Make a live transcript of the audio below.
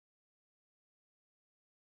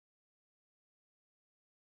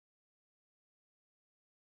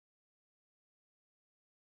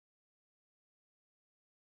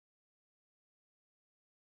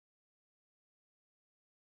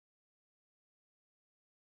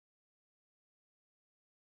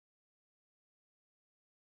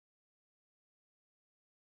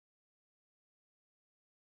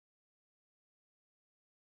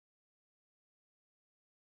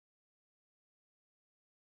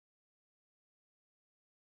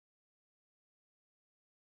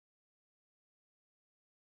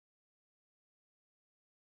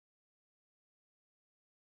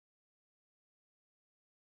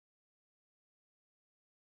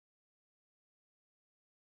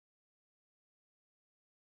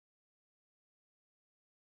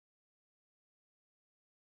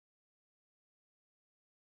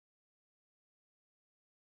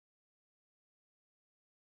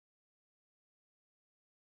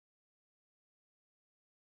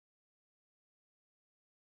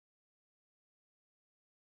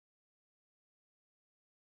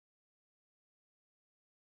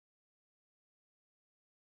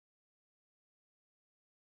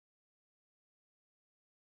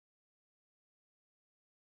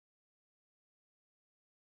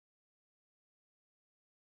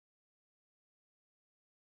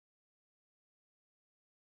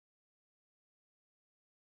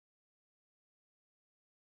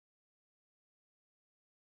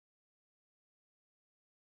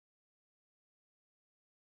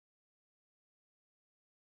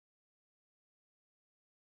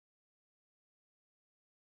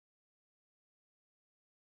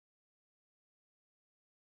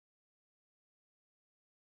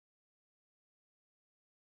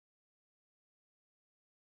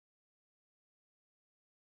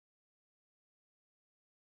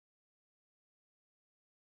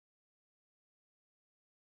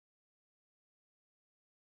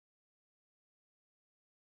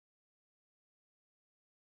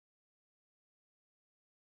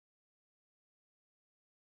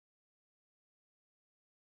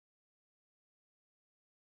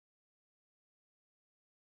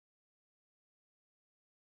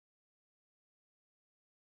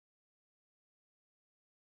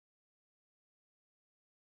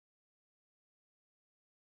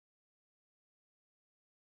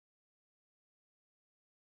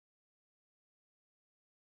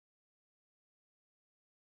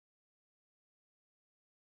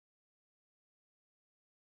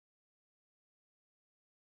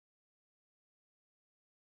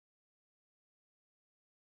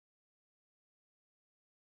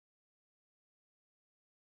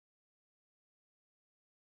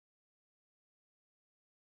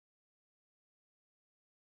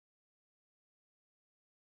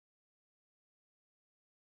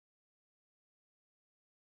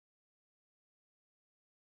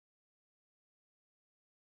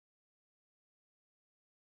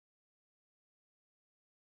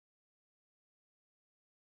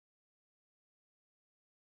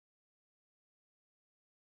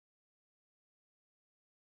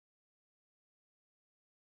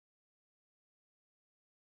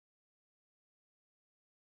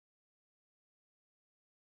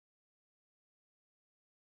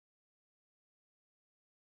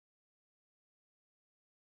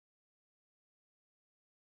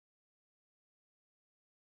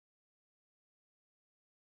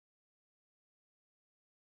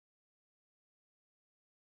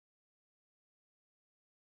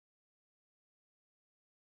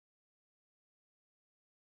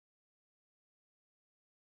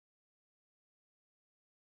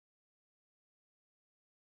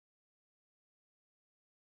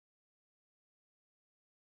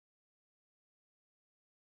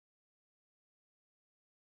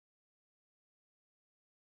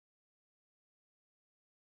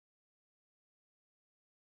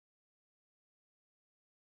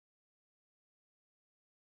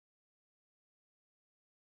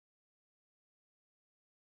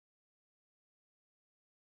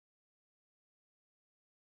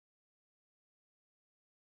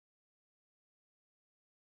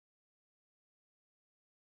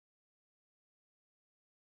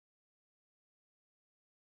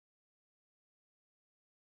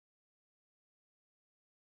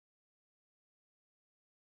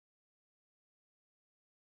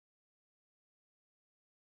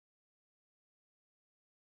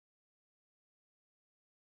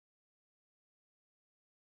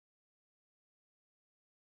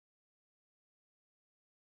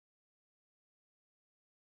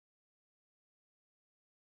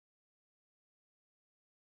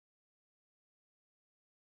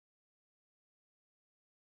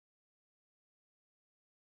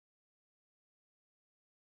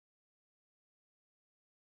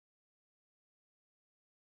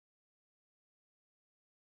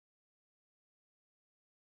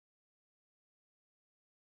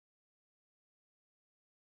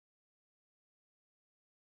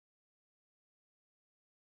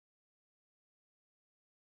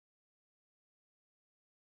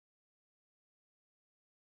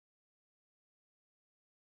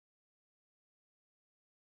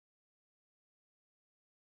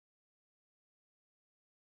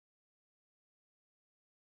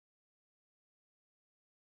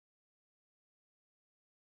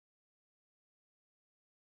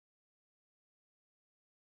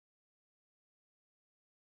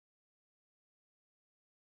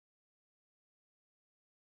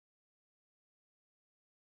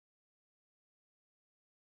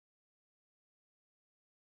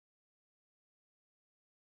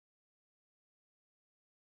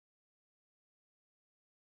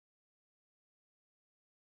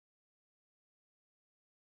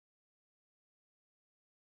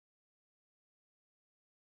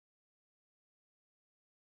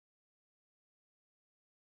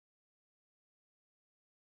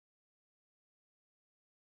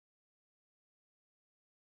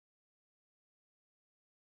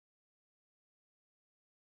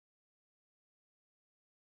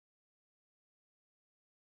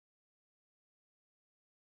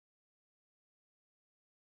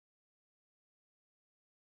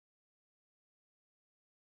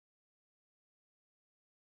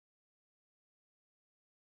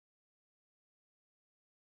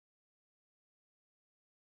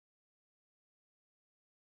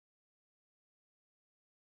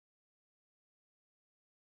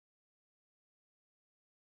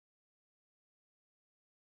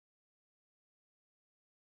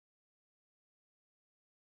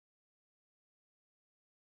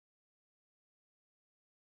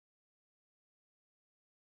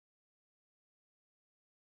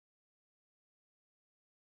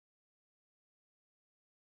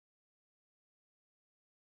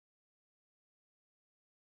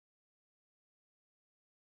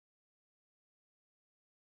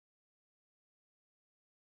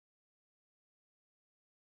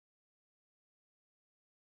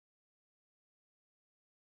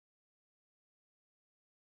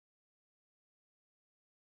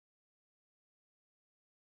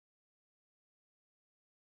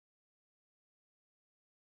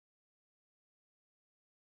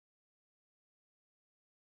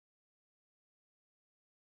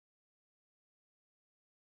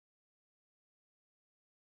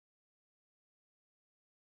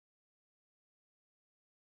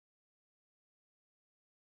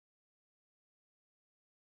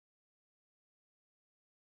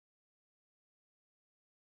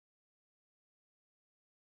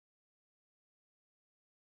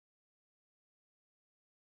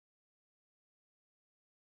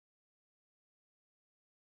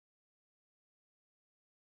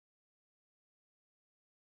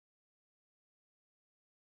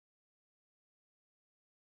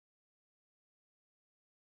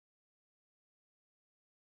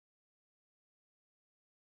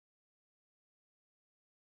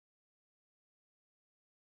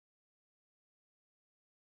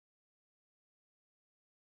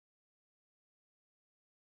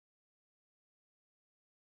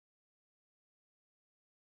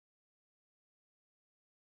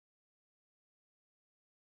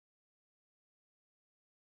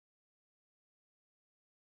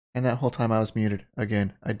And that whole time I was muted.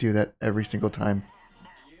 Again, I do that every single time.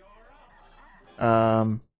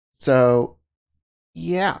 So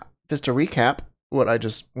yeah, just to recap what I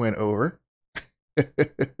just went over.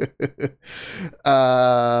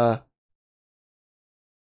 uh,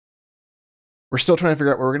 we're still trying to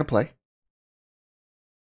figure out what we're gonna play.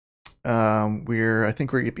 I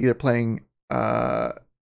think we're either playing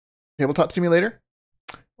Tabletop Simulator,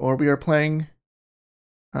 or we are playing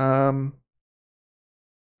um,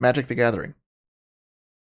 Magic the Gathering.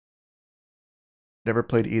 Never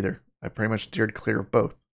played either. I pretty much steered clear of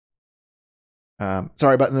both.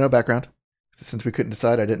 Sorry about the no background. Since we couldn't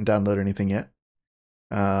decide, I didn't download anything yet.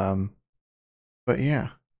 But yeah.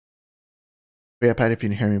 But yeah, Pat, if you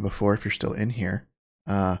didn't hear me before, if you're still in here,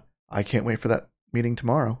 I can't wait for that meeting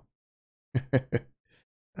tomorrow.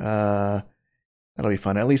 That'll be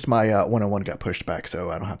fun. At least my one-on-one got pushed back, so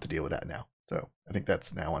I don't have to deal with that now. So I think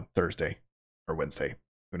that's now on Thursday or Wednesday.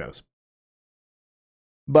 Who knows?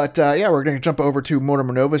 But yeah, we're going to jump over to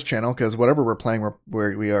Mortimer Nova's channel because whatever we're playing,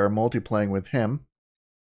 we are multi-playing with him.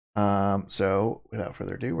 So without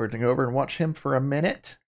further ado, we're going to go over and watch him for a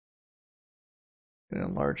minute. Going to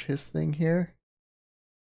enlarge his thing here.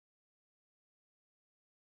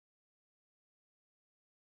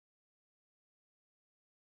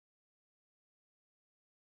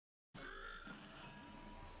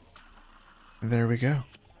 And there we go.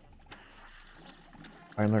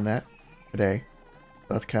 I learned that today.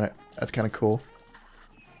 So that's kind of cool.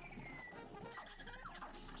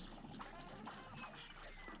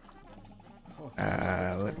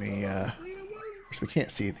 Let me we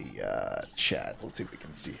can't see the chat. Let's see if we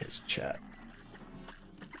can see his chat.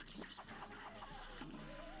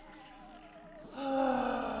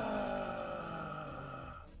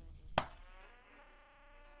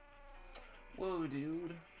 Whoa,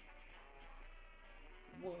 dude.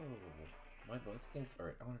 Whoa. My butt stinks.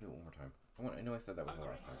 Alright, I want to do it one more time. I know I said that was the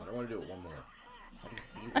last time, but I want to do it one more. I can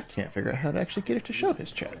feel it. I can't figure out how to actually get it to show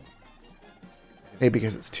his chat. Maybe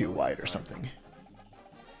because it's too wide or something.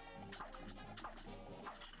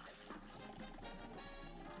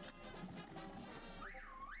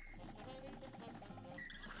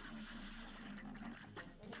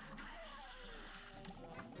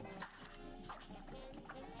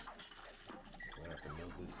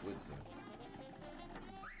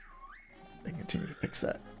 And continue to fix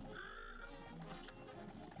that.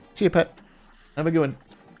 See you, Pet. Have a good one.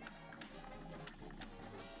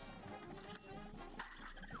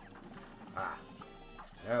 Ah.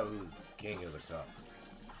 Now who's king of the cup?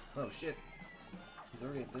 Oh shit. He's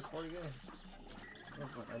already at this part again? Oh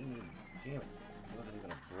fuck, I didn't even... Damn it. It wasn't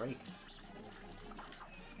even a break.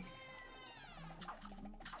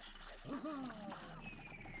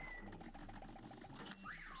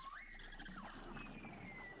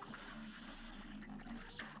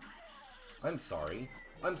 I'm sorry.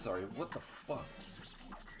 I'm sorry. What the fuck?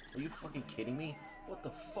 Are you fucking kidding me? What the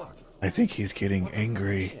fuck? I think he's getting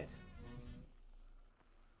angry.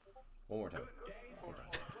 One more time. One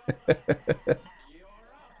more time.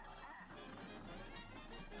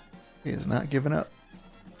 He is not giving up.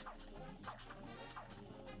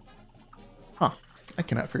 Huh. I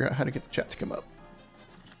cannot figure out how to get the chat to come up.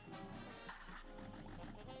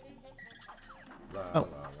 Oh.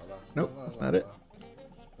 Nope, that's not it.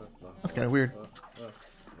 That's kind of weird.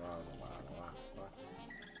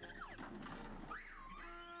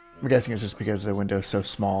 I'm guessing it's just because the window's so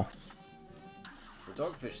small. The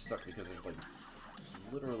dogfish suck because there's like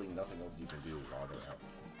literally nothing else you can do while they're out.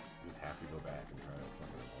 You just have to go back and try to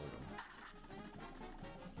fucking avoid them.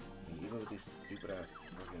 And even with these stupid ass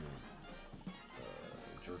fucking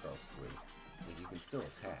jerk off squid, like you can still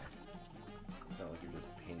attack. It's not like you're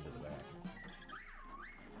just pinned to the back.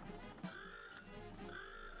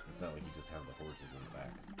 It's not like you just have the horses in the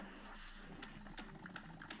back.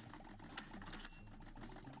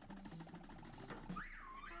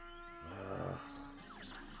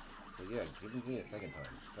 So yeah, give me a second time.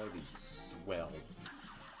 That'd be swell.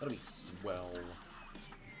 That'd be swell. Oh,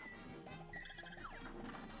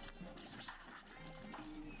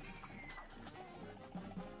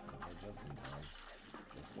 I jumped in time.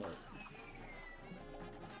 Guess what?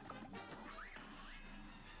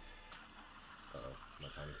 Uh-oh, my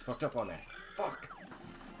timing's fucked up on that. Fuck!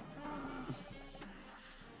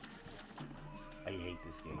 I hate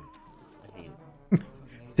this game. I hate it.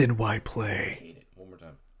 Then why I play? hate it. One more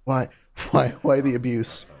time. Why the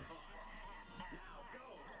abuse?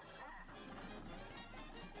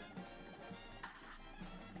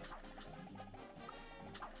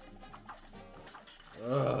 Ugh.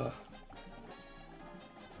 I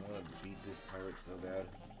want to beat this pirate so bad.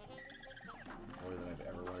 More than I've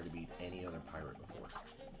ever wanted to beat any other pirate before.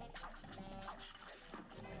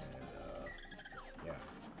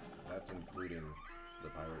 that's including the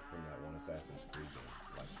pirate from that one Assassin's Creed game,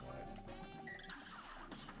 Black Flag.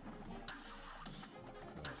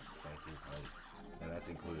 So spank his height. And that's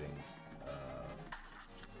including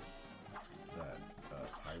that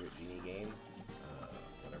pirate genie game,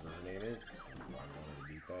 whatever her name is. I wanted to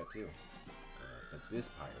beat that too. But this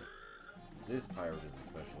pirate is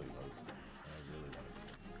especially loathsome, and I really want to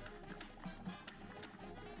beat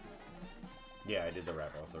him. Yeah, I did the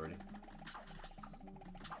rap boss already.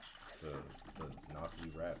 The Nazi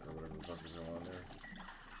rat or whatever the fuck is going on there.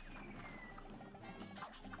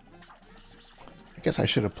 I guess I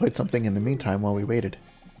should have played something in the meantime while we waited.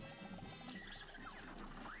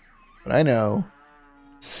 But I know,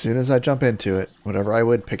 as soon as I jump into it, whatever I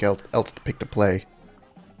would pick else to pick to play,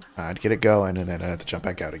 I'd get it going and then I'd have to jump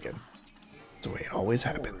back out again. That's the way it always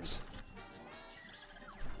happens.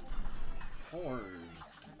 Whores.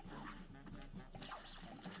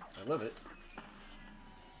 I love it.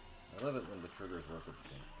 I love it when the triggers work at the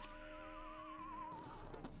same.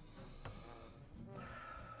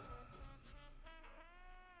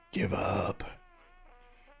 Give up.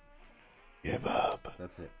 Give up.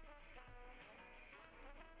 That's it.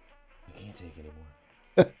 I can't take anymore.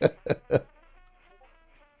 I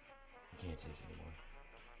can't take anymore.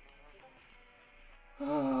 I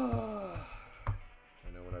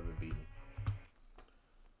know when I've been beaten.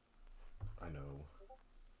 I know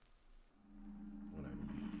when I've been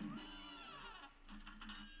beaten.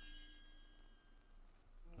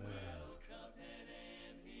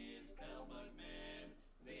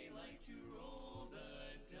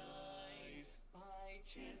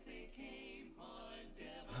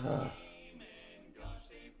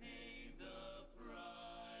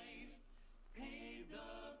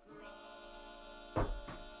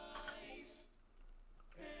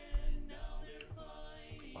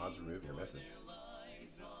 Mods, remove your message.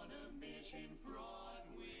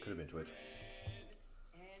 Could have been Twitch.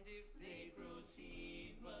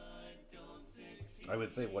 I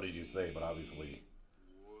would say, what did you say? But obviously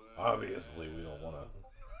we don't want to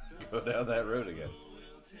go down that road again.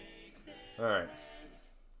 All right.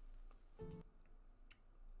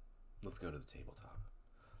 Let's go to the tabletop.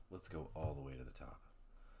 Let's go all the way to the top.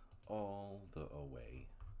 All the way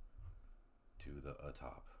to the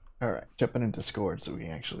top. All right, jumping into Discord so we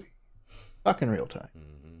can actually talk in real time.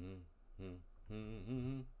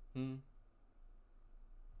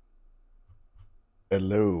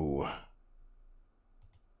 Hello.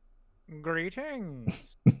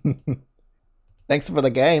 Greetings. Thanks for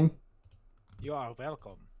the game. You are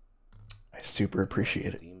welcome. I super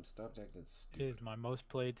appreciate it. Steam, stop acting It stupid. is my most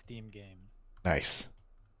played Steam game. Nice.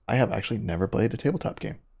 I have actually never played a tabletop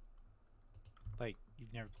game. Like,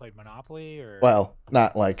 you've never played Monopoly or? Well,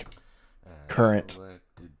 not like current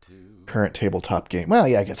tabletop game. Well,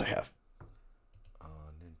 yeah, I guess I have.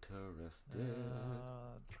 Uninterested.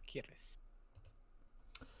 Curious.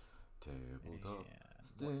 Tabletop Yeah.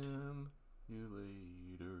 stimulator.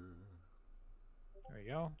 There we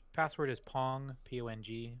go. Password is Pong,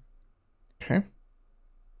 P-O-N-G. Okay.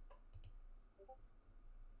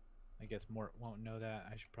 I guess Mort won't know that.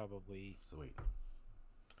 I should probably Sweet.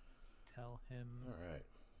 tell him. All right.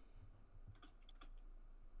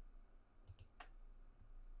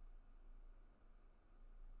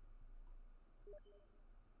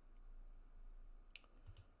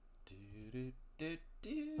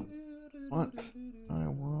 What? I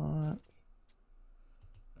want.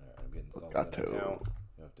 Alright, I'm getting self Gato. set up now.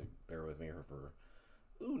 You have to bear with me for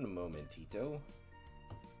un momentito.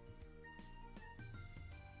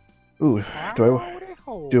 Ooh,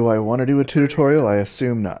 do I want to do a tutorial? I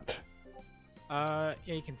assume not. Yeah,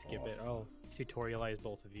 you can skip it. I'll tutorialize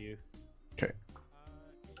both of you. Okay.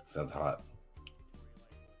 Sounds hot.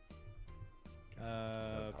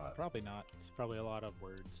 hot. Probably not. It's probably a lot of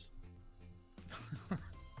words.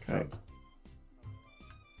 Sounds.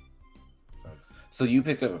 So you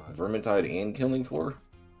picked up Vermintide and Killing Floor?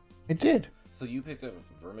 I did. So you picked up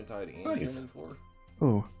Vermintide and Nice. Killing Floor?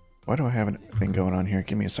 Ooh, why do I have anything going on here?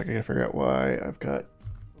 Give me a second to figure out why I've got.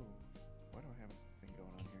 Why do I have anything going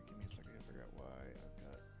on here? Give me a second to figure out why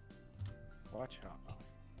I've got. Watch out.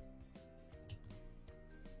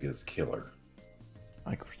 Is killer.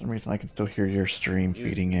 Like for some reason I can still hear your stream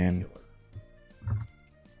feeding in. Killer.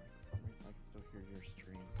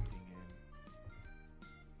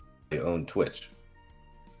 I own Twitch.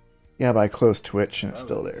 Yeah, but I closed Twitch and it's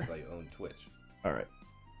still Because there. I own Twitch. All right.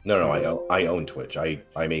 No, I own Twitch. I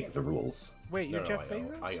make the rules. Wait, you're Jeff I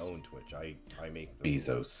Bezos? I own Twitch. I make the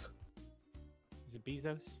Bezos. Is it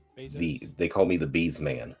Bezos? Bezos? They call me the Bees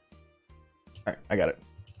Man. All right, I got it.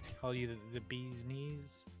 Call you the bee's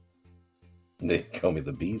knees? They call me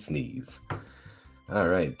the Bee's Knees. All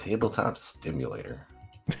right, tabletop simulator.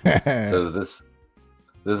 So this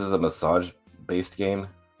is a massage-based game.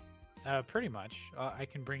 Pretty much. I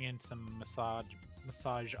can bring in some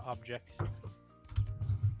massage objects.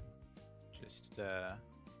 Just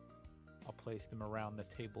I'll place them around the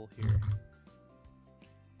table here.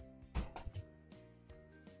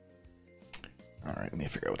 All right, let me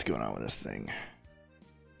figure out what's going on with this thing.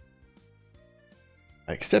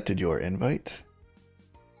 I accepted your invite.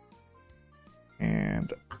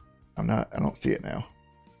 And I don't see it now.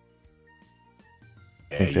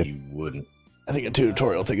 Yeah, you wouldn't. I think a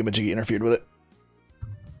tutorial thingamajiggy interfered with it.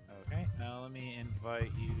 Okay, now let me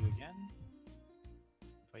invite you again.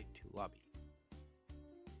 Invite to lobby.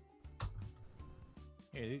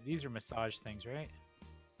 Here, these are massage things, right?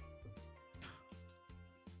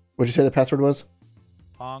 What'd you say the password was?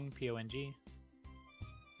 Pong, P-O-N-G.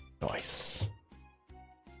 Nice.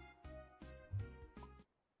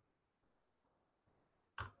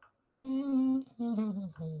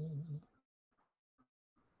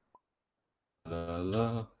 La,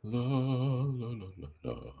 la, la, la, la,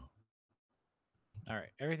 la. All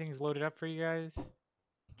right, everything's loaded up for you guys.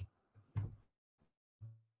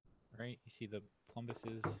 Right, you see the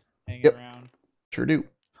plumbuses hanging around. Sure do.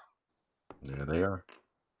 There they are.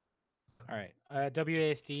 All right,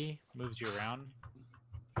 WASD moves you around.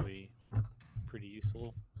 Really pretty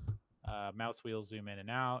useful. Mouse wheel zoom in and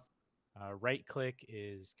out. Right click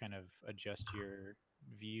is kind of adjust your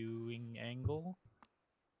viewing angle.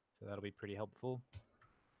 So that'll be pretty helpful.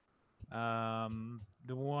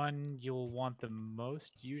 The one you'll want the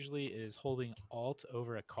most usually is holding Alt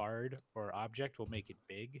over a card or object will make it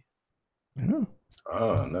big. Oh.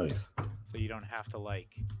 Oh, nice. So you don't have to like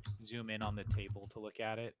zoom in on the table to look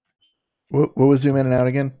at it. What was zoom in and out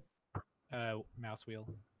again? Mouse wheel.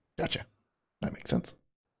 Gotcha. That makes sense.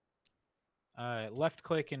 Left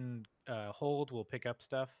click and hold will pick up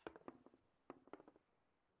stuff.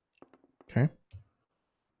 Okay.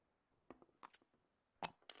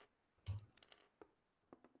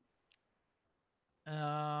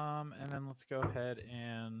 And then let's go ahead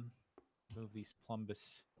and move these plumbi.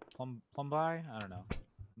 I don't know.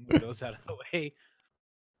 Move those out of the way.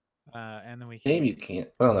 And then we can. Game you can't.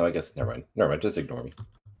 Well, no, I guess never mind. Never mind. Just ignore me.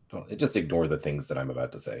 Don't just ignore the things that I'm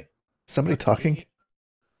about to say. Somebody talking?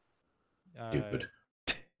 Dude.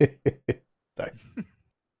 Sorry.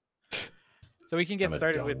 So we can get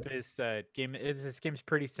started with this game. This game's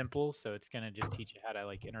pretty simple, so it's gonna just teach you how to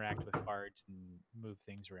like interact with cards and move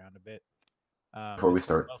things around a bit. Before we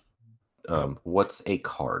start, what's a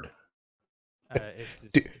card?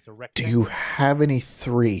 It's a rectangle. Do you have any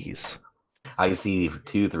threes? I see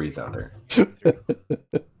 2 3s out there.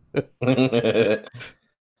 Okay.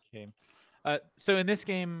 So in this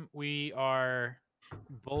game, we are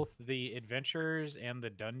both the adventurers and the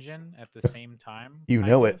dungeon at the same time. You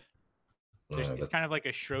know it. It's kind of like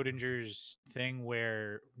a Schrodinger's thing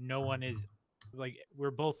where no one is like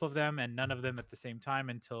we're both of them and none of them at the same time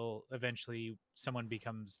until eventually someone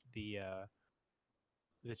becomes the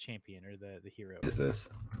champion or the hero. Is this?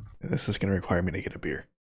 This is going to require me to get a beer.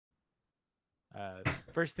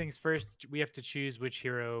 First things first, we have to choose which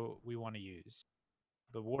hero we want to use.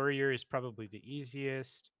 The warrior is probably the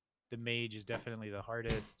easiest. The mage is definitely the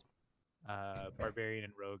hardest. Barbarian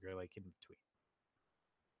and rogue are like in between.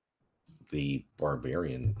 The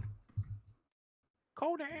barbarian.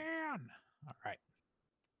 Go down! All right.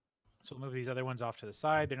 So we'll move these other ones off to the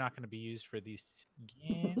side. They're not going to be used for these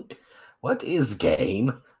games. What is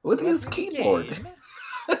game? What is keyboard?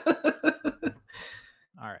 All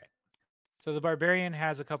right. So the barbarian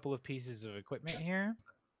has a couple of pieces of equipment here.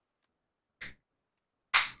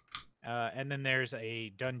 And then there's a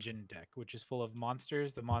dungeon deck, which is full of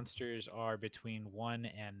monsters. The monsters are between 1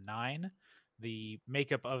 and 9. The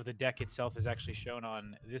makeup of the deck itself is actually shown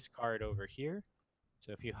on this card over here.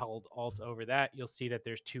 So if you hold Alt over that, you'll see that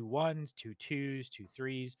there's 2 1s, 2 2s, 2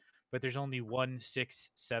 3s, but there's only 1, 6,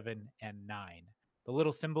 7, and 9. The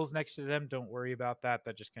little symbols next to them, don't worry about that.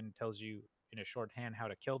 That just kind of tells you in a shorthand how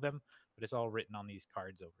to kill them, but it's all written on these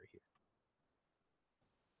cards over here.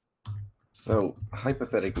 So,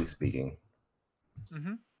 hypothetically speaking,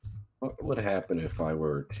 what would happen if I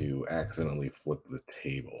were to accidentally flip the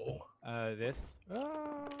table? This.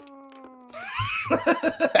 Oh.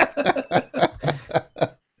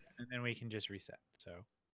 And then we can just reset. So.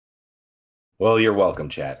 Well, you're welcome,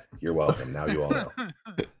 chat. You're welcome. Now you all know.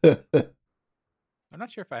 I'm not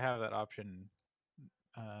sure if I have that option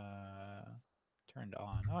turned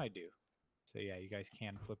on. Oh, I do. So yeah, you guys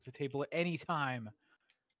can flip the table at any time.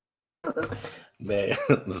 Man,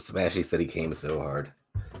 the Smashy said he came so hard.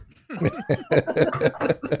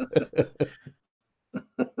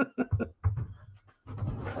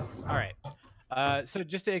 So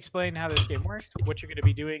just to explain how this game works, what you're going to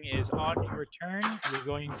be doing is on your turn, you're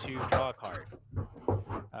going to draw a card.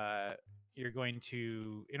 You're going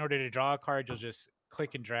to, in order to draw a card, you'll just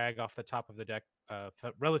click and drag off the top of the deck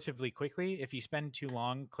relatively quickly. If you spend too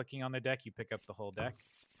long clicking on the deck, you pick up the whole deck,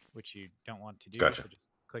 which you don't want to do. Gotcha. So just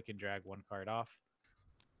click and drag one card off.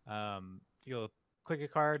 You'll click a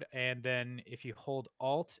card, and then if you hold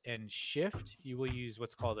Alt and Shift, you will use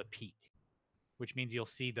what's called a peek, which means you'll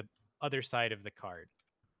see the other side of the card.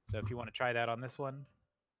 So if you want to try that on this one,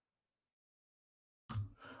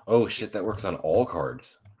 Oh shit, that works on all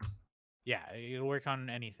cards. yeah, it'll work on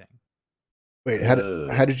anything. Wait, how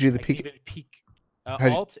did you do the I can peak? even peek How'd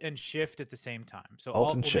you, Alt and Shift at the same time. So Alt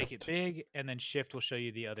Alt and will make it Shift. big, and then Shift will show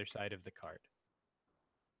you the other side of the card.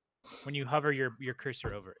 When you hover your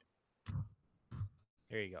cursor over it.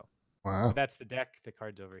 There you go. Wow. So that's the deck. The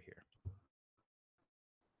card's over here.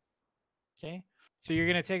 Okay. So you're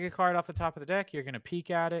going to take a card off the top of the deck. You're going to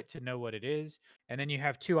peek at it to know what it is. And then you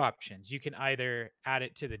have two options. You can either add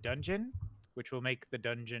it to the dungeon, which will make the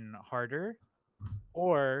dungeon harder,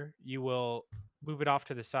 or you will move it off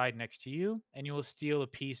to the side next to you, and you will steal a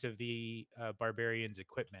piece of the barbarian's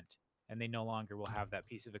equipment, and they no longer will have that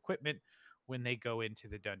piece of equipment when they go into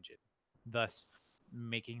the dungeon, thus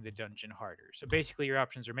making the dungeon harder. So basically, your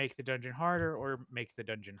options are make the dungeon harder or make the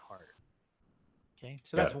dungeon harder. Okay,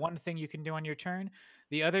 so Got that's it. one thing you can do on your turn.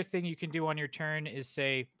 The other thing you can do on your turn is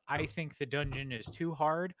say, I think the dungeon is too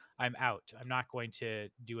hard. I'm out. I'm not going to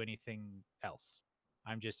do anything else.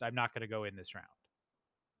 I'm not going to go in this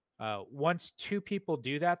round. Once two people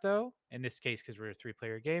do that, though, in this case, because we're a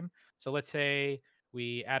 3-player game, so let's say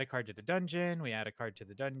we add a card to the dungeon, we add a card to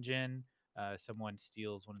the dungeon, someone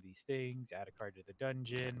steals one of these things, add a card to the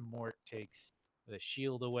dungeon, Mort takes the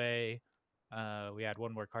shield away, we add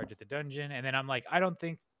one more card to the dungeon, and then I'm like, I don't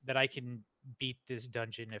think that I can beat this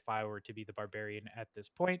dungeon if I were to be the barbarian at this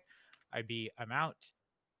point. I'm out.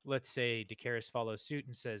 Let's say Dakaris follows suit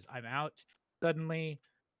and says, I'm out. Suddenly,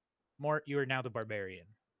 Mort, you are now the barbarian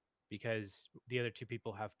because the other two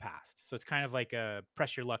people have passed. So it's kind of like a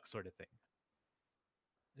press your luck sort of thing.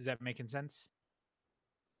 Is that making sense?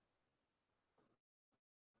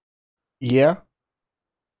 Yeah.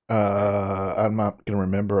 Okay. I'm not gonna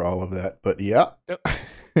remember all of that, but yeah. So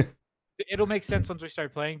it'll make sense once we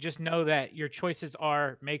start playing. Just know that your choices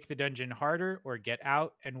are make the dungeon harder or get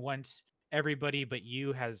out. And once everybody but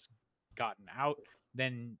you has gotten out,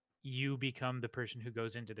 then you become the person who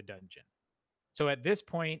goes into the dungeon. So at this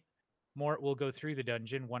point, Mort will go through the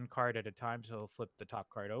dungeon one card at a time. So he'll flip the top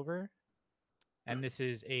card over. And this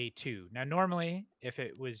is a 2. Now, normally, if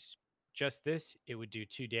it was just this, it would do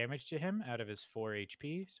 2 damage to him out of his 4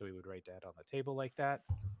 HP. So we would write that on the table like that.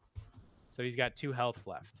 So he's got 2 health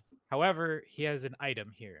left. However, he has an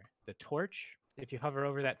item here, the torch. If you hover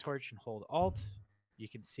over that torch and hold Alt, you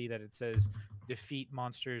can see that it says defeat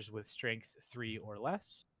monsters with strength 3 or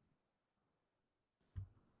less.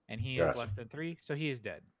 And he is Gotcha. less than 3, so he is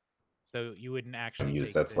dead. So you wouldn't actually Use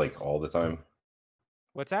take that's this. like all the time.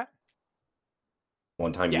 What's that?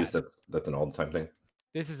 One time Yeah, use that's an all the time thing.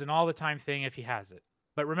 this is an all the time thing if he has it.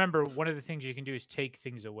 But remember, one of the things you can do is take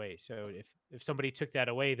things away. So if somebody took that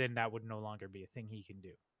away, then that would no longer be a thing he can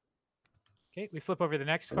do. Okay, we flip over the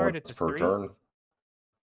next card. It's Once a per 3.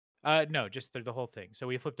 turn. No, just the whole thing. So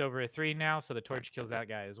we flipped over a 3 now, so the torch kills that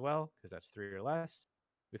guy as well, because that's 3 or less.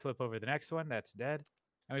 We flip over the next one, that's dead.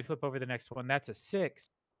 And we flip over the next one, that's a 6.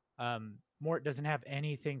 Mort doesn't have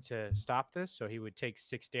anything to stop this, so he would take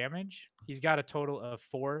 6 damage. He's got a total of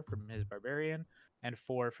 4 from his barbarian and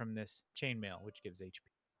 4 from this chainmail, which gives HP.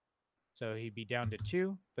 So he'd be down to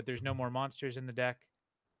 2, but there's no more monsters in the deck.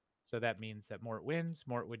 So that means that Mort wins.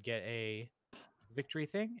 Mort would get a victory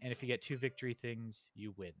thing, and if you get 2 victory things,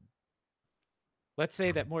 you win. Let's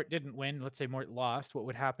say that Mort didn't win. Let's say Mort lost. What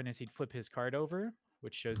would happen is he'd flip his card over,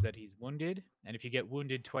 which shows that he's wounded. And if you get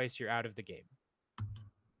wounded twice, you're out of the game.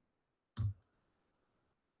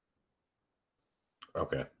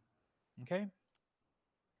 Okay. Okay.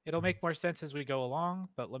 It'll make more sense as we go along,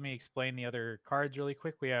 but let me explain the other cards really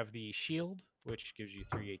quick. We have the shield, which gives you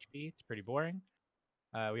 3 HP. It's pretty boring.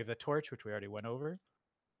 We have the torch, which we already went over.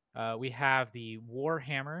 We have the war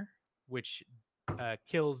hammer, which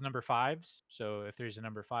kills number 5s. So if there's a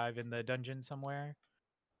number 5 in the dungeon somewhere,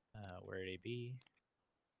 where would it be?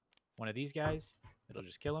 One of these guys, it'll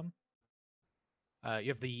just kill him.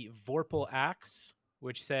 You have the Vorpal Axe,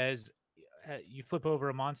 which says you flip over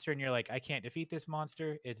a monster and you're like, I can't defeat this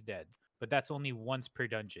monster, it's dead. But that's only once per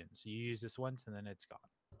dungeon. So you use this once and then it's gone.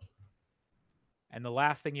 And the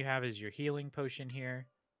last thing you have is your healing potion here,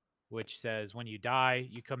 which says when you die,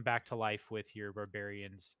 you come back to life with your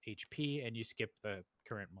barbarian's HP and you skip the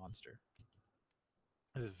current monster.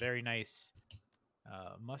 This is very nice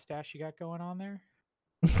mustache you got going on there.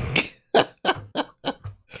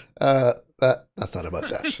 That's not a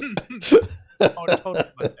mustache. Total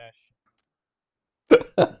mustache.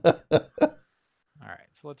 All right,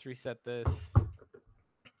 so let's reset this.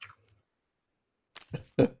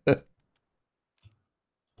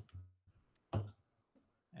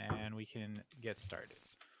 And we can get started.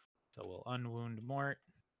 So we'll unwound Mort.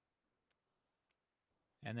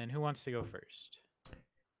 And then who wants to go first?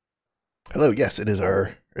 Hello, yes, it is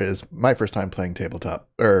my first time playing tabletop.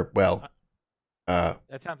 That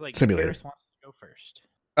sounds like simulator. Karis wants to go first.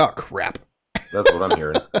 Oh crap. That's what I'm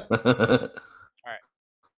hearing.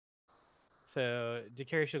 So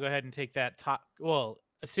Dakaris, you'll go ahead and take that top. Well,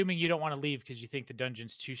 assuming you don't want to leave because you think the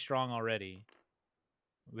dungeon's too strong already,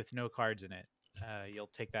 with no cards in it, you'll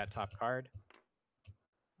take that top card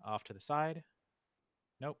off to the side.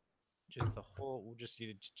 Nope, just the whole. We'll just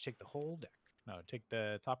you take the whole deck. No, take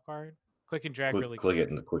the top card. Click and drag really click quick. it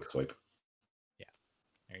in the quick swipe. Yeah,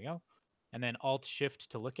 there you go. And then Alt Shift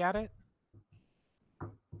to look at it.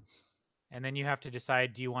 And then you have to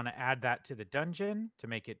decide, do you want to add that to the dungeon to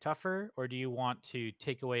make it tougher, or do you want to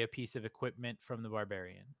take away a piece of equipment from the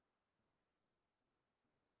barbarian?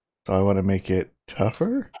 So I want to make it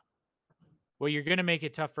tougher? Well, you're going to make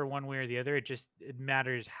it tougher one way or the other. It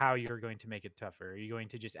matters how you're going to make it tougher. Are you going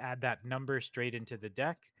to just add that number straight into the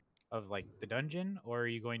deck of like the dungeon, or are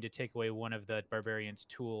you going to take away one of the barbarian's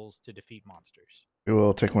tools to defeat monsters? We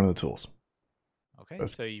will take one of the tools. Okay,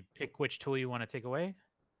 so you pick which tool you want to take away.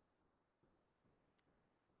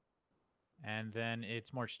 And then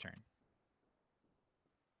it's Mort's turn.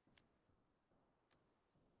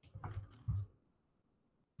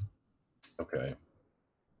 Okay.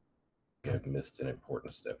 I've missed an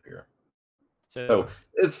important step here. So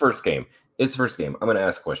it's first game. It's first game. I'm going to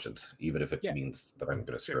ask questions, even if it means that I'm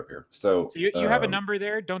going to screw up here. So you have a number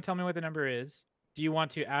there. Don't tell me what the number is. Do you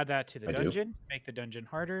want to add that to the dungeon, make the dungeon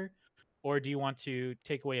harder? Or do you want to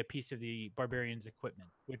take away a piece of the barbarian's equipment,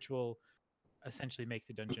 which will essentially make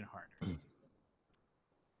the dungeon harder?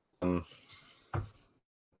 Let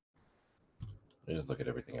me just look at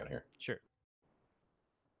everything out here. Sure.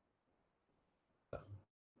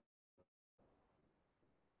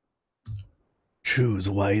 Choose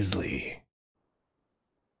wisely.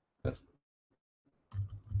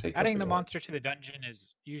 Adding the monster to the dungeon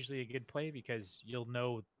is usually a good play because you'll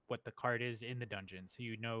know what the card is in the dungeon, so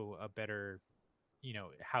you know a better,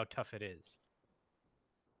 how tough it is.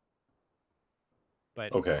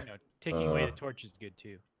 But taking away the torch is good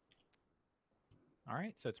too. All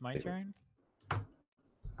right, so it's my turn.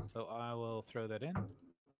 So I will throw that in.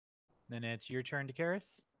 Then it's your turn,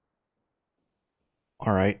 Dakaris.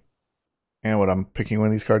 All right. And what, I'm picking one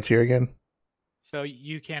of these cards here again? So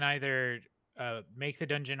you can either make the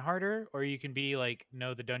dungeon harder, or you can be like,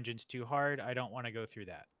 no, the dungeon's too hard. I don't want to go through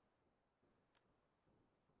that.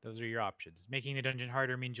 Those are your options. Making the dungeon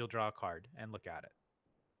harder means you'll draw a card and look at it.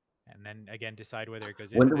 And then again, decide whether it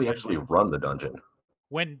goes in. When do we actually run the dungeon?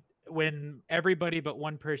 When everybody but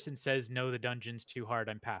one person says, no, the dungeon's too hard,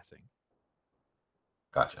 I'm passing.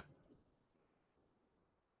 Gotcha.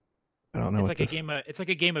 I don't know. It's like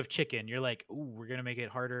a game of chicken. You're like, ooh, we're gonna make it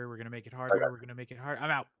harder. We're gonna make it harder. We're gonna make it hard.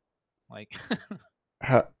 I'm out. Like,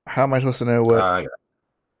 how am I supposed to know what?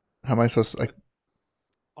 How am I supposed to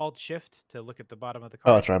Alt Shift to look at the bottom of the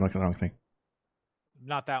card. Oh, that's right. I'm looking at the wrong thing.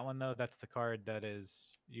 Not that one though. That's the card that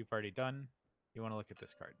you've already done. You want to look at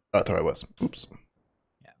this card. Oh, I thought I was. Oops.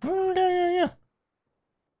 Yeah. Oh, yeah.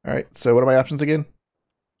 All right. So what are my options again?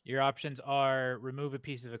 Your options are remove a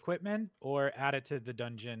piece of equipment or add it to the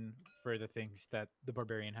dungeon for the things that the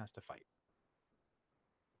barbarian has to fight.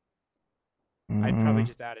 I'd probably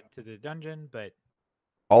just add it to the dungeon, but...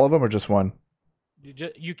 All of them or just one?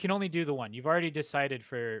 You can only do the one. You've already decided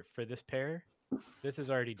for this pair. This is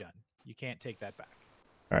already done. You can't take that back.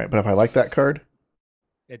 All right, but if I like that card?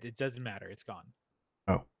 It doesn't matter. It's gone.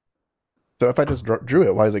 Oh. So if I just drew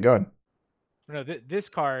it, why is it gone? No, this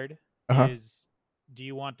card is... Do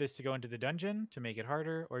you want this to go into the dungeon to make it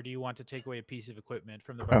harder, or do you want to take away a piece of equipment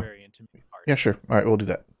from the barbarian to make it harder? Yeah, sure. All right, we'll do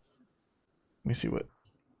that. Let me see what...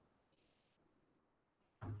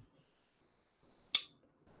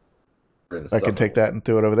 I can take that and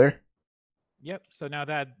throw it over there? Yep. So now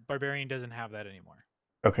that barbarian doesn't have that anymore.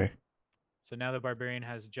 Okay. So now the barbarian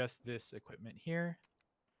has just this equipment here.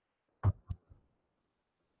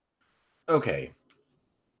 Okay.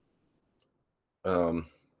 Okay,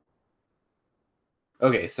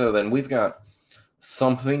 so then we've got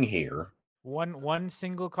something here. One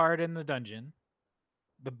single card in the dungeon.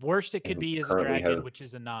 The worst it could be is a dragon, which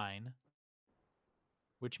is a 9.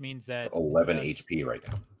 Which means that 11 HP right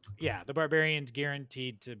now. Yeah, the barbarian's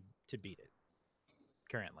guaranteed to beat it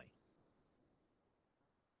currently.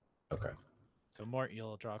 Okay. So Mort,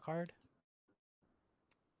 you'll draw a card.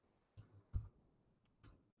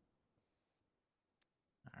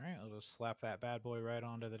 All right, I'll just slap that bad boy right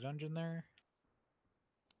onto the dungeon there.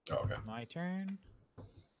 Oh, okay. My turn.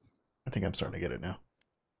 I think I'm starting to get it now.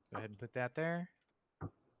 Go ahead and put that there.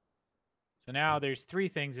 So now there's 3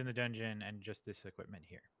 things in the dungeon and just this equipment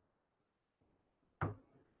here.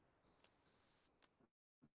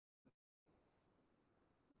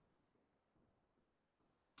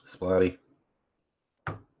 Splatty.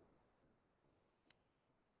 All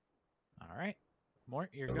right. Mort,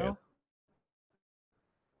 your Okay. go.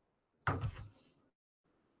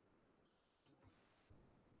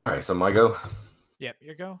 All right, so my go. Yep,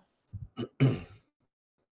 your go. Get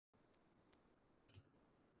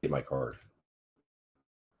my card.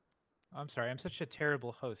 I'm sorry, I'm such a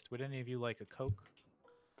terrible host. Would any of you like a Coke?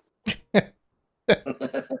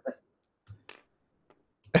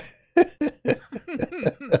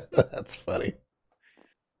 That's funny.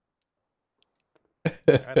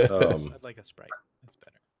 I'd like a Sprite. That's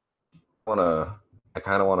better. I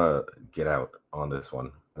kind of wanna get out on this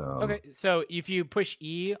one. Okay, so if you push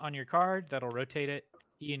E on your card, that'll rotate it.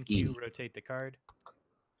 E and Q E. rotate the card.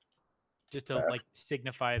 Just to Fast. like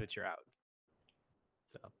signify that you're out.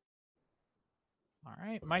 So all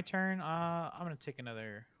right, my turn. I'm gonna take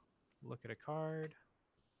another look at a card.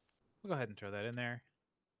 We'll go ahead and throw that in there.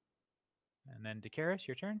 And then Dakaris,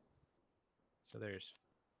 your turn. So there's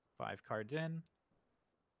 5 cards in.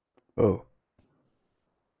 Oh.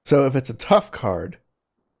 So if it's a tough card,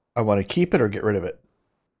 I want to keep it or get rid of it.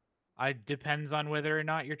 It depends on whether or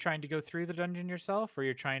not you're trying to go through the dungeon yourself or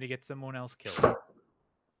you're trying to get someone else killed.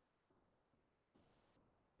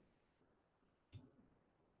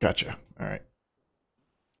 Gotcha. All right.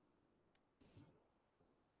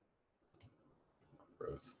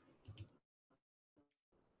 Rose.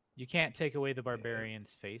 You can't take away the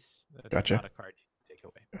barbarian's face. That's Gotcha. not a card you take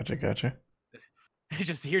away. Gotcha. It's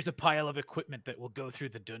just here's a pile of equipment that will go through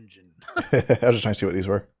the dungeon. I was just trying to see what these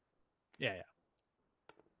were. Yeah.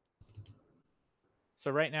 So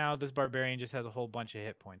right now, this barbarian just has a whole bunch of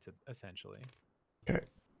hit points, essentially. Okay.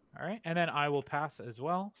 All right, and then I will pass as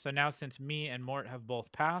well. So now, since me and Mort have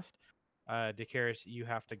both passed, Dakaris, you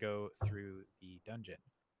have to go through the dungeon.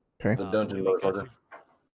 Okay. The dungeon, motherfucker.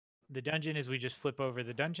 The dungeon is we just flip over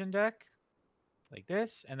the dungeon deck like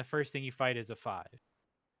this, and the first thing you fight is a 5.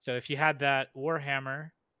 So if you had that Warhammer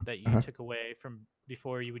that you took away from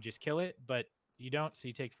before, you would just kill it, but you don't, so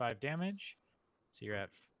you take 5 damage. So you're at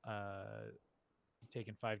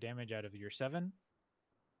taking 5 damage out of your 7.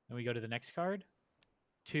 And we go to the next card.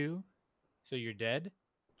 2, so you're dead.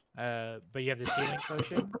 But you have this healing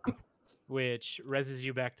potion, which reses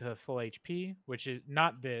you back to full HP, which is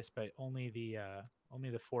not this, but only the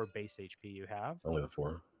 4 base HP you have. Only the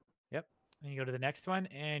 4. Yep. And you go to the next one,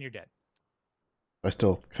 and you're dead. I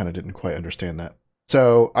still kind of didn't quite understand that.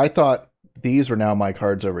 So I thought these were now my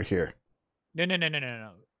cards over here.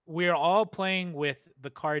 No. We're all playing with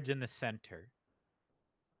the cards in the center.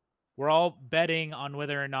 We're all betting on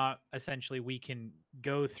whether or not essentially we can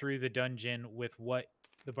go through the dungeon with what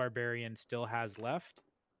the barbarian still has left.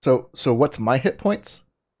 So what's my hit points?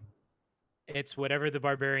 It's whatever the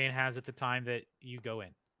barbarian has at the time that you go in.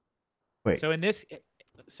 Wait. So in this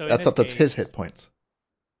I thought that's his hit points.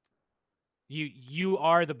 You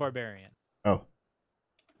are the barbarian. Oh.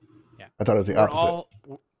 Yeah. I thought it was the opposite.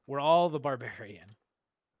 We're all the barbarian.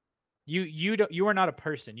 You are not a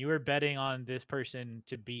person. You are betting on this person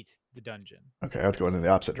to beat the dungeon. Okay, I have to go in the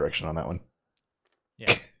opposite direction on that one.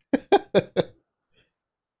 Yeah.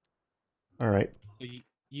 All right. So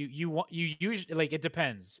you usually, like, it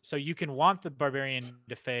depends. So you can want the barbarian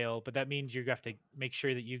to fail, but that means you have to make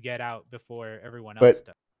sure that you get out before everyone else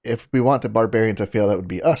does. If we want the barbarian to fail, that would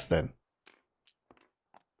be us then.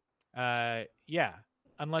 Yeah.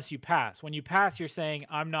 Unless you pass. When you pass, you're saying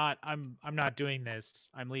I'm not doing this.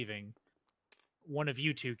 I'm leaving. One of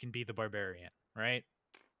you two can be the barbarian, right?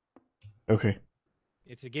 Okay.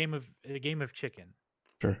 It's a game of chicken.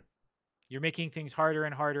 Sure. You're making things harder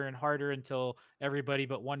and harder and harder until everybody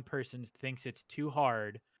but one person thinks it's too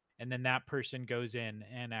hard, and then that person goes in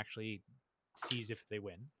and actually sees if they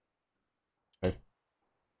win. Okay.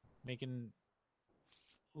 Making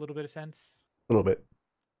a little bit of sense? A little bit.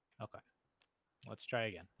 Okay. Let's try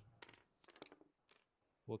again.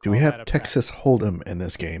 Do we have Texas Hold'em in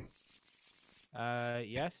this game?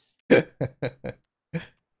 Yes. You're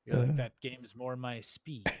like, that game is more my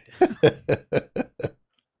speed.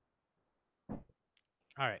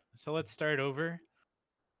 All right, so let's start over.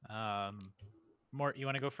 Mort, you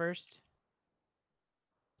want to go first?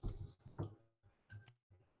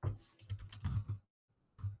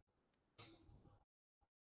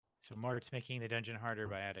 So Mart's making the dungeon harder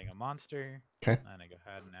by adding a monster. Okay. I'm gonna go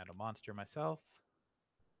ahead and add a monster myself.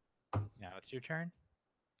 Now it's your turn.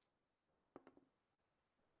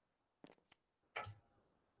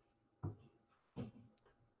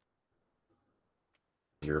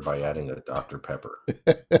 Here by adding a Dr. Pepper. What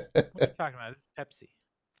are you talking about? This is Pepsi.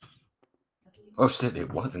 Oh shit,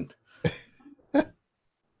 it wasn't. Go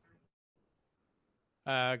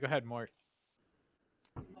ahead, Mort.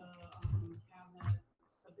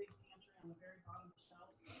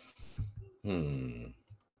 Hmm.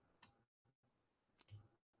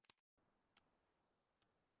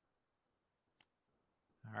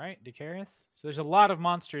 All right, Decarius. So there's a lot of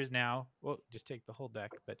monsters now. Well, just take the whole deck,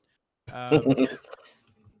 but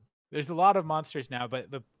there's a lot of monsters now. But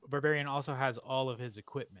the barbarian also has all of his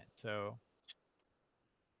equipment. So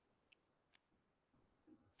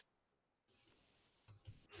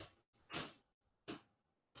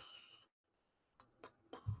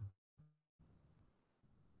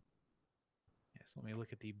yes, let me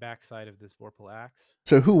look at the backside of this Vorpal axe.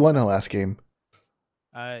 So who won the last game?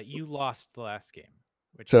 You lost the last game,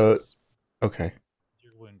 which So is okay.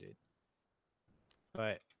 you're wounded.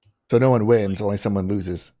 But So no one wins, only someone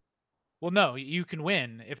loses. well, no, you can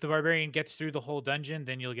win if the barbarian gets through the whole dungeon.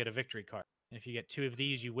 Then you'll get a victory card. And if you get 2 of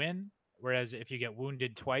these, you win. Whereas if you get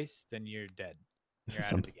wounded twice, then you're dead. You're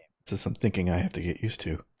out of the game. This is some thinking I have to get used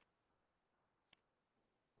to.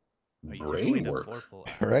 Oh, you took away Brain the work. Vorpal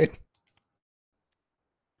axe. Right?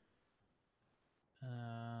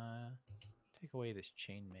 Take away this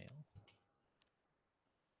chainmail.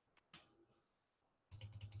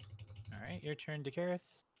 All right, your turn, Dakaris.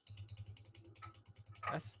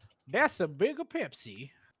 That's a bigger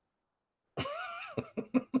Pepsi.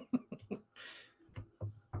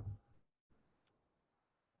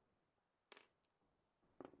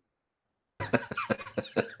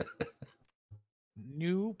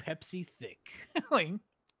 New Pepsi thick. All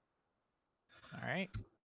right.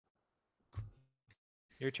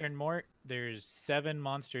 Your turn, Mort. There's 7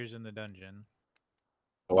 monsters in the dungeon.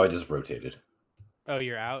 Oh, I just rotated. Oh,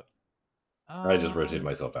 you're out? I just rotated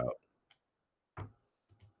myself out.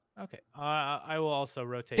 Okay. I will also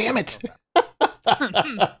rotate Damn it! All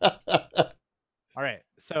right.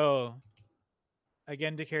 So,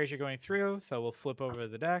 again, Dakaris, you're going through. So we'll flip over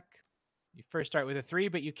the deck. You first start with a 3,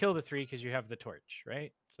 but you kill the 3 because you have the torch,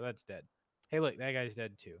 right? So that's dead. Hey, look, that guy's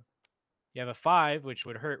dead too. You have a 5, which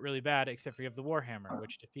would hurt really bad, except for you have the Warhammer,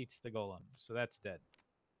 which defeats the Golem. So that's dead.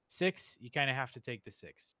 6, you kind of have to take the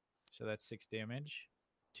 6. So that's 6 damage.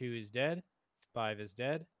 2 is dead. 5 is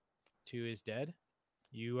dead. 2 is dead.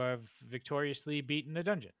 You have victoriously beaten the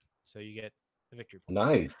dungeon. So you get the victory point.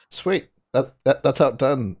 Nice. Sweet. That's how it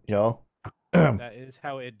done, y'all. That is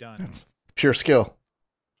how it done. That's pure skill.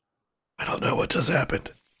 I don't know what just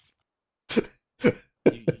happened.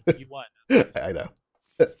 You won. I know.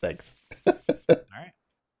 Thanks. All right.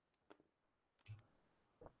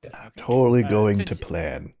 Yeah. Okay. Totally going to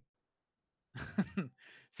plan.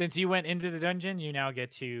 Since you went into the dungeon, you now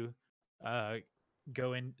get to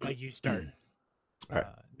go in, like you start. All right.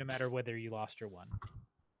 No matter whether you lost or won.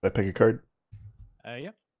 I pick a card.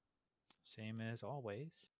 Yep. Same as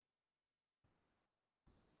always.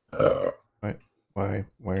 Why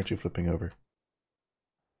aren't you flipping over?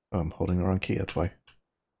 Oh, I'm holding the wrong key, that's why.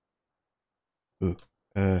 Ooh.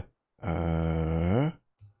 No.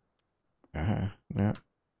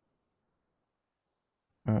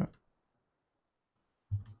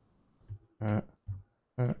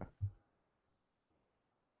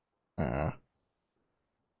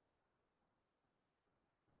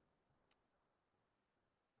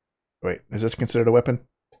 Wait, is this considered a weapon?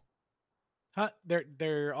 Huh?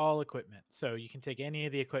 They're all equipment, so you can take any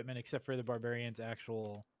of the equipment except for the barbarian's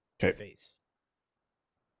actual face.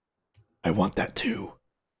 I want that too.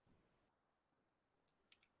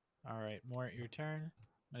 All right, Mort, your turn.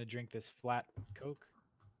 I'm gonna drink this flat Coke.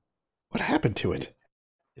 What happened to it?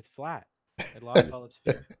 It's flat. It lost all its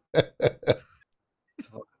figure.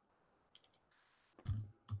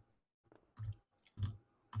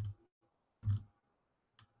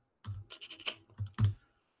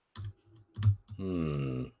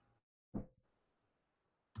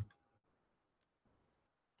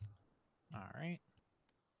 All right.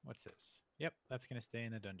 What's this? Yep, that's gonna stay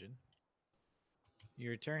in the dungeon.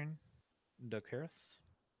 Your turn, Dakaris.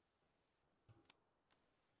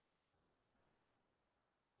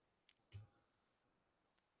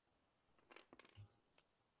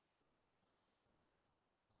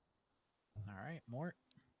 All right, Mort.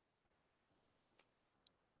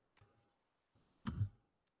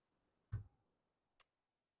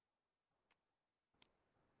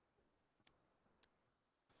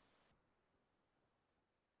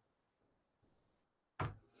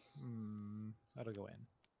 That'll go in.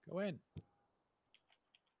 Go in.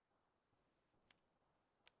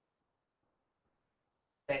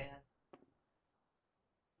 Bad.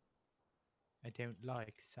 I don't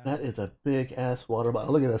like sound. That is a big ass water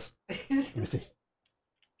bottle. Look at this. Let me see.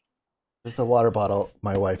 This is a water bottle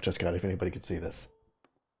my wife just got. If anybody could see this,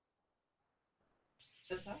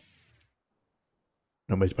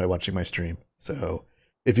 nobody's probably watching my stream. So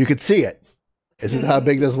if you could see it, this is how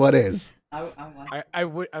big this one is. I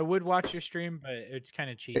would watch your stream, but it's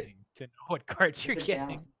kind of cheating to know what cards you're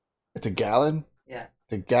getting. It's a gallon. Yeah.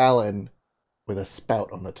 It's a gallon with a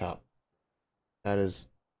spout on the top. That is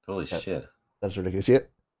Holy shit. that's ridiculous. See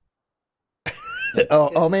it?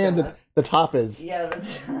 oh man, the top is Yeah,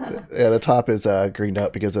 that's the top is greened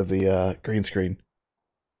up because of the green screen.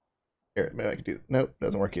 Here, maybe I can do. Nope,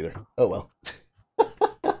 doesn't work either. Oh well.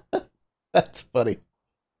 That's funny.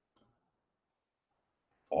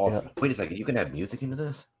 Awesome. Yeah. Wait a second, you can add music into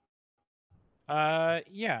this?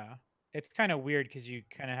 Yeah. It's kind of weird because you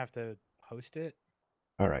kind of have to host it.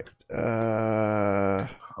 All right. You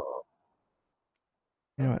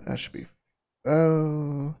know what? That should be.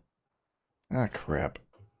 Oh. Ah, crap.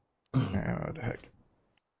 Oh, what the heck.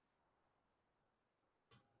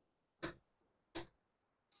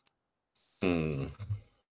 Hmm.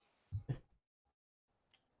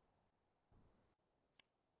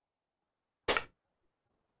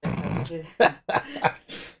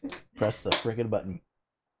 Press the friggin' button.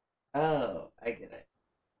 Oh, I get it.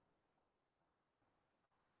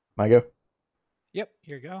 My go? Yep,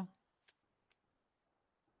 here you go.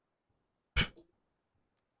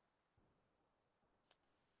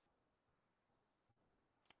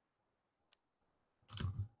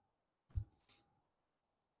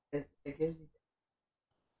 It gives you.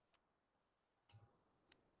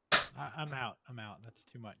 I'm out. I'm out. That's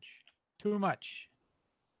too much. Too much.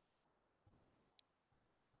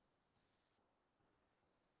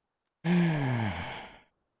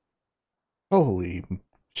 Holy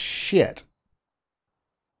shit.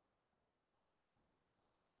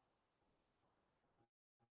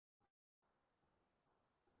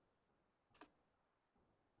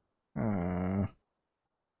 Uh,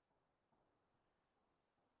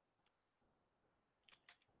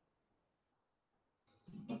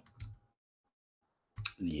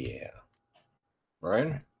 Yeah.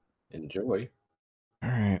 Ryan, enjoy. all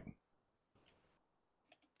right.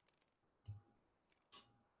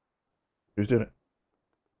 Who's doing it?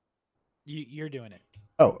 You're doing it.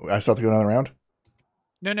 Oh, I still have to go another round?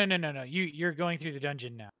 No. You're going through the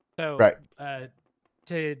dungeon now. So Right.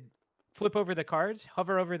 To flip over the cards,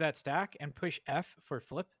 hover over that stack and push F for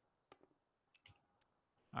flip.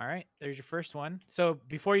 All right, there's your first one. So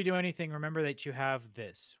before you do anything, remember that you have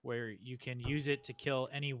this, where you can use it to kill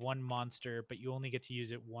any one monster, but you only get to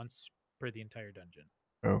use it once per the entire dungeon.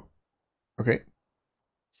 Oh. Okay.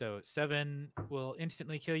 So 7 will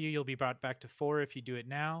instantly kill you. You'll be brought back to 4 if you do it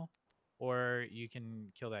now, or you can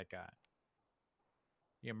kill that guy.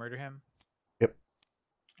 You murder him? Yep.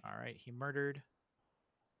 All right, he murdered.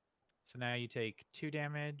 So now you take 2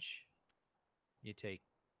 damage. You take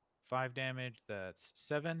 5 damage. That's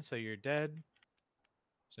 7, so you're dead.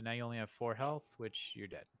 So now you only have 4 health, which you're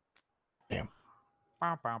dead. Damn.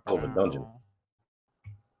 Hell of a dungeon.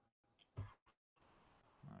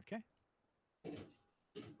 Okay.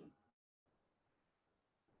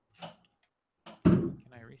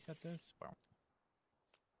 Can I reset this?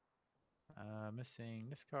 Missing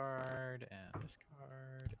this card and this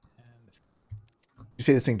card and this card. You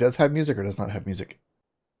say this thing does have music or does not have music?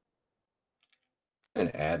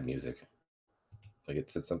 And add music. Like it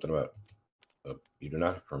said something about you do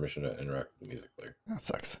not have permission to interact with the music player. That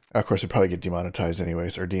sucks. Of course, it'd probably get demonetized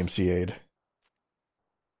anyways, or DMCA'd.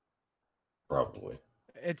 Probably.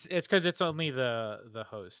 It's because it's only the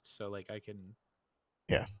host, so like I can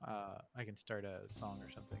I can start a song or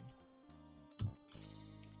something.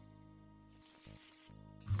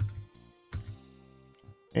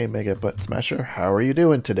 Hey, Mega Butt Smasher, how are you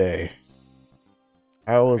doing today?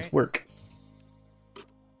 How was work?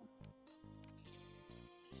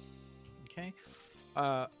 Okay.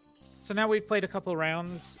 So now we've played a couple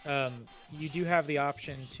rounds. You do have the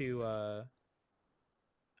option to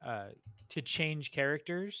change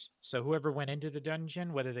characters. So whoever went into the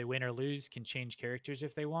dungeon, whether they win or lose, can change characters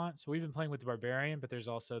if they want. So we've been playing with the barbarian, but there's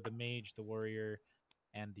also the mage, the warrior,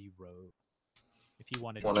 and the rogue. If you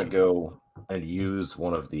wanted Want to go and use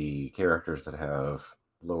one of the characters that have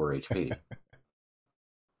lower HP.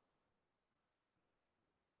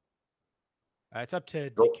 It's up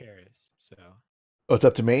to Dikaris. So. Oh, it's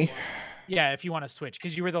up to me? Yeah, if you want to switch,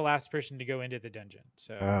 because you were the last person to go into the dungeon.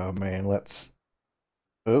 So. Oh man, let's.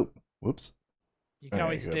 Oh, whoops. You can Alright,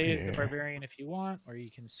 always go up stay as the here. barbarian if you want, or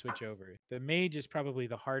you can switch over. The mage is probably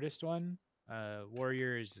the hardest one.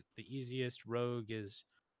 Warrior is the easiest. Rogue is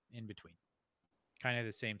in between. Kind of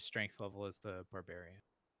the same strength level as the barbarian.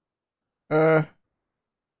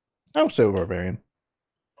 I'll say barbarian.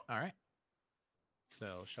 All right.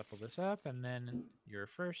 So shuffle this up, and then you're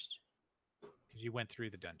first because you went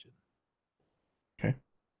through the dungeon. Okay.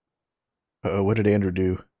 What did Andrew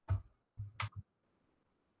do?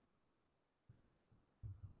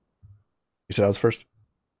 You said I was first?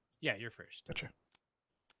 Yeah, you're first. Gotcha.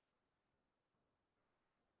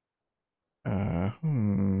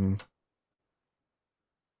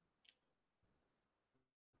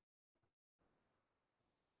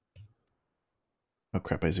 Oh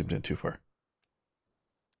crap, I zoomed in too far.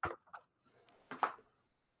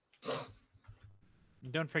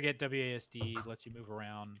 And don't forget WASD lets you move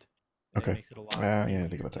around. It Okay. makes it a lot Yeah, I easier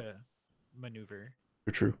think about that. to maneuver.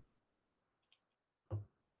 True.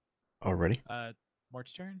 Already?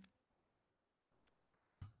 Mort's turn.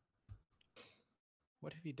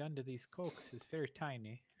 What have you done to these cokes? It's very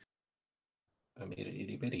tiny. I made it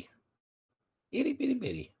itty bitty. Itty bitty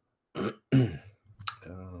bitty.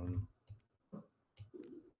 um,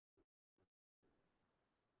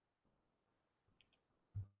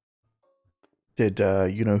 Did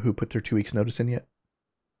you know who put their 2 weeks notice in yet?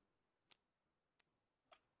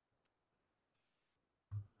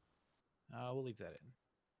 We'll leave that in.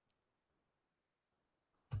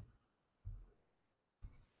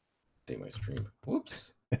 day my stream.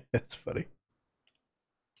 Whoops. That's funny.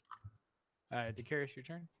 Dicarius, your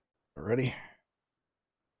turn. Already?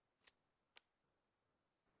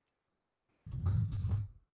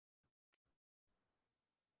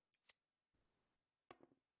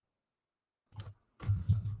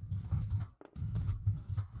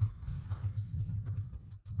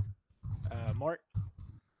 Mort.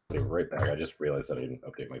 I'll be right back. I just realized that I didn't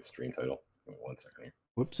update my stream title. Give me 1 second here.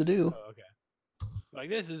 Whoops-a-doo. Oh, okay. Like,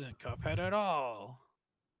 this isn't Cuphead at all.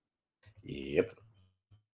 Yep.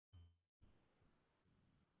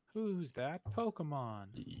 Who's that Pokemon?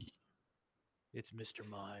 It's Mr.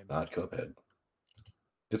 Mime. Not Cuphead.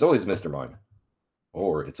 It's always Mr. Mime.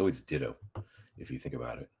 Or it's always Ditto, if you think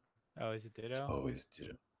about it. Oh, is it Ditto? It's always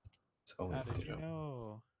Ditto. It's always How did Ditto. you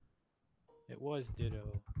know? It was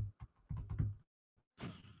Ditto.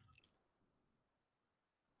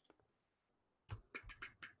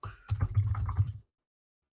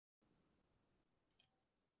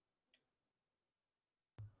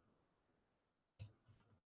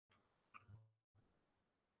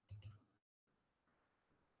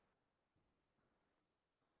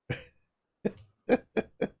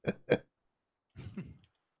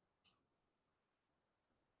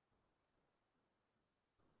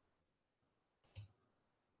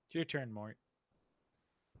 It's your turn, Mort.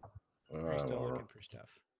 Are you still looking for stuff?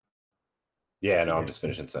 Yeah, See, no, I'm there's- just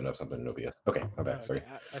finishing setting up something in OBS. Okay, I'm back. Oh, Sorry.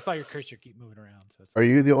 okay. I saw your cursor keep moving around. So it's Are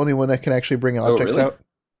you the only one that can actually bring Oh, objects really?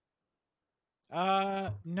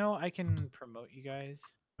 out? No, I can promote you guys.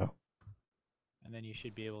 Oh. And then you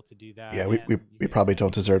should be able to do that. Yeah, we and you we guys probably can-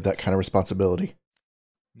 don't deserve that kind of responsibility.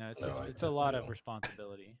 No, it's No, it's, I it's a lot definitely of don't.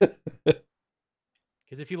 responsibility.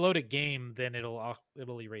 Because if you load a game, then it'll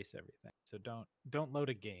erase everything. So don't load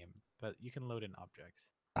a game, but you can load in objects.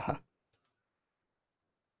 Uh-huh.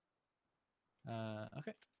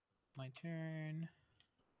 Okay, my turn.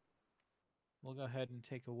 We'll go ahead and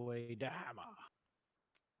take away Dama.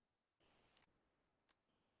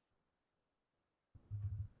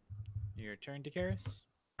 Your turn, Dicarius.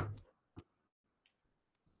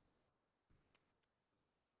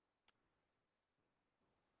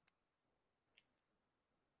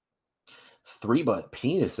 Three butt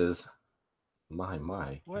penises.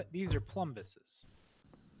 My. What? These are plumbuses.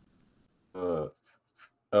 Oh,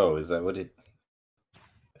 is that what it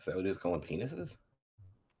is calling penises?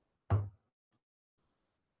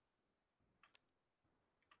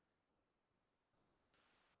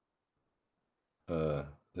 Is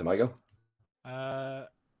it my go? I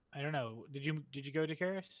don't know. Did you go,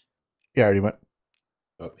 Dicarius? Yeah, I already went.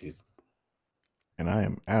 Oh, he's And I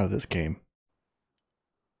am out of this game.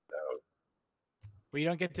 Well, you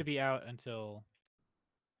don't get to be out until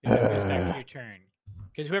it goes back to your turn.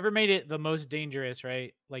 Because whoever made it the most dangerous,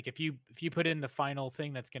 right? Like if you put in the final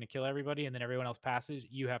thing that's going to kill everybody, and then everyone else passes,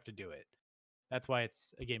 you have to do it. That's why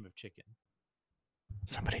it's a game of chicken.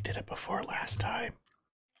 Somebody did it before last time.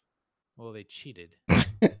 Well, they cheated.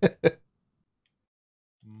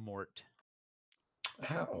 Mort.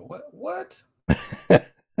 how? What? I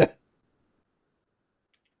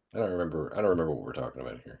don't remember what we're talking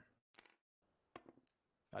about here.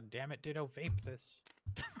 God damn it, Ditto, vape this.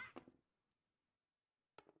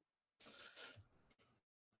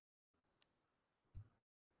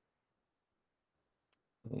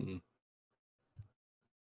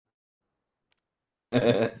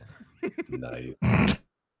 Nice.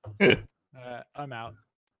 I'm out.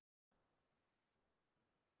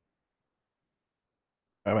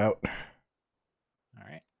 I'm out. All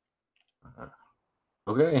right,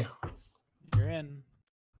 Okay. you're in.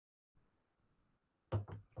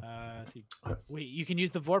 See, wait, you can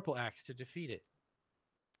use the Vorpal Axe to defeat it.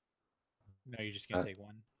 No, you're just gonna take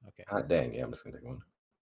one. Okay. Hot dang. Yeah, I'm just gonna take one.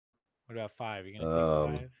 What about 5? You're gonna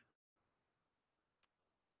take 5.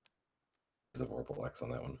 There's a Vorpal X on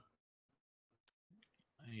that one.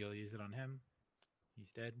 And you'll use it on him.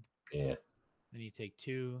 He's dead. Yeah. Then you take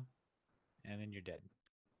 2, and then you're dead.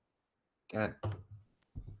 God.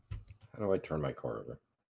 How do I turn my car over?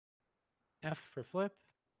 F for flip.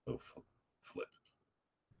 Oh, flip.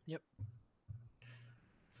 Yep.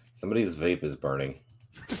 Somebody's vape is burning.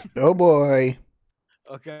 Oh boy.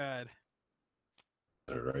 Oh god.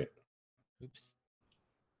 Is that right? Oops.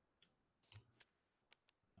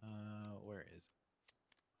 Where is it?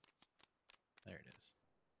 There it is.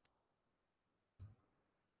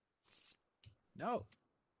 No.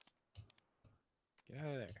 Get out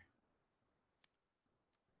of there.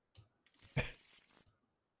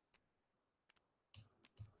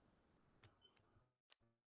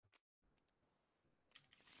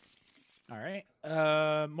 All right.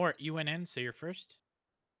 Mort, you went in, so you're first.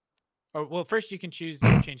 Or well, first you can choose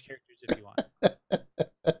to change characters if you want.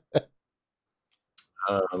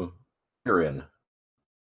 You're in.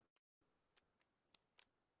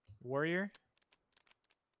 Warrior.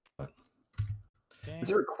 Okay. Is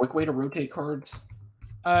there a quick way to rotate cards?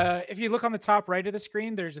 If you look on the top right of the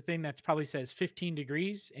screen, there's a thing that probably says 15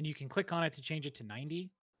 degrees, and you can click on it to change it to 90.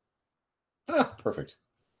 Ah, perfect.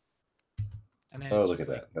 And then Oh, it's look just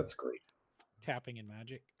at like that. That's great. tapping and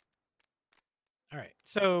magic. All right.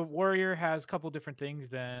 So warrior has a couple different things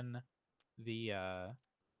than the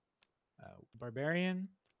barbarian.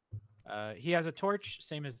 He has a torch,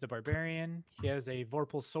 same as the barbarian. He has a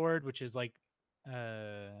vorpal sword, which is like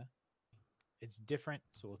it's different.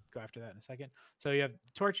 So we'll go after that in a second. So you have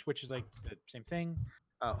torch, which is like the same thing.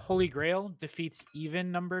 Holy Grail defeats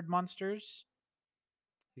even numbered monsters.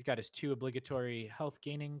 He's got his 2 obligatory health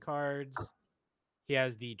gaining cards. He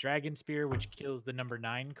has the Dragon Spear, which kills the number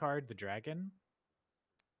 9 card, the dragon.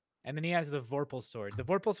 And then he has the Vorpal Sword. The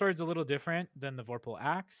Vorpal Sword's a little different than the Vorpal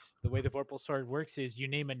Axe. The way the Vorpal Sword works is you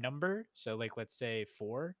name a number. So, like, let's say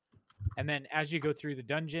 4. And then as you go through the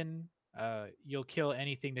dungeon, you'll kill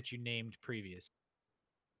anything that you named previous.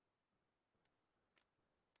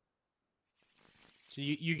 So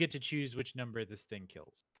you get to choose which number this thing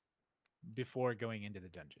kills before going into the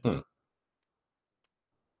dungeon.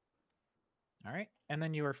 All right. And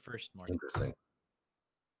then you are first, Morgan. Interesting.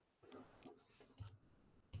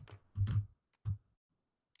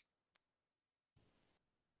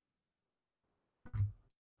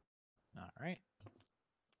 All right.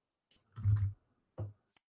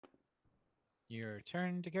 Your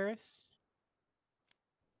turn, Dakaris.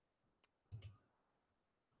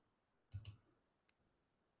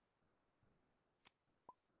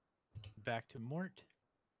 Back to Mort.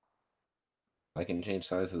 I can change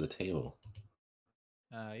size of the table.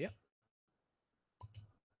 Yep.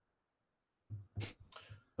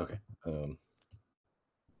 Okay.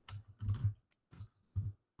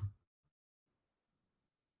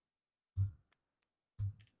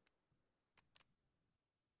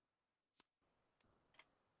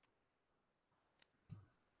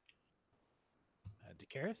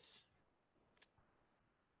 Dakaris.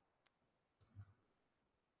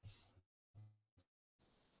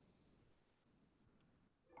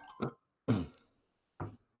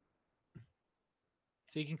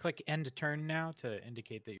 So you can click end turn now to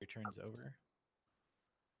indicate that your turn's over.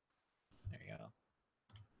 There you go.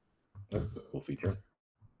 That's a cool feature.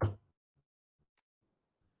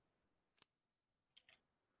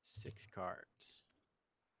 6 cards.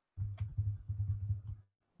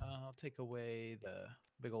 I'll take away the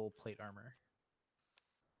big old plate armor.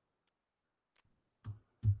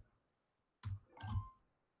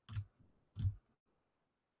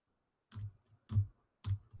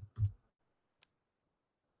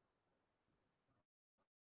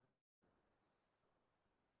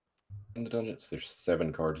 In the dungeons, there's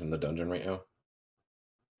 7 cards in the dungeon right now.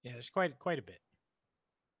 Yeah, there's quite a bit.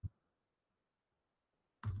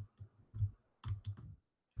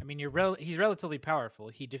 I mean, he's relatively powerful.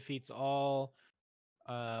 He defeats all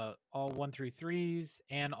 1 through 3s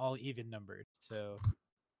and all even numbered. So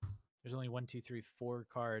there's only 1, 2, 3, 4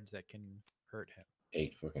 cards that can hurt him.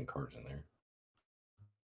 8 fucking cards in there.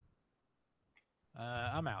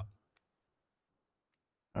 I'm out.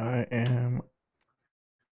 I am.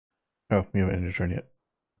 Oh, you haven't ended your turn yet.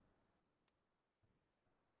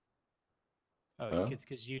 Oh, Huh? it's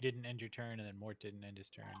because you didn't end your turn, and then Mort didn't end his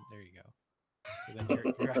turn. There you go. So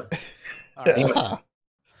then you're out. All right. Damn it. Ah.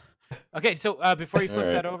 Okay, so before you flip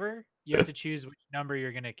Alright. that over, you have to choose which number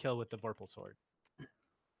you're gonna kill with the Vorpal sword.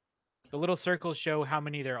 The little circles show how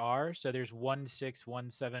many there are. So there's 1, 6, 1,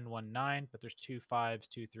 7, 1, 9, but there's 2 5s,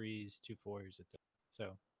 2 3s, 2 4s, etc.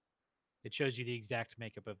 So it shows you the exact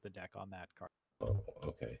makeup of the deck on that card. Oh,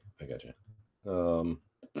 okay. I gotcha. Um,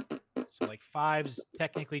 So like 5s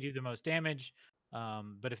technically do the most damage,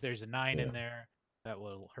 but if there's a 9 Yeah. in there, that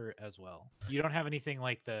will hurt as well. You don't have anything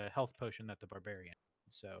like the health potion that the barbarian.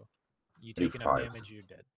 So you do take enough 5s. damage, you're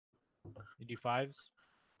dead. You do 5s?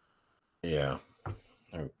 Yeah.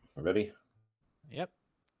 Alright, ready? Yep.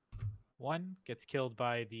 1 gets killed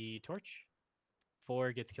by the torch.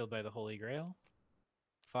 4 gets killed by the Holy Grail.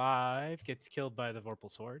 5 gets killed by the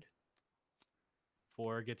Vorpal Sword.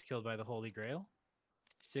 4 gets killed by the Holy Grail.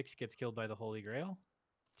 6 gets killed by the Holy Grail.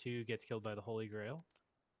 2 gets killed by the Holy Grail.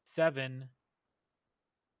 7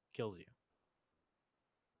 kills you.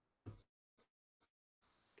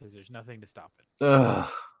 Because there's nothing to stop it. Ugh.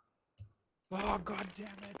 Oh, god damn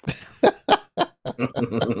it.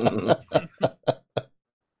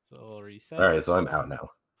 So we'll reset. Alright, so I'm out now.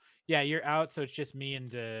 Yeah, you're out, so it's just me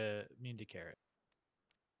and Carrot.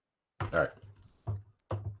 Alright.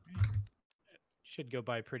 Should go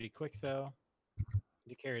by pretty quick though.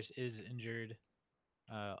 DeCaris is injured.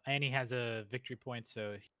 And he has a victory point,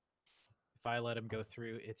 so if I let him go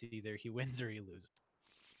through, it's either he wins or he loses.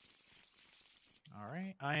 All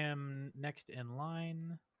right, I am next in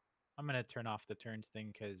line. I'm gonna turn off the turns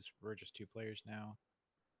thing because we're just 2 players now.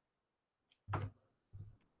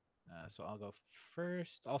 So I'll go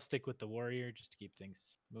first. I'll stick with the warrior just to keep things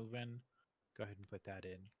moving. Go ahead and put that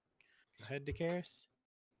in. Go ahead, DeCaris.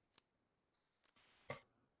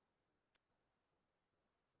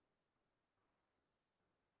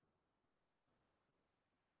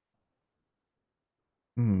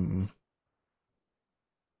 Hmm.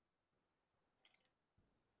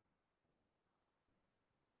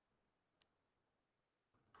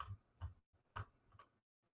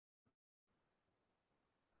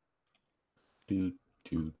 Do,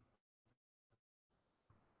 do.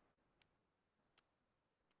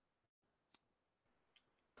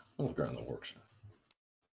 I'll look around the workshop.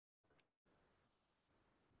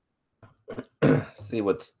 See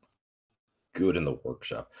what's good in the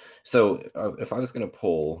workshop. So if I was going to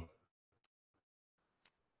pull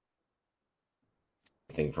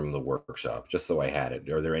anything from the workshop, just so I had it,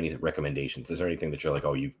 are there any recommendations? Is there anything that you're like,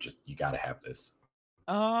 oh, you got to have this?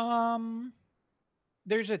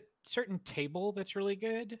 There's a certain table that's really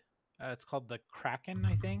good. It's called the Kraken,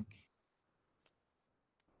 I think.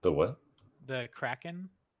 The what? The Kraken.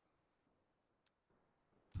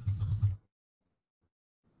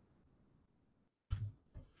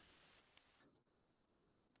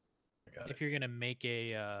 I got it. If you're gonna make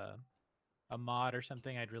a mod or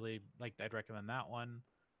something, I'd recommend that one.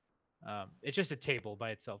 It's just a table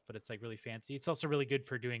by itself, but it's like really fancy. It's also really good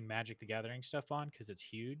for doing Magic the Gathering stuff on because it's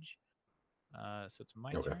huge. So it's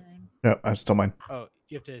my Okay. turn. No, I'm still mine. Oh,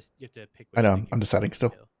 you have to pick. I Which know. thing I'm you're deciding gonna still.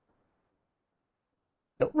 kill.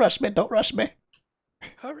 Don't rush me. Don't rush me.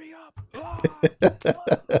 Hurry up!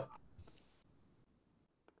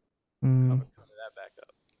 Hmm. Cover that back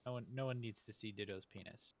up. No one needs to see Ditto's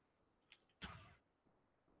penis.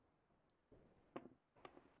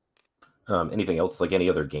 Anything else, like any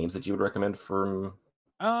other games that you would recommend from?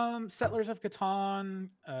 Settlers of Catan,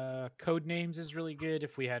 Code Names is really good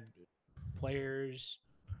if we had players.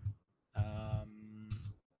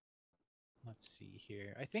 Let's see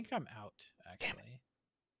here. I think I'm out actually.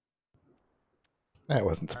 That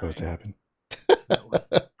wasn't supposed to Alright. happen. That wasn't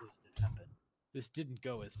supposed to happen. This didn't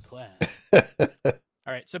go as planned.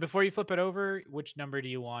 All right, so before you flip it over, which number do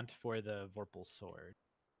you want for the Vorpal sword?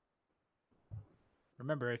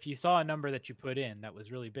 Remember, if you saw a number that you put in that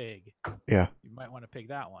was really big, Yeah. you might want to pick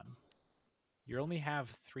that one. You only have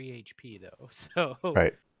 3 HP though, so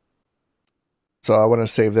Right. So I want to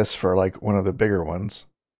save this for like one of the bigger ones.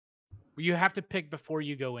 you have to pick before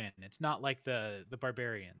you go in. It's not like the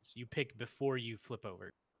barbarians. You pick before you flip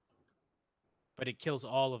over. But it kills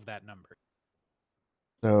all of that number.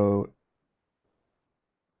 So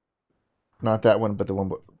not that one, but the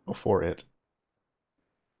one before it.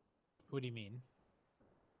 What do you mean?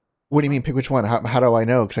 What do you mean? Pick which one? How do I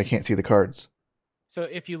know? Because I can't see the cards. So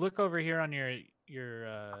if you look over here on your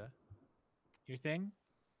thing,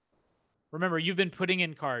 remember you've been putting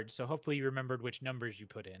in cards, so hopefully you remembered which numbers you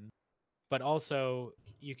put in. But also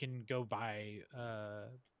you can go by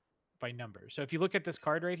numbers. So if you look at this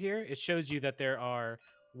card right here, it shows you that there are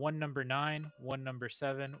one number 9, one number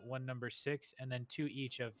 7, one number 6, and then 2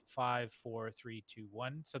 each of 5, 4, 3, 2,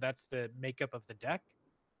 1. So that's the makeup of the deck.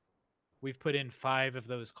 We've put in 5 of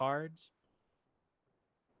those cards.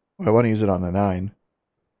 Well, I want to use it on the 9.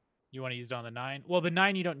 You want to use it on the 9? Well, the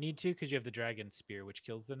 9 you don't need to because you have the Dragon Spear, which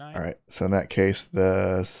kills the 9. All right. So in that case,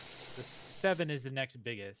 the The 7 is the next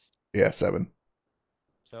biggest. Yeah, 7.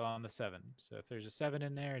 So on the 7. So if there's a 7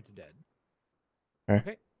 in there, it's dead. Okay.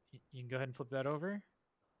 Okay. You can go ahead and flip that over.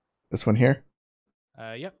 This one here.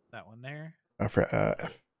 Yep, that one there. F.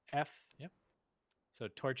 F. Yep. So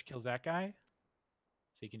Torch kills that guy.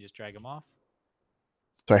 So you can just drag him off.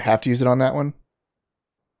 So I have to use it on that one.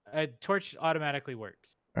 Torch automatically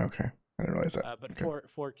works. Okay, I didn't realize that. But Okay.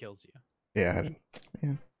 4 kills you. Yeah, I didn't.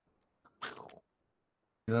 Yeah.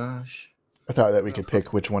 Gosh. I thought that we could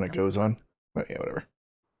pick which one it goes on, but yeah, whatever.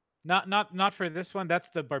 Not for this one. That's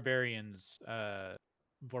the Barbarian's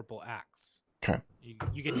Vorpal Axe. Okay.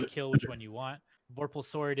 You get to kill which one you want. Vorpal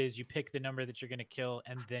Sword is you pick the number that you're going to kill,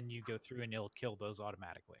 and then you go through and it'll kill those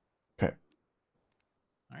automatically. Okay.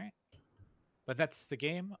 All right. But that's the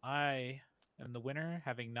game. I am the winner,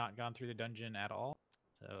 having not gone through the dungeon at all.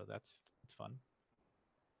 So that's fun.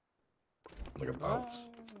 Like a bounce.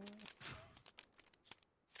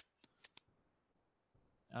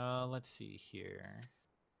 Let's see here.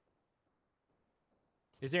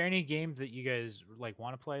 Is there any games that you guys like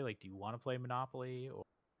want to play? Like, do you want to play Monopoly? Or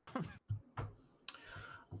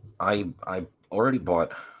I already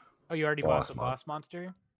bought. oh, you already bought the Boss Boss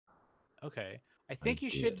Monster. Okay, I think you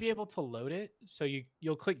did. should be able to load it. So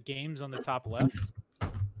you'll click Games on the top left.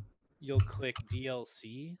 You'll click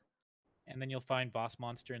DLC, and then you'll find Boss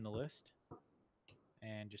Monster in the list,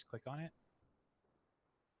 and just click on it.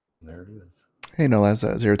 There it is. Hey, Nolaz,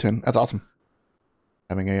 010. That's awesome.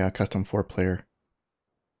 Having a custom 4-player.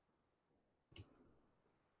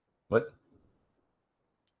 What?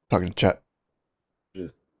 Talking to chat.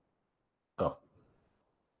 Oh.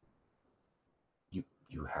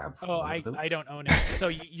 You have. Oh, one of I those? don't own it. So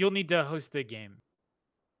you'll need to host the game.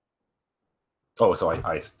 Oh, so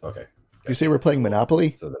I okay. You say we're playing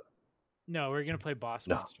Monopoly? So that, No, we're gonna play Boss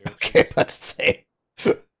No. Monster. Okay, about to say. I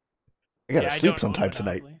gotta Yeah, I sleep don't own sometime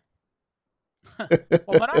tonight. Monopoly.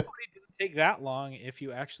 Well, Monopoly doesn't take that long if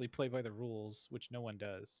you actually play by the rules, which no one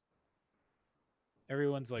does.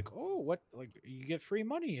 Everyone's like, "Oh, what? Like, you get free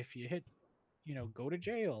money if you hit, go to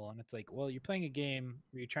jail." And it's like, well, you're playing a game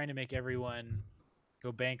where you're trying to make everyone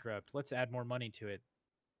go bankrupt. Let's add more money to it.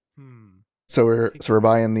 So we're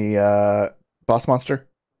buying the boss monster.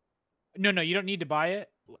 No, you don't need to buy it.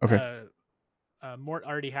 Okay. Mort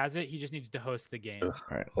already has it. He just needs to host the game. ugh,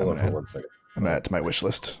 All right. hold on I'm for gonna 1 second. add it to my wish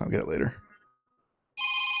list. I'll get it later.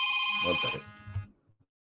 1 second.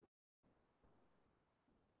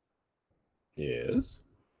 Yes.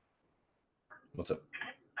 What's up?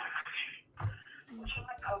 You should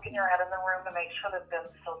be poking your head in the room to make sure that Ben's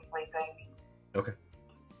still sleeping. Okay.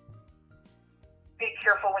 Be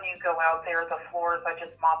careful when you go out there. The floors, I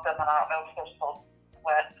just mopped them and I don't know if they're still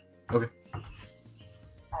wet. Okay.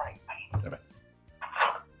 All right. Bye.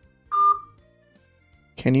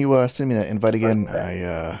 Can you send me that invite again?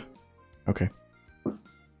 Okay.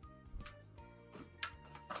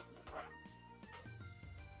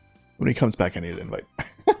 When he comes back, I need an invite.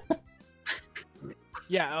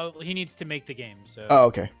 Yeah, he needs to make the game. So. Oh,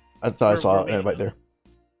 okay. I thought I We're saw an waiting invite on- there.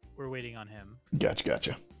 We're waiting on him.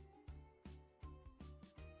 Gotcha.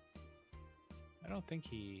 I don't think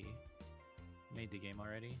he made the game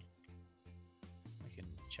already. I can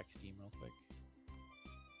check Steam real quick.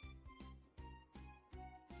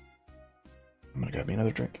 I'm gonna grab me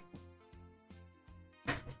another drink.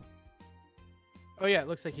 Oh yeah, it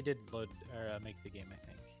looks like he did load or make the game. I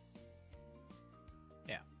think.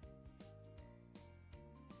 Yeah.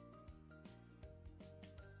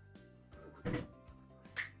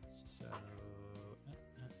 So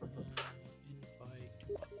invite.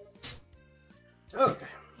 Okay.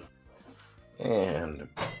 And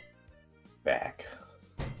back.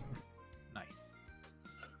 Nice.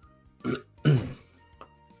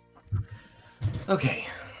 Okay.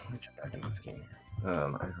 Let me check back into this game here. I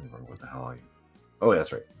don't remember what the hell Oh, yeah,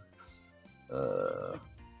 that's right.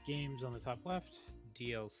 Games on the top left,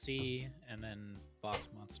 DLC, and then Boss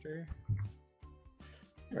Monster.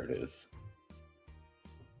 There it is.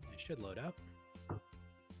 It should load up.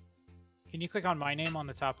 Can you click on my name on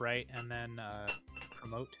the top right and then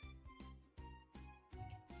promote?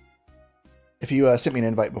 If you sent me an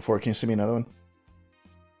invite before, can you send me another one?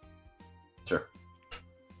 Sure.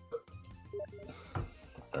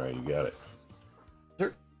 All right, you got it.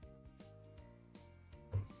 Sure.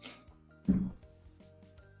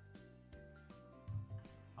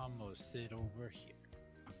 Almost sit over here.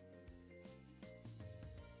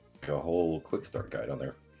 a whole quick start guide on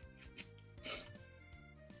there.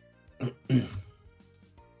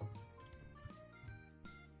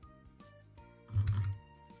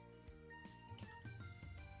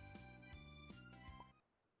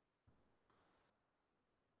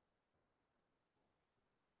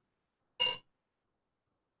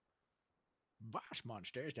 Boss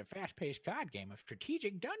Monster is a fast-paced card game of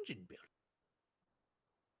strategic dungeon building.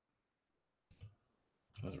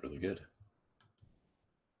 That was really good.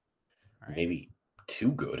 All right. Maybe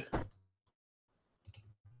too good. You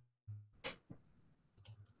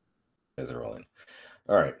guys are all in.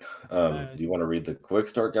 All right. Do you want to read the quick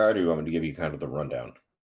start guide, or do you want me to give you kind of the rundown?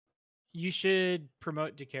 You should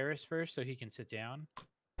promote Dakaris first so he can sit down.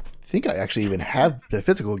 I think I actually even have the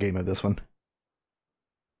physical game of this one.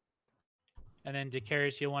 And then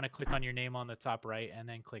Dakaris, you'll want to click on your name on the top right and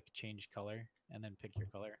then click change color and then pick your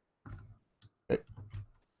color.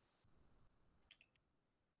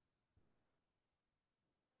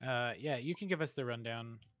 Yeah, you can give us the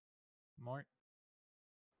rundown, Mort.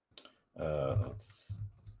 Let's.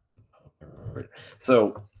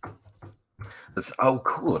 So, oh,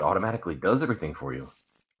 cool! It automatically does everything for you.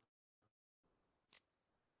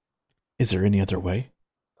 Is there any other way?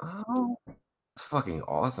 Oh, it's fucking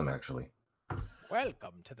awesome, actually.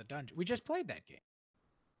 Welcome to the dungeon. We just played that game.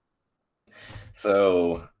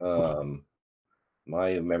 So,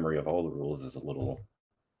 my memory of all the rules is a little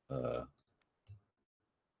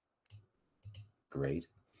great.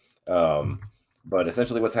 But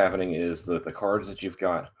essentially, what's happening is that the cards that you've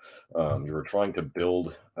got, you're trying to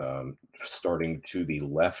build, starting to the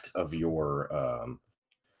left of your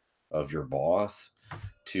boss,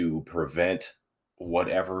 to prevent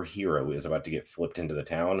whatever hero is about to get flipped into the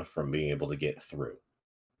town from being able to get through.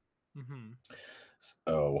 Mm-hmm.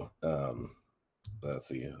 So, let's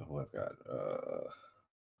see what I've got.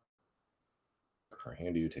 Card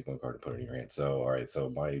hand you, take one card and put it in your hand. So, all right.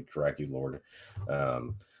 So my Dracu Lord,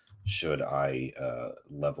 should I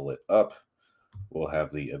level it up, will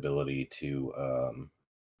have the ability to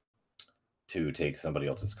take somebody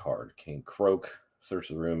else's card. King Croak, search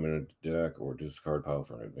the room in a deck or discard pile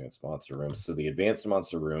for an advanced monster room. So the advanced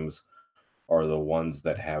monster rooms are the ones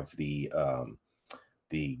that have the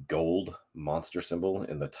gold monster symbol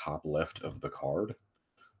in the top left of the card,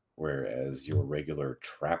 whereas your regular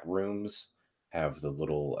trap rooms have the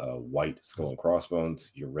little white skull and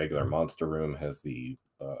crossbones. Your regular monster room has the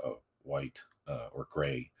white or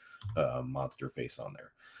gray monster face on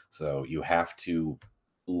there. So you have to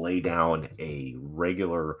lay down a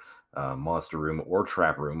regular monster room or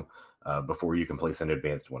trap room before you can place an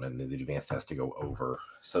advanced one, and the advanced has to go over.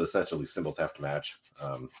 So essentially, symbols have to match.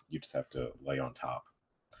 You just have to lay on top.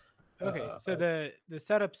 Okay, so the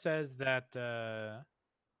setup says that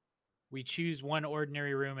we choose one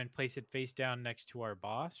ordinary room and place it face down next to our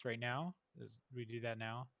boss right now. We do that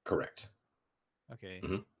now? Correct. Okay.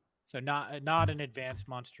 Mhm. So not an advanced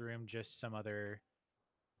monster room, just some other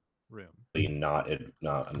room. The not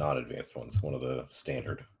advanced ones, one of the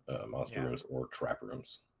standard monster rooms or trap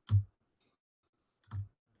rooms.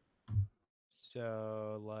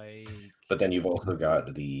 So like. But then you've also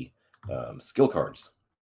got the skill cards.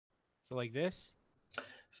 So like this.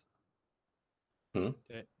 Hmm?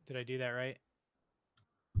 Did I do that right?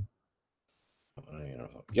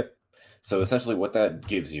 Yep. So essentially, what that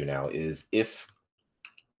gives you now is if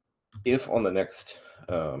on the next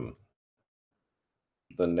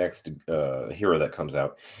hero that comes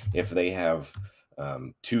out, if they have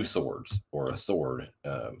two swords or a sword,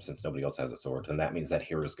 since nobody else has a sword, then that means that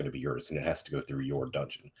hero is going to be yours, and it has to go through your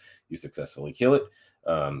dungeon. You successfully kill it,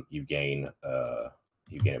 you gain a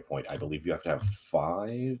point. I believe you have to have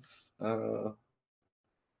 5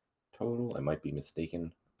 total. I might be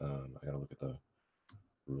mistaken. I gotta look at the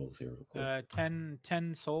rules here real quick.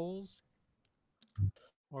 10 souls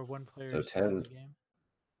or one player's So soul in 10. the game.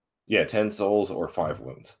 Yeah, 10 souls or 5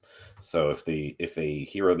 wounds. So if a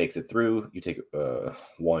hero makes it through, you take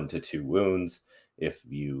 1 to 2 wounds. If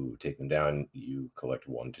you take them down, you collect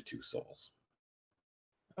 1 to 2 souls.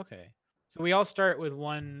 Okay. So we all start with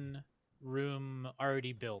one room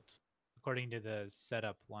already built, according to the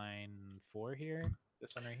setup line 4 here.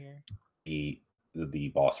 This one right here. The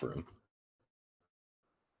boss room.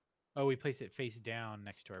 Oh, we place it face down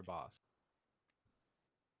next to our boss.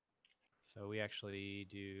 So we actually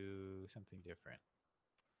do something different.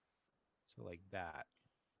 So like that.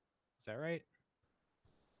 Is that right?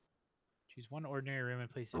 Choose one ordinary room and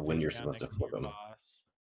place it When face you're down supposed to next to flip your them. boss.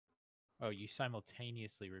 Oh, you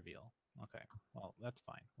simultaneously reveal. Okay. Well, that's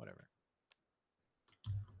fine. Whatever.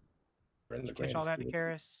 Did you catch all that,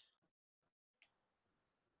 Dakaris?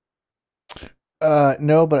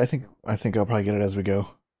 No, but I think I'll probably get it as we go.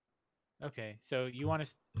 Okay, so you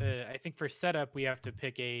want to? I think for setup we have to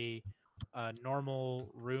pick a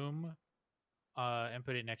normal room and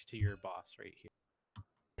put it next to your boss right here.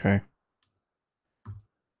 Okay.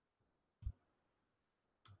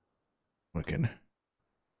 Looking.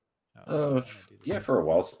 Oh, I wanna do Yeah, this. for a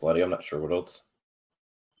while, Bloody. I'm not sure what else.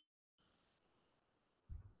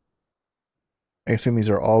 I assume these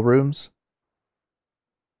are all rooms.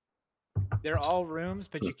 They're all rooms,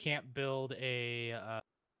 but you can't build a.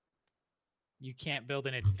 You can't build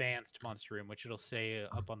an advanced monster room, which it'll say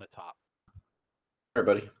up on the top. All right,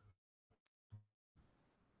 buddy.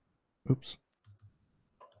 Oops.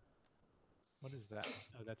 What is that?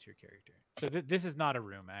 Oh, that's your character. So this is not a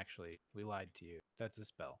room, actually. We lied to you. That's a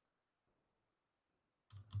spell.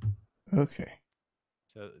 Okay.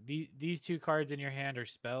 So these two cards in your hand are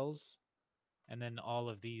spells, and then all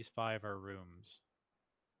of these 5 are rooms.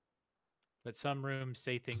 But some rooms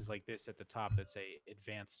say things like this at the top that say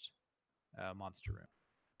advanced monster room.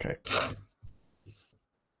 Okay.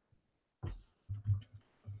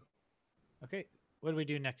 Okay, what do we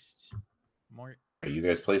do next? More? You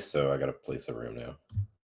guys place, so I gotta place a room now.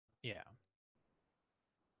 Yeah.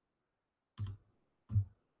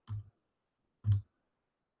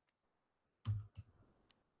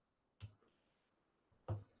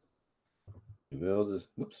 You build this.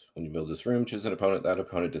 Whoops. When you build this room, choose an opponent. That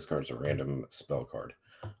opponent discards a random spell card.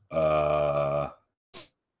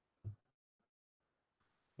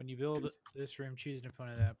 When you build this room, choose an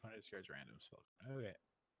opponent. That opponent discards a random spell. Okay.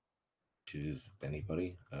 Choose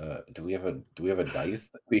anybody. Do we have a dice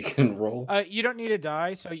that we can roll? You don't need a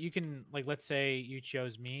die, so you can, like, let's say you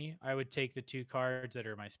chose me. I would take the 2 cards that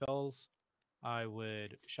are my spells. I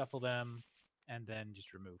would shuffle them, and then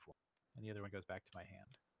just remove one, and the other one goes back to my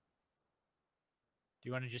hand. Do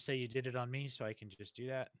you want to just say you did it on me, so I can just do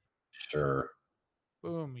that? Sure.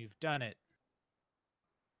 Boom! You've done it.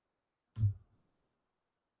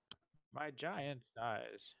 My giant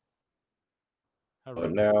dies. How But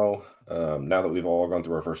rude. now, now that we've all gone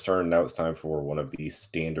through our first turn, now it's time for one of these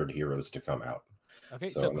standard heroes to come out. Okay,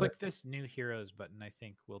 So so I'm gonna- click this new heroes button. I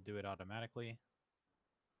think we'll do it automatically.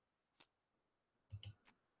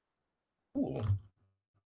 Cool.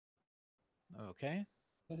 Okay.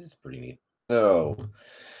 That is pretty neat. So,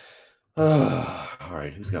 all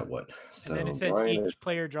right, who's got what? So And then it says Brian each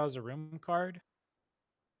player draws a room card.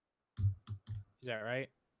 Is that right?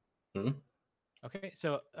 Hmm? Okay,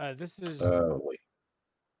 so this is Wait.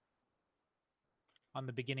 on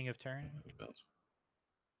the beginning of turn.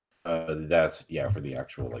 That's for the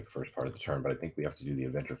actual first part of the turn, but I think we have to do the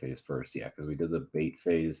adventure phase first. Yeah, because we did the bait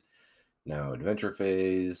phase. Now adventure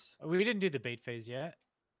phase. We didn't do the bait phase yet.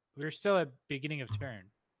 We're still at beginning of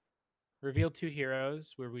turn. Reveal 2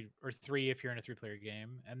 heroes, or 3 if you're in a 3-player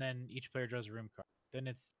game, and then each player draws a room card. Then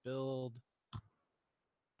it's build,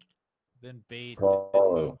 then bait.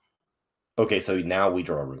 Oh. Okay, so now we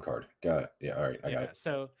draw a room card. Got it. Yeah, all right, I got it.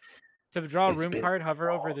 So to draw a It's room been card, so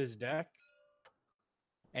hover over long. this deck,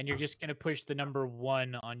 and you're just gonna push the number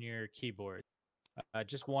 1 on your keyboard.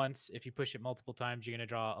 Just once. If you push it multiple times, you're gonna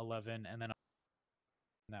draw 11, and then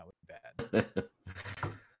that would be bad.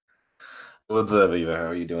 What's up, Eva? How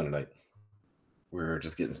are you doing tonight? We're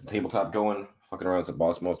just getting some tabletop going, fucking around with some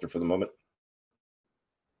boss monster for the moment.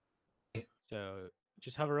 So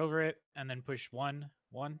just hover over it and then push 1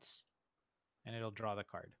 once, and it'll draw the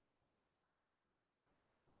card.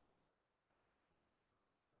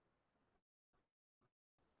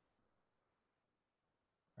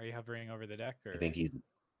 Are you hovering over the deck, or? I think he's.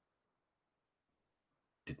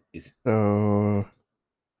 So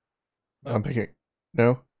I'm picking.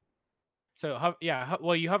 No. So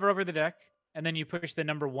well, you hover over the deck, and then you push the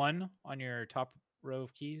number 1 on your top row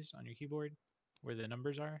of keys on your keyboard, where the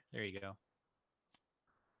numbers are. There you go.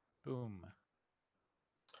 Boom.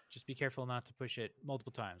 Just be careful not to push it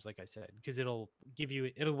multiple times, like I said, because it'll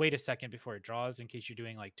wait a second before it draws in case you're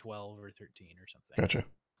doing like 12 or 13 or something. Gotcha.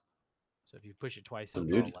 So if you push it twice, So,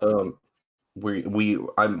 it'll draw dude,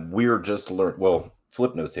 11. we're just learning. Well,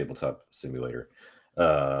 Flipno's tabletop simulator.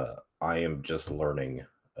 I am just learning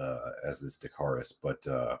as is Dakaris, but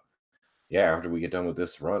yeah, after we get done with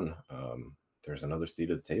this run, there's another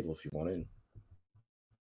seat at the table if you want in.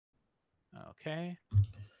 Okay.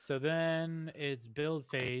 So then it's build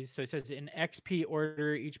phase. So it says in XP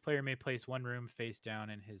order, each player may place 1 room face down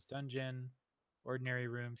in his dungeon. Ordinary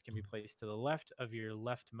rooms can be placed to the left of your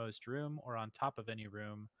leftmost room or on top of any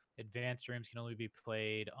room. Advanced rooms can only be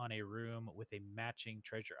played on a room with a matching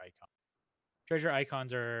treasure icon. Treasure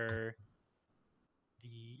icons are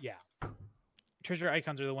treasure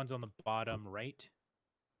icons are the ones on the bottom right.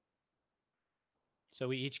 So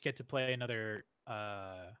we each get to play another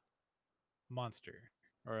monster.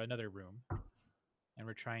 or another room, and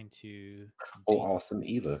we're trying to Oh, beat, awesome,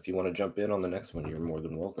 Eva! If you want to jump in on the next one, you're more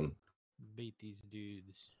than welcome. beat these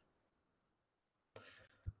dudes.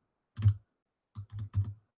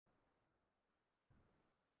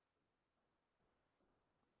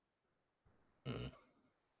 Hmm.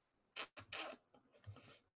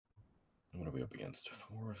 What are we up against?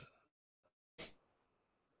 4.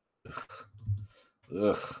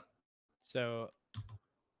 Ugh. So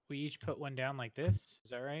we each put one down like this.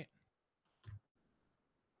 Is that right?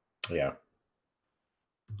 Yeah.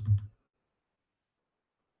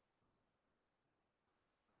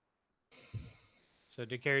 So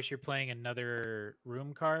Dakaris, you're playing another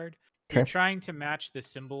room card. You're Okay. trying to match the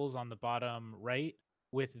symbols on the bottom right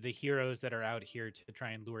with the heroes that are out here to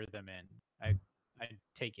try and lure them in. I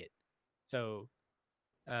take it. So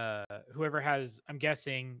whoever has, I'm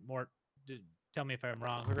guessing more. Tell me if I'm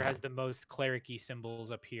wrong. Whoever has the most cleric-y symbols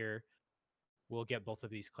up here will get both of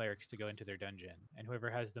these clerics to go into their dungeon, and whoever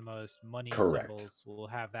has the most money Correct. symbols will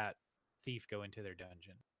have that thief go into their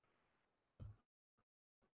dungeon.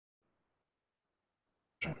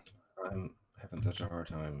 I'm having such a hard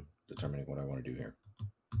time determining what I want to do here.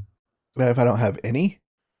 If I don't have any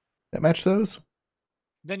that match those,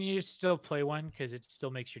 Then you still play one because it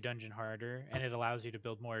still makes your dungeon harder, and it allows you to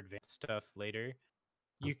build more advanced stuff later.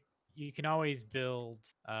 You can always build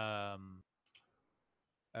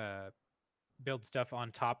build stuff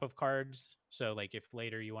on top of cards. So like if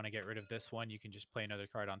later you want to get rid of this one, you can just play another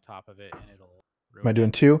card on top of it, and it'll am I ruin doing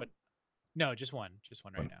it. two? But no, just one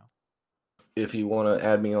right One. now. If you want to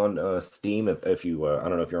add me on Steam, if you I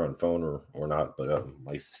don't know if you're on phone or not, but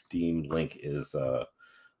my Steam link is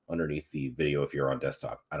underneath the video if you're on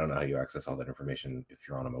desktop. I don't know how you access all that information if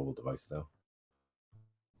you're on a mobile device though.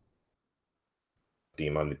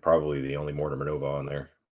 Steam, I'm probably the only Mortimer Nova on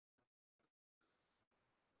there.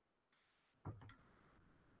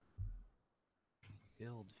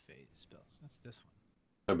 Build phase spells. That's this one.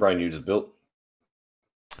 So Brian, you just built?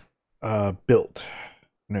 Built.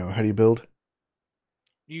 No, how do you build?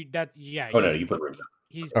 Oh no, you put room.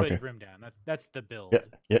 He's Okay. put room down. That's the build. Yeah,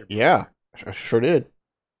 You're building. yeah. I sure did.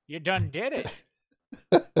 You done did it.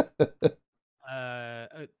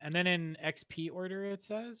 And then in XP order it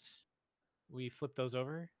says we flip those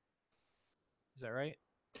over. Is that right?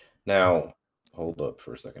 Now, hold up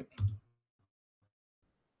for a second.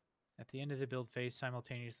 At the end of the build phase,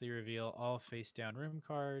 simultaneously reveal all face down room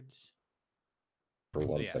cards. For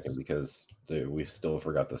one second, because we still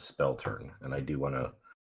forgot the spell turn, and I do want to.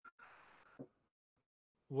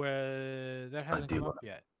 Where that hasn't come up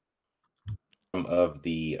yet. Of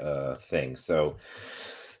the thing. So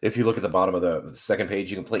if you look at the bottom of the second page,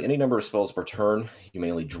 you can play any number of spells per turn. You may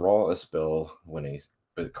only draw a spell when a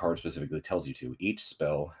card specifically tells you to. Each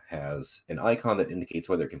spell has an icon that indicates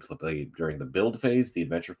whether it can be played during the build phase, the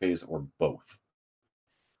adventure phase, or both.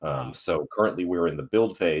 So currently we're in the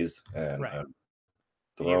build phase, and Right. I'm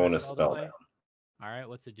throwing a spell down. All right,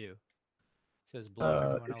 what's it do? It says blow up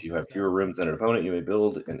everyone if you have fewer rooms than an opponent, you may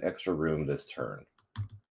build an extra room this turn.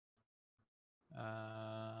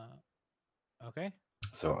 Okay.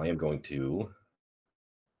 So I am going to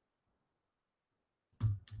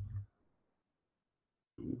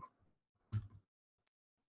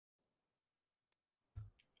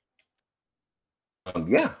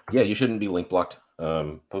yeah, you shouldn't be link blocked.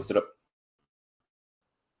 Post it up.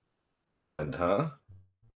 And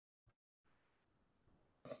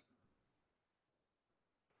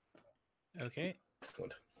Okay.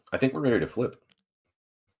 Excellent. I think we're ready to flip.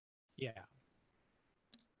 Yeah.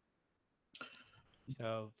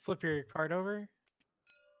 So flip your card over.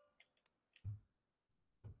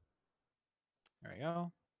 There we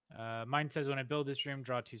go. Mine says when I build this room,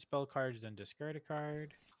 draw 2 spell cards, then discard a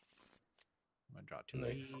card. I'm gonna draw 2 of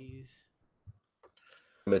these.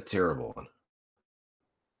 I'm a terrible one,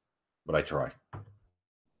 but I try.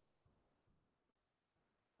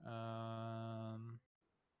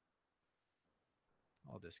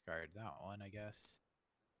 I'll discard that one, I guess.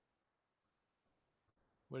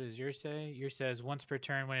 What does yours say? Yours says once per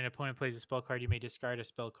turn, when an opponent plays a spell card, you may discard a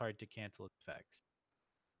spell card to cancel its effects.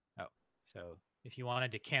 Oh, so if you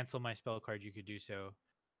wanted to cancel my spell card, you could do so,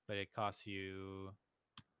 but it costs you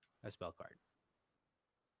a spell card.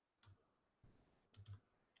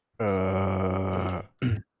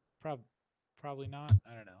 Probably not.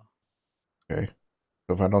 I don't know. Okay.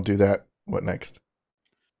 So if I don't do that, what next?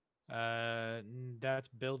 That's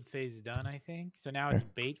build phase done, I think. So now it's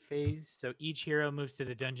bait phase. So each hero moves to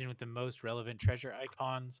the dungeon with the most relevant treasure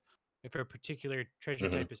icons. If a particular treasure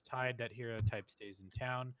type is tied, that hero type stays in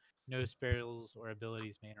town. No spells or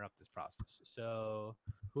abilities may interrupt this process. So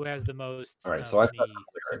who has the most All right, so I've got money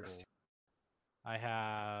clerics. symbol? I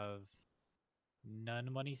have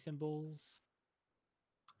none money symbols.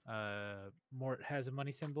 Mort has a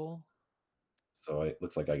money symbol. So it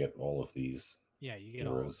looks like I get all of these. Yeah, you get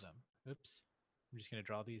all of Heroes. them. Oops. I'm just gonna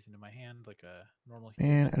draw these into my hand like a normal Man,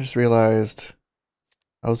 human. I just realized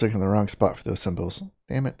I was looking in the wrong spot for those symbols.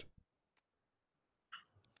 Damn it.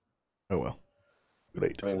 Oh well. Too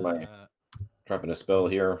late. I mean, my dropping a spell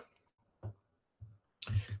here.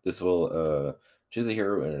 This will choose a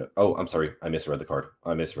hero. And oh, I'm sorry, I misread the card.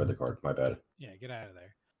 My bad. Yeah, get out of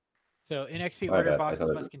there. So in XP My order, bad. I bosses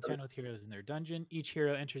thought must contend with heroes in their dungeon. Each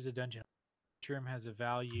hero enters a dungeon. Each room has a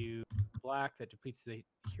value black that depletes the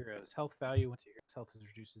hero's health value. Once your hero's health is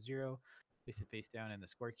reduced to 0, place it face down in the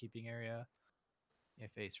scorekeeping area.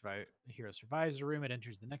 If a hero survives the room, it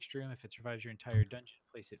enters the next room. If it survives your entire dungeon,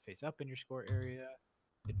 place it face up in your score area.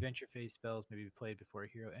 Adventure phase spells may be played before a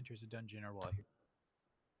hero enters a dungeon or while a hero.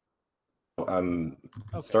 I'm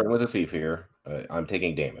Okay. starting with a thief here. I'm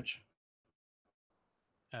taking damage.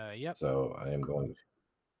 Yep. So I'm going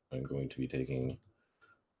to be taking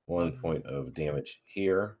 1 point of damage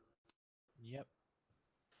here. Yep.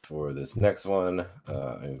 For this next one,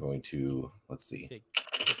 I'm going to let's see. Take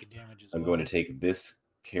a damage as I'm well. going to take this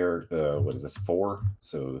character. What is this? 4.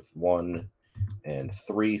 So 1 and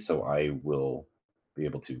 3. So I will be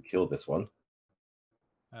able to kill this one.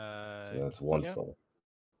 So that's 1 soul.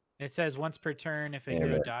 It says once per turn, if a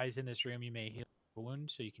hero dies in this room, you may heal a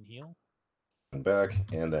wound, so you can heal. And back,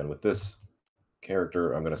 and then with this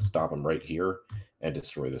character, I'm going to stop him right here and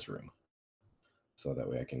destroy this room. So that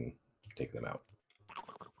way I can take them out.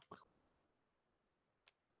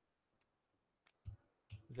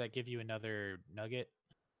 Does that give you another nugget?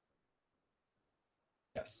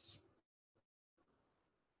 Yes.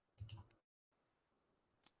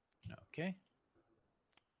 Okay.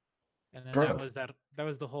 And then that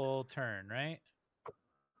was the whole turn, right?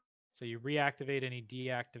 So you reactivate any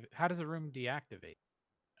deactivate. How does a room deactivate?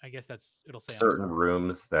 I guess it'll say certain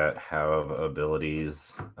rooms that have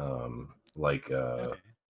abilities like okay.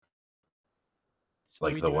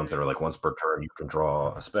 like the ones that are like once per turn you can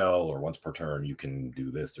draw a spell, or once per turn you can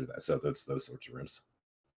do this or that. So that's those sorts of rooms.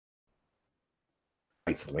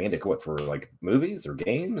 Icelandic, what, for like movies or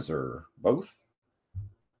games or both?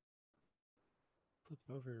 Flip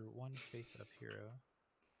over one face-up hero.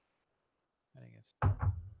 I think it's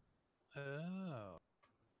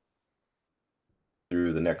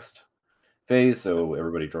through the next phase. So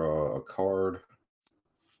everybody draw a card.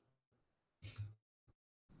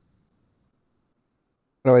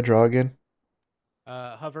 What do I draw again?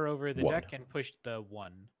 Hover over the deck and push the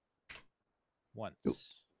 1 once. Ooh.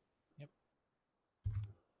 Yep.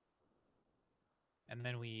 And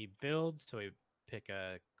then we build, so we pick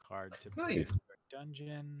a card to put in our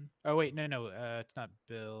dungeon. Oh wait, no, it's not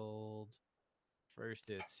build. First,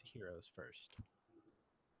 it's heroes first.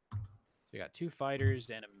 So we got 2 fighters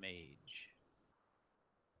and a mage.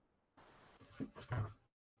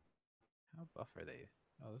 How buff are they?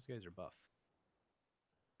 Oh, those guys are buff.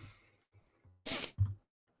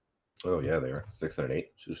 Oh yeah, they are 6 and an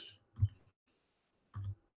 8. Just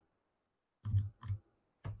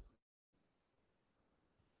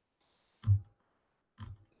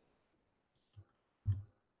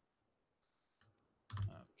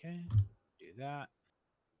okay, do that.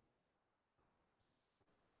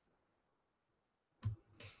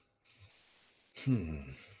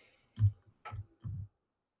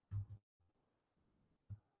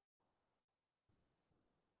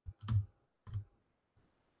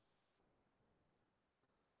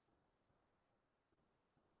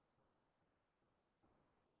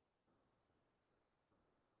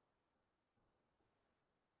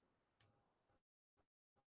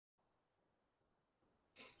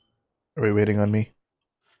 Are we waiting on me?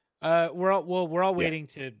 We're all waiting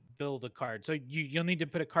to build a card. So you'll need to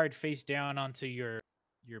put a card face down onto your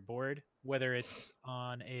board, whether it's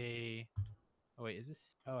on a. Oh wait, is this?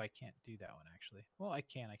 Oh, I can't do that one actually. Well, I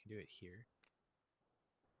can. I can do it here.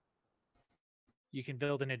 You can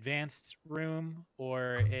build an advanced room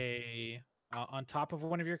or a on top of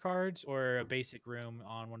one of your cards, or a basic room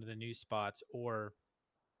on one of the new spots, or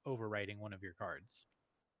overwriting one of your cards.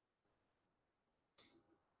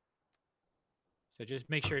 So just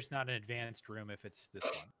make sure it's not an advanced room if it's this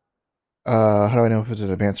one. How do I know if it's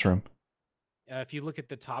an advanced room? If you look at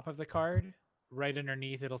the top of the card, right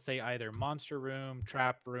underneath, it'll say either monster room,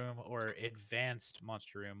 trap room, or advanced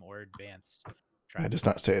monster room, or advanced trap. It does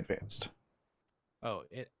not say advanced. Oh,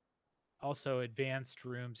 it also, advanced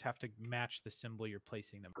rooms have to match the symbol you're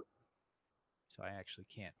placing them. So I actually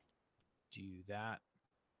can't do that.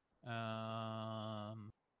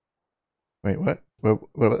 Wait, what? What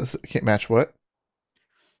about this? Can't match what?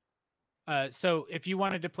 So if you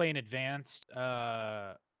wanted to play an advanced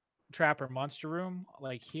trap or monster room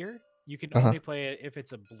like here, you can Uh-huh. only play it if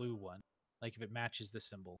it's a blue one, like if it matches the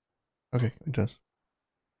symbol. Okay, it does.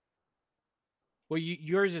 Well,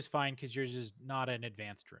 yours is fine because yours is not an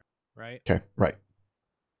advanced room, right? Okay, right.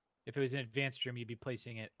 If it was an advanced room, you'd be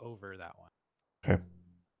placing it over that one. Okay.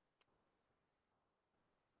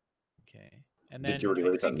 Okay, and Did then you already I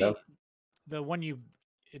write think something down? the one you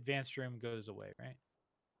advanced room goes away, right?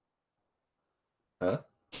 Huh?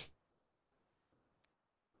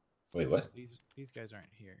 Wait, what? These guys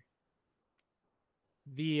aren't here.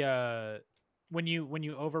 The when you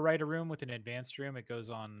overwrite a room with an advanced room, it goes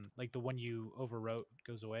on like the one you overwrote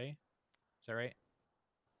goes away. Is that right?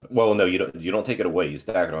 Well, no, you don't. You don't take it away. You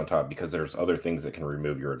stack it on top because there's other things that can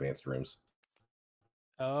remove your advanced rooms.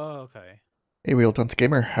 Oh, okay. Hey, Wheel Dunce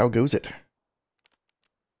Gamer, how goes it?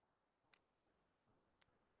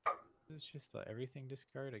 It's just the everything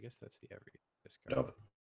discard. I guess that's the every discard.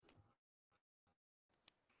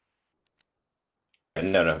 No.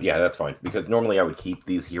 No, yeah, that's fine. Because normally I would keep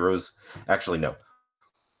these heroes. Actually, no.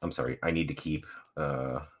 I'm sorry. I need to keep.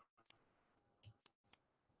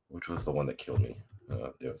 Which was the one that killed me?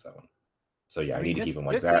 It was that one. So yeah, I need to keep them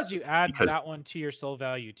like this that. says you add because that one to your soul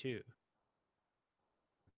value too.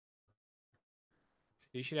 So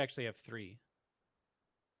you should actually have 3.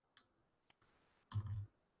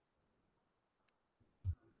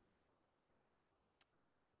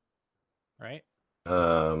 Right?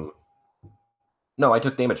 No, I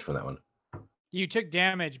took damage from that one. You took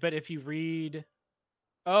damage, but if you read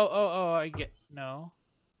Oh, I get no.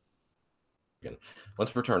 Again,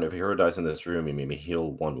 once per turn, if a hero dies in this room, you may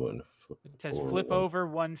heal 1 wound. It says flip over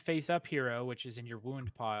one face up hero, which is in your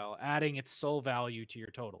wound pile, adding its soul value to your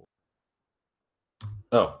total.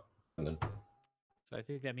 Oh. And then So I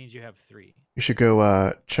think that means you have 3. You should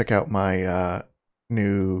go check out my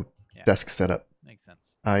new desk setup. Makes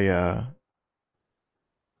sense.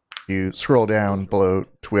 You scroll down below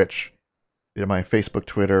Twitch, either my Facebook,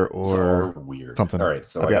 Twitter, or weird. something. All right,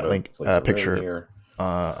 so I've I got got link picture here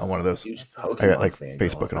on one of those. Huge I Pokemon got like fan,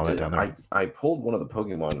 Facebook and all that down there. I pulled one of the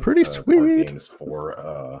Pokemon Pretty card sweet. games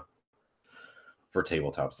for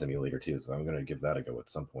Tabletop Simulator too, so I'm gonna give that a go at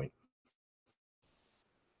some point.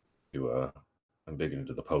 I'm big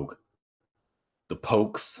into the poke. The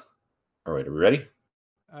pokes. All right, are we ready?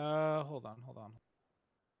 Hold on.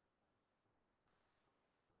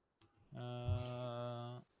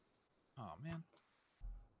 Oh man.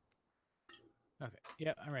 Okay,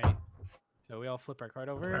 yeah, I'm ready. So we all flip our card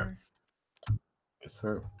over. Yes,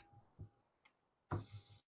 sir.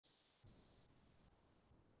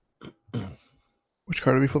 Which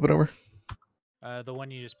card are we flipping over? The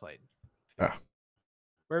one you just played. Ah.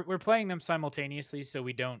 We're playing them simultaneously, so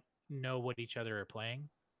we don't know what each other are playing.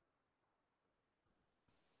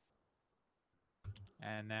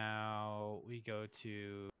 And now we go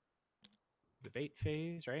to the bait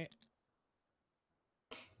phase, right?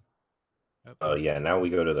 Oh yeah, now we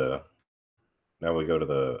go to the.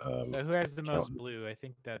 So who has the most blue? I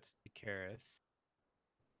think that's the Karis.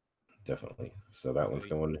 Definitely. So that one's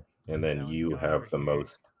going, and then you have the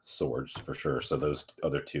most swords for sure. So those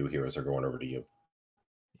other 2 heroes are going over to you.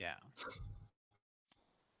 Yeah.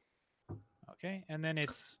 Okay, and then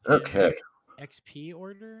it's okay. XP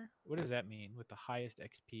order. What does that mean? With the highest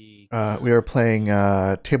XP? We are playing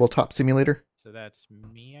Tabletop Simulator. So that's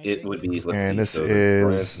me. It would be. Let's and see. This so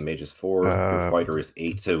is the mage is 4. Your fighter is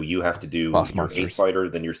 8. So you have to do boss your monsters. 8 fighter,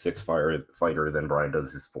 then your 6 fighter, then Brian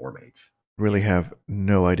does his 4 mage. Really have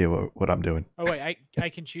no idea what I'm doing. Oh wait, I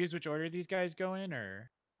can choose which order these guys go in,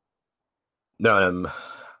 or no,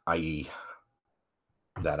 I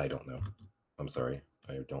don't know. I'm sorry,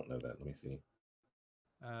 I don't know that. Let me see.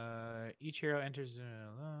 Each hero enters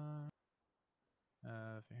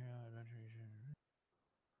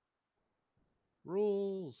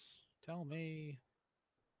rules. Tell me.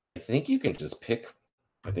 I think you can just pick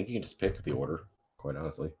the order. Quite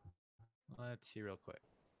honestly. Let's see real quick.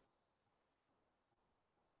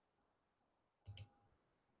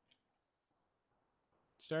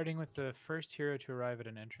 Starting with the first hero to arrive at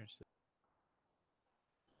an entrance.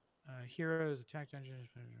 Heroes attack dungeons.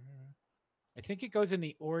 I think it goes in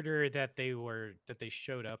the order that they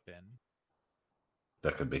showed up in.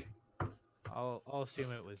 That could be. I'll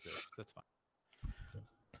assume it was this. That's fine.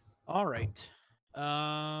 All right. 8.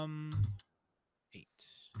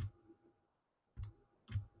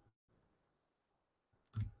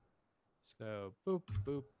 So boop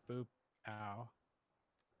boop boop. Ow.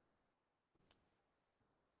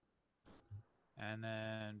 And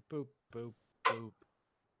then boop boop boop.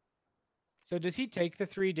 So does he take the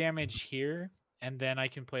 3 damage here, and then I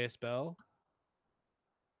can play a spell?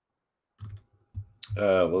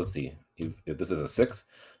 Well, let's see. If this is a 6,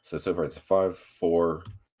 so far it's 5, 4,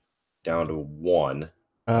 down to 1.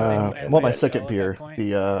 I'm and on my then- second beer.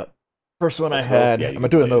 The first one I Let's go. had, Yeah, you I'm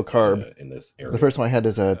can doing play low it carb. in this area. The first one I had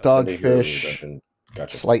is a Send it here, dogfish, dungeon.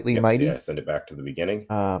 Gotcha. slightly Yep, mighty. See, I send it back to the beginning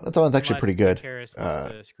That one's actually pretty good. Karis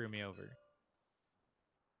wants to screw me over.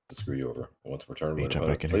 to screw you over. Once per turn, Let me when jump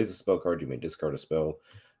opponent back in plays a spell card, you may discard a spell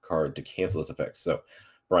card to cancel its effects. So,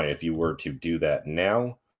 Brian, if you were to do that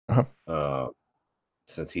now,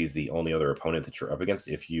 since he's the only other opponent that you're up against,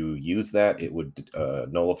 if you use that, it would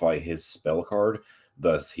nullify his spell card.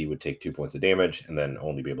 Thus, he would take 2 points of damage and then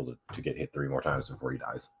only be able to get hit 3 more times before he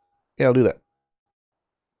dies. Yeah, I'll do that.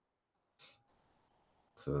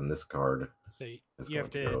 So then this card. So is you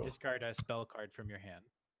have going to go. discard a spell card from your hand.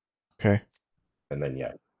 Okay. And then,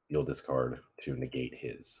 yeah, you'll discard to negate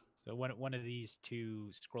his. So one of these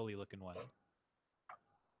two scrolly looking ones.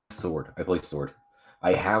 Sword. I play sword.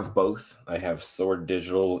 I have both. I have sword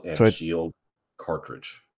digital and So shield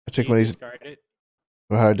cartridge. I take You one of these. discard it.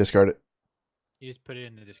 Well, how do I discard it? You just put it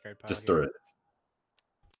in the discard pile. Just here. throw it.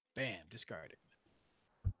 Bam, discard it.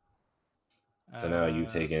 So now you've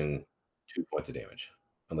taken 2 points of damage.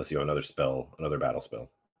 Unless you have another spell, another battle spell.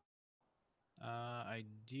 I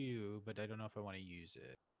do, but I don't know if I want to use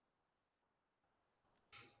it.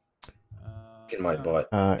 Kicking my butt.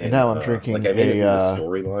 And now I'm drinking like I made it through a. the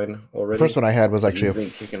storyline already. The first one I had was but actually he's a been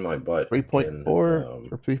kicking my butt. 3.4 in, or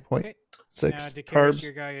 3.6 Okay. Now, carbs.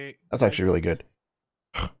 your guy, That's actually really good.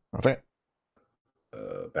 How's that?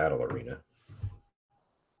 battle arena.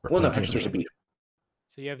 We're Well, no, playing games or actually, I something. beat him.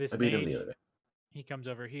 So you have this I beat him the mage. other day. He comes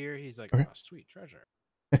over here. He's like, Okay. "Oh, sweet treasure."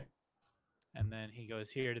 And then he goes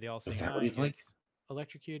here to the all-seeing Is that eye. what he's like? gets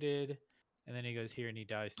electrocuted, and then he goes here and he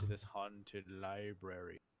dies to this haunted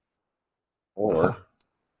library. Or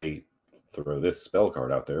they throw this spell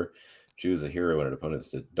card out there, choose a hero in an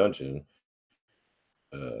opponent's dungeon,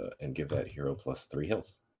 and give that hero +3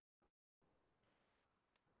 health.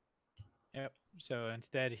 Yep. So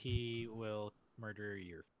instead, he will murder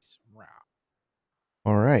your face. Rah.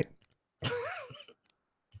 All right.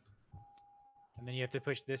 And then you have to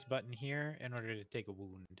push this button here in order to take a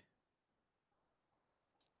wound.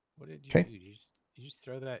 What did you Okay. do? You just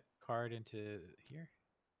throw that card into here?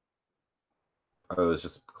 I was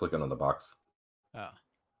just clicking on the box. Oh.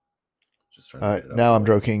 Just trying to get it Now out I'm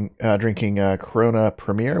drinking Corona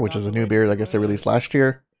Premier, It's which not is a the new way beer to I guess they do it. released last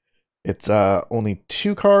year. It's only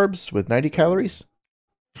 2 carbs with 90 calories.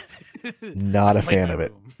 Not a fan of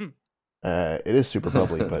it. It is super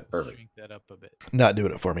bubbly, but Perfect. Drink that up a bit. not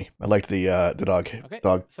doing it for me. I liked the Okay.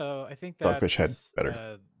 dog. So I think that's Dogfish head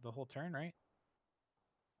better. The whole turn, right?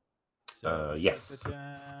 Yes. All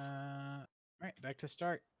right, back to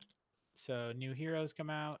start. So new heroes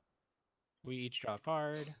come out. We each draw a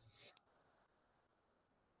card.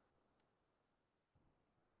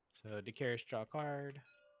 So Dakaris draw a card.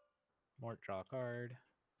 Mort draw a card.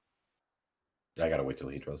 I gotta wait till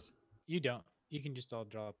he draws. You don't. You can just all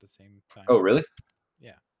draw at the same time. Oh, really?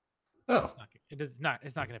 Yeah. Oh. It's not. It does not.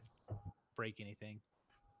 It's not going to break anything.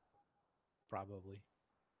 Probably.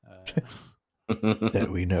 That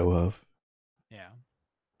we know of. Yeah.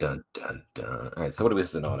 Dun dun dun. All right. So what are we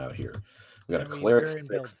sitting on out here? We got a And cleric we're in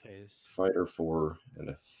build 6, phase. fighter 4, and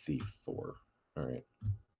a thief 4. All right.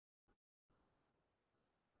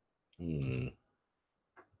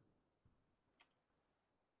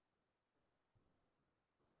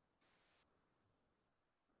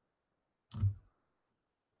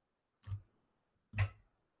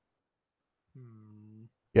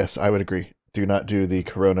 Yes, I would agree. Do not do the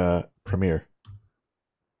Corona Premier.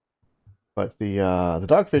 But the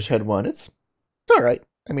Dogfish Head one, it's all right.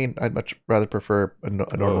 I mean, I'd much rather prefer a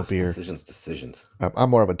normal beer. Decisions. I'm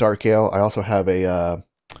more of a dark ale. I also have a All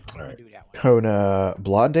right. Kona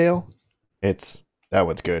Blonde Ale. That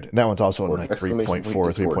one's good. And that one's also in like Exclamation 3.4, point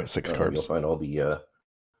Discord. 3.6 You'll carbs. find all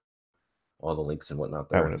the links and whatnot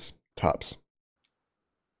there. That one is tops.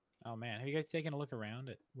 Oh man, have you guys taken a look around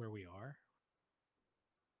at where we are?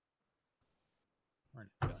 We're in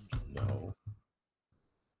a dungeon. No.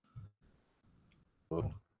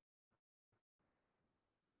 Whoa.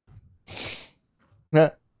 Nah.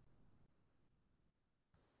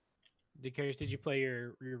 Dakaris, did you play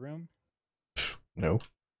your room? No.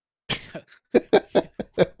 What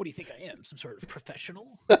do you think I am? Some sort of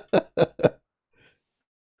professional?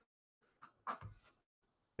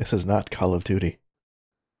 This is not Call of Duty.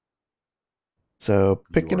 So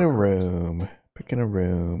picking are a correct. room. Picking a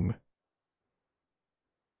room.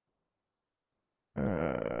 Do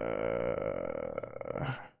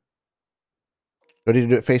I need to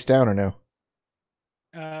do it face down or no?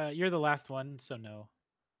 You're the last one, so no.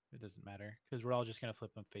 It doesn't matter. Because we're all just gonna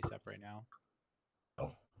flip them face up right now.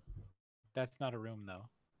 Oh, That's not a room, though.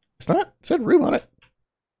 It's not. It said room on it.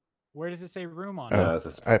 Where does it say room on Oh, it's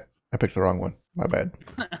a spell. I picked the wrong one. My bad.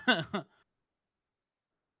 it?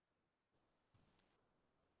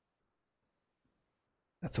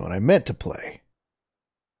 That's the one I meant to play.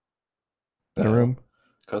 Is that a No. room?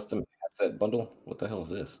 Custom asset bundle? What the hell is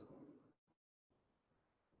this?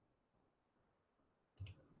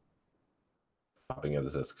 Popping up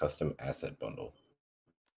this custom asset bundle.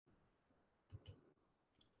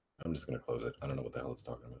 I'm just gonna close it. I don't know what the hell it's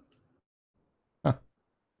talking about.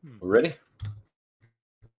 Hmm. We ready?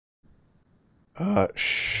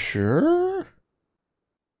 Sure.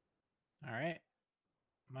 All right.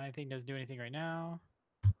 My thing doesn't do anything right now.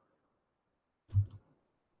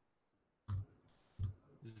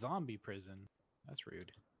 Zombie prison. That's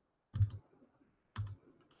rude.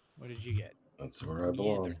 What did you get? That's where I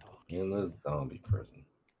belong. Neanderthal. In the zombie prison.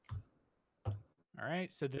 All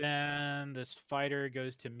right. So then this fighter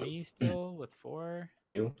goes to me still with 4.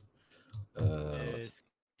 You? This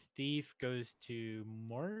thief goes to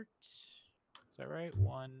Mort. Is that right?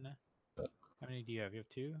 1. How many do you have? You have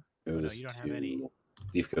 2? Oh, no, you don't have any.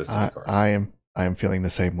 Thief goes to I the cars. I am feeling the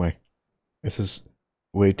same way. This is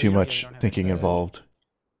way too you don't- much don't have thinking any. involved,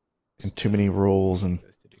 and too many rules and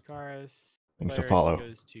Goes to Ducaris. things to Cleric follow.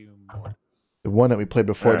 Goes to Mort. The one that we played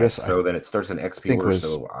before Alright, this, so I then it starts in XP think order, was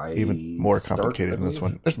so I even more start, complicated I than this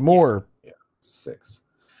believe? one. There's more 6.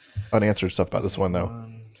 unanswered stuff about this one though.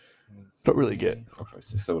 1, Don't really get. 3, 4, 5,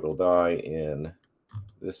 6. So it'll die in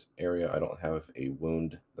this area. I don't have a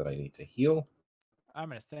wound that I need to heal. I'm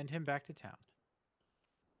going to send him back to town.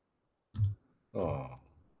 Oh.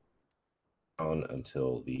 On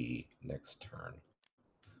until the next turn.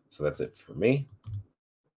 So that's it for me.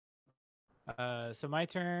 So my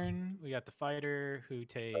turn. We got the fighter who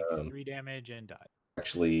takes 3 damage and dies.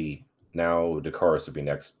 Actually, now Dakaris would be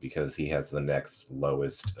next because he has the next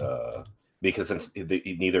lowest. Because since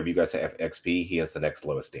neither of you guys have XP, he has the next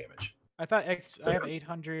lowest damage. I thought I have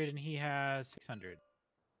 800 and he has 600.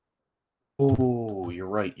 Oh, you're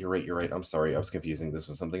right. I'm sorry. I was confusing this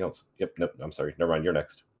with something else. Yep, nope. I'm sorry. Never mind. You're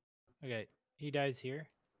next. Okay, he dies here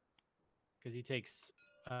because he takes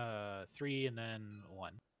 3 and then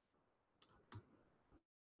 1.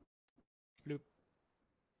 Bloop.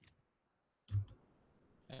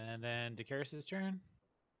 And then Dakaris' turn.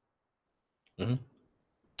 Mm-hmm.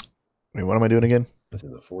 Wait, what am I doing again? This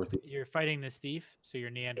is the 4th. You're fighting this thief, so your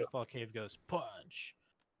Neanderthal cave goes punch,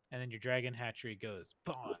 and then your dragon hatchery goes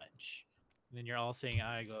punch, and then your all-seeing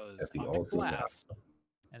eye goes At the optic all-seeing eye. blast,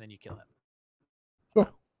 and then you kill him. Oh.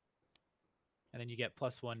 And then you get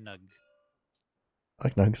 +1 nug. I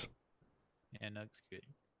like nugs. Yeah, nug's good.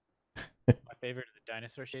 My favorite are the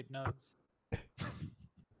dinosaur-shaped nugs.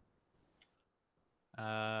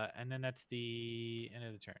 And then that's the end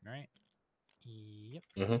of the turn, right? Yep.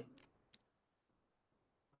 Mm-hmm.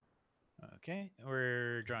 Okay,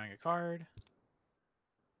 we're drawing a card.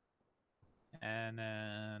 And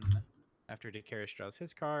then after Dakaris draws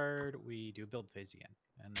his card, we do build phase again.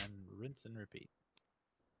 And then rinse and repeat.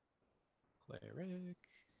 Cleric,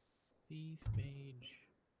 thief, mage.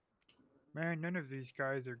 Man, none of these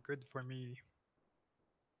guys are good for me.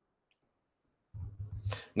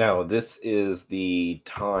 Now, this is the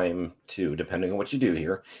time to, depending on what you do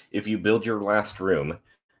here, if you build your last room,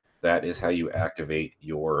 that is how you activate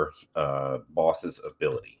your boss's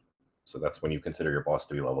ability. So that's when you consider your boss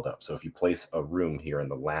to be leveled up. So if you place a room here in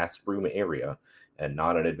the last room area and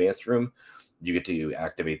not an advanced room, you get to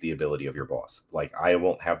activate the ability of your boss. Like, I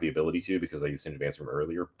won't have the ability to because I used an advanced room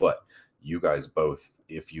earlier, but you guys both,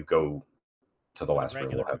 if you go to the last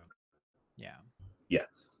room, will have. Yeah.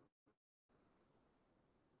 Yes.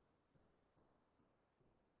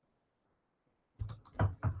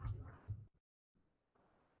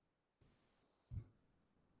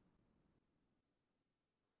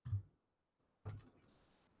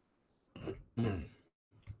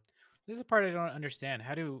 This is a part I don't understand.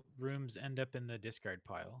 How do rooms end up in the discard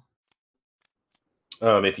pile?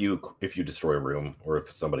 If you destroy a room, or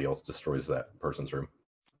if somebody else destroys that person's room.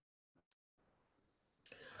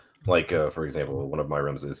 Like, for example, one of my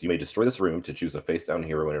rooms is you may destroy this room to choose a face-down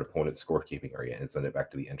hero in an opponent's scorekeeping area and send it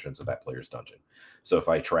back to the entrance of that player's dungeon. So if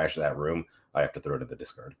I trash that room, I have to throw it in the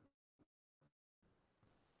discard.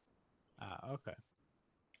 Ah, okay.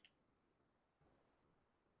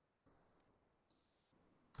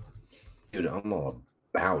 Dude, I'm all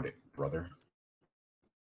about it, brother.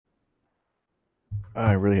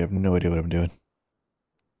 I really have no idea what I'm doing.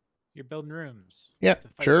 You're building rooms. Yep, to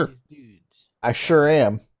fight sure. These dudes. I sure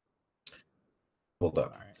am. Hold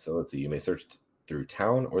up. All right. So let's see. You may search through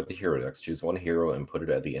town or the hero decks. Choose one hero and put it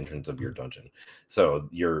at the entrance of your dungeon. So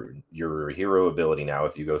your hero ability now,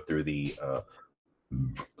 if you go through the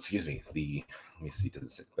excuse me, let me see, does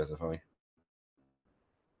it specify?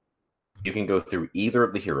 You can go through either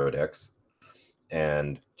of the hero decks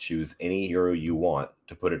and choose any hero you want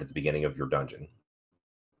to put it at the beginning of your dungeon.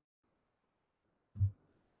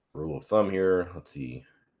 Rule of thumb here, let's see.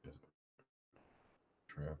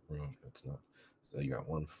 Trap room, it's not. So you got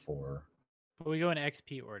 1, 4. But we go in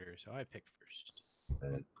XP order, so I pick first.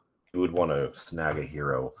 And you would want to snag a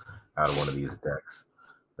hero out of one of these decks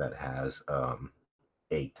that has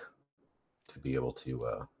 8 to be able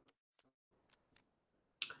to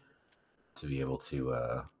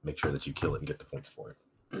make sure that you kill it and get the points for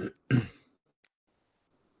it.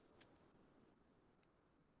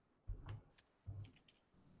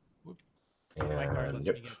 My card And lets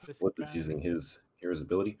yep, me get this Flip is guy. using his hero's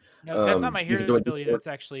ability. No, that's not my you can hero's go into ability. Discord. That's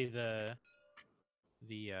actually the.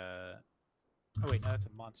 Oh wait, no, that's a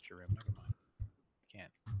monster room. Never mind.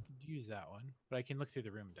 Can't use that one, but I can look through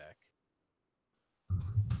the room deck.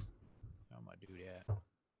 Oh my dude, yeah.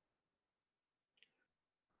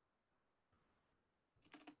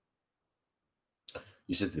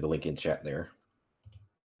 You should see the link in chat there.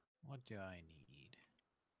 What do I need?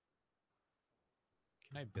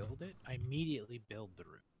 Can I build it? I immediately build the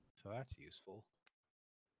room, so that's useful.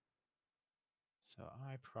 So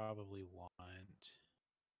I probably want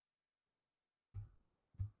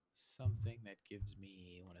something that gives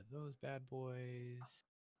me one of those bad boys.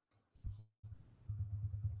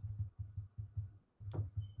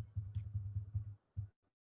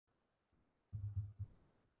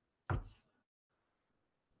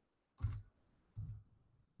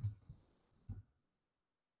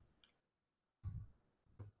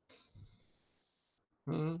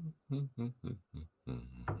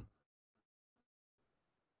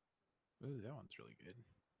 Ooh, that one's really good.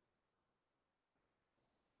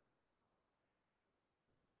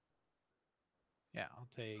 Yeah, I'll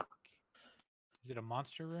take. Is it a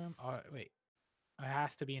monster room? Oh, wait. It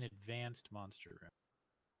has to be an advanced monster room.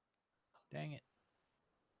 Dang it.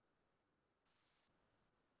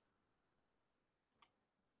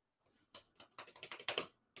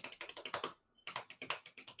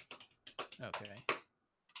 Okay.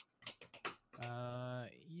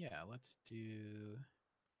 Yeah, let's do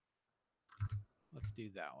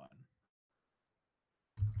that one.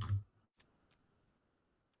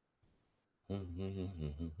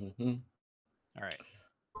 All right.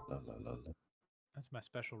 That's my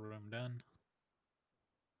special room done.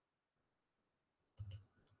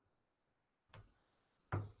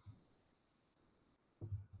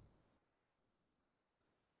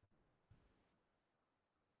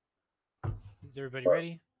 Is everybody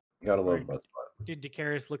ready? Gotta Or love Butt Spot. did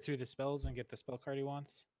Dakaris look through the spells and get the spell card he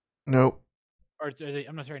wants? Nope. Or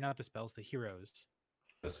I'm not sorry, not the spells, the heroes.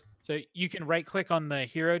 Yes. So you can right click on the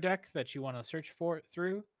hero deck that you want to search for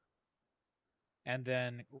through, and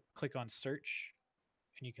then click on search,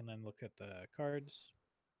 and you can then look at the cards.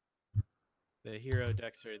 The hero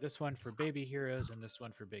decks are this one for baby heroes and this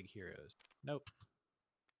one for big heroes. Nope.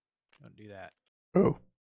 Don't do that. Oh.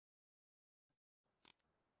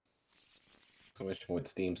 Exclamation point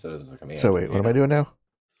Steam says as a command. So wait, what am I doing now?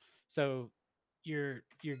 So your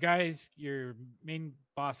main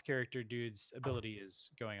boss character dude's ability is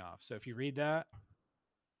going off. So if you read that,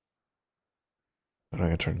 I'm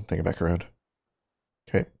gonna turn the thing back around.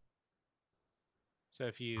 Okay. so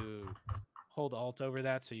if you hold Alt over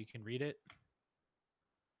that so you can read it,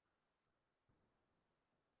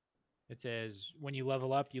 it says when you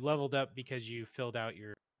level up, you leveled up because you filled out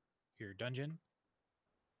your dungeon.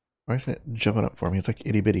 Why isn't it jumping up for me? It's like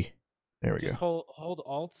itty bitty. There we Just go. hold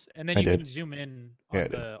Alt, and then I you did. can zoom in Yeah, on I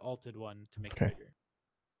did. the alted one to make Okay. it bigger.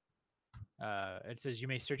 It says you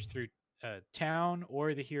may search through town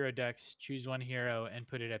or the hero decks, choose one hero, and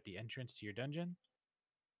put it at the entrance to your dungeon.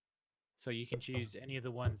 So you can choose any of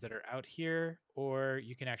the ones that are out here, or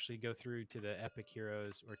you can actually go through to the epic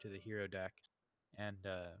heroes or to the hero deck and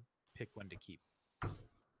pick one to keep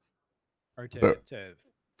or to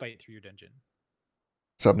fight through your dungeon.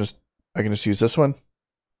 So I can just use this one?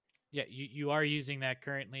 Yeah, you are using that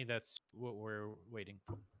currently. That's what we're waiting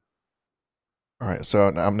for. All right, so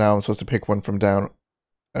I'm supposed to pick one from down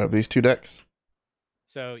out of these two decks?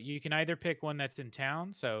 So you can either pick one that's in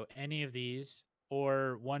town, so any of these,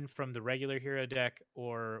 or one from the regular hero deck,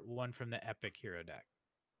 or one from the epic hero deck.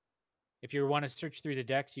 If you want to search through the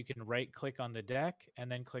decks, you can right click on the deck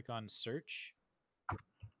and then click on search.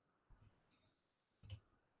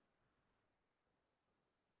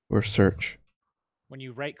 Or search? When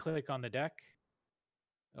you right click on the deck,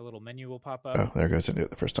 a little menu will pop up. Oh, there goes. I did it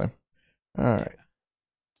the first time. All right.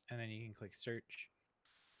 And then you can click search.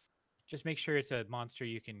 Just make sure it's a monster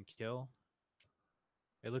you can kill.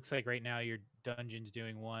 It looks like right now your dungeon's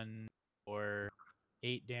doing 1 or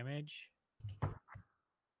 8 damage.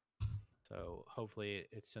 So hopefully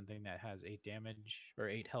it's something that has 8 damage or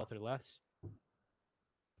 8 health or less.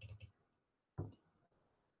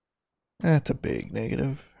 That's a big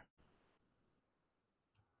negative.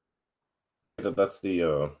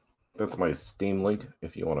 That's my Steam link.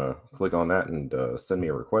 If you want to click on that and send me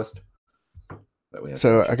a request, that way I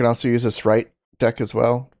So can I can also use this right deck as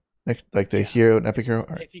well, like the Yeah. hero and epic hero.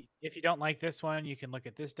 All right. If you don't like this one, you can look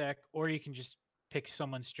at this deck, or you can just pick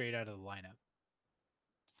someone straight out of the lineup.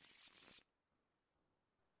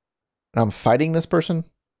 I'm fighting this person.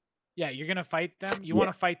 Yeah, you're gonna fight them. You Yeah. want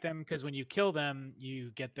to fight them because when you kill them,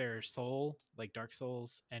 you get their soul, like Dark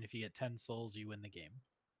Souls, and if you get 10 souls, you win the game.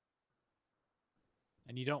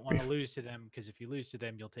 And you don't want to lose to them because if you lose to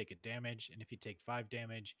them, you'll take a damage, and if you take 5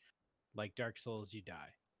 damage, like Dark Souls, you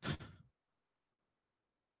die.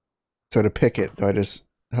 So to pick it, how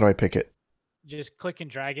do I pick it? Just click and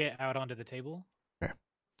drag it out onto the table. Okay.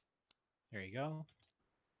 There you go.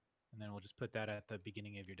 And then we'll just put that at the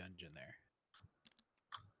beginning of your dungeon there.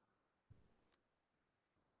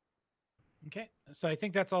 Okay, so I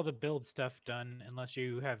think that's all the build stuff done, unless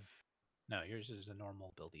you have... No, yours is a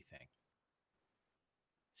normal buildy thing.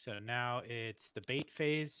 So now it's the bait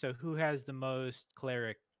phase. So who has the most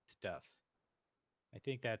cleric stuff? I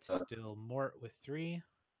think that's still Mort with 3. I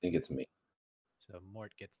think it's me. So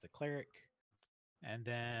Mort gets the cleric. And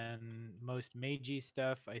then most magey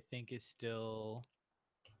stuff, I think, is still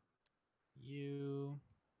you.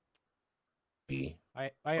 B. I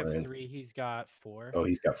have Brian. 3. He's got 4. Oh,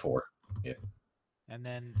 he's got 4. Yeah. And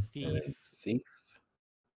then And thief, then Thief.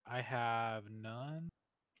 I have none.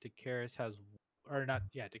 Dakaris has, or not,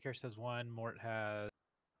 yeah, Dakaris has 1. Mort has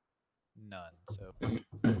none. So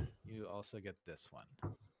you also get this one.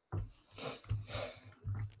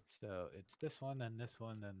 So it's this one, then this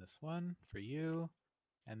one, then this one for you.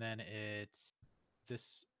 And then it's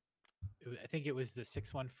this, I think it was the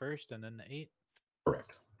 6 one first and then the 8.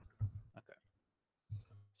 Correct. Okay.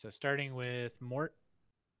 So starting with Mort.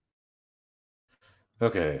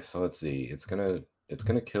 Okay, so let's see. It's gonna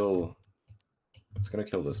kill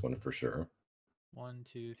this one for sure. 1,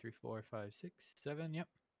 2, 3, 4, 5, 6, 7. Yep.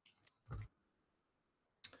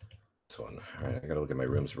 This one. All right, I gotta look at my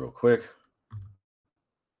rooms real quick.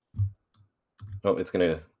 Oh, it's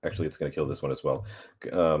gonna kill this one as well.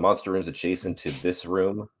 Monster rooms adjacent to this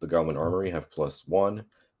room, the Goblin Armory, have +1.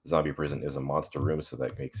 Zombie Prison is a monster room, so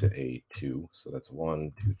that makes it a 2. So that's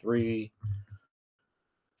 1, 2, 3,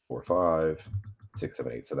 4, 5, 6,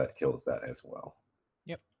 7, 8. So that kills that as well.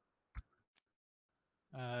 Yep.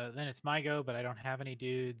 Then it's my go, but I don't have any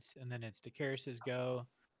dudes. And then it's Dakaris's go.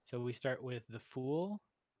 So we start with the Fool.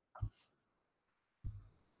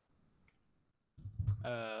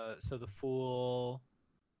 So the Fool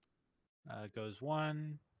goes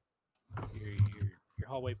 1. Your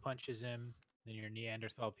hallway punches him. Then your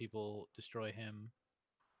Neanderthal people destroy him.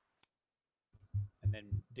 And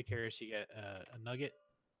then Dakaris, you get a nugget.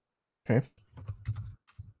 Okay.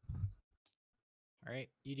 All right,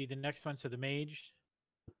 you do the next one. So the mage.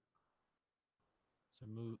 So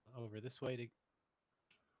move over this way to.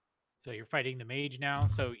 So you're fighting the mage now.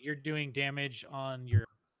 So you're doing damage on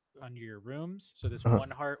your rooms. So this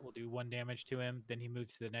 1 heart will do 1 damage to him. Then he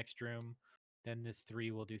moves to the next room. Then this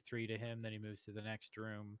 3 will do 3 to him. Then he moves to the next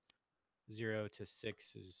room. 0 to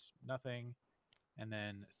 6 is nothing. And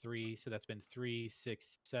then 3. So that's been 3,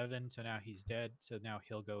 6, 7. So now he's dead. So now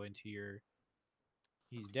he'll go into your.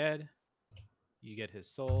 He's dead. You get his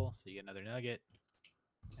soul. So you get another nugget.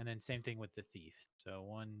 And then same thing with the thief. So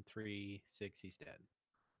 1, 3, 6. He's dead.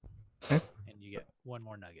 Okay. And you get 1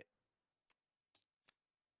 more nugget.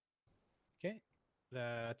 Okay,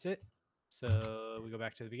 that's it. So we go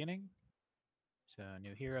back to the beginning. So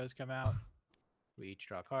new heroes come out. We each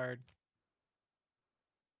draw a card.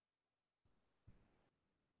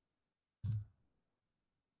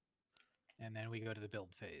 And then we go to the build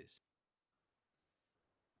phase.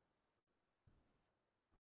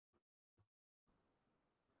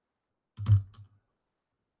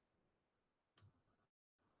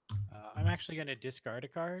 I'm actually going to discard a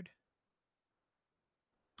card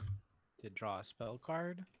to draw a spell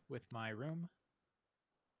card with my room.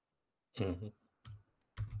 Mm-hmm.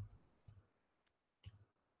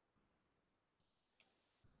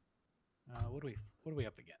 What are we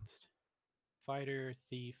up against? Fighter,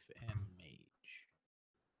 thief, and mage.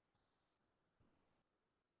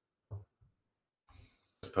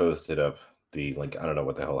 Just posted up the link. I don't know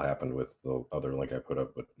what the hell happened with the other link I put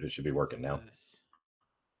up, but it should be working now.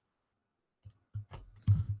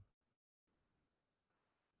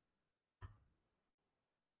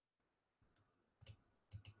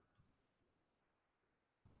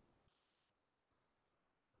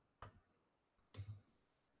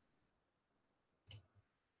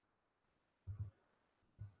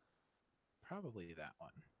 probably that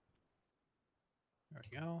one. There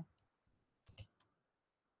we go.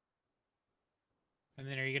 And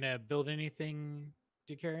then are you going to build anything,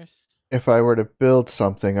 Dakaris? If I were to build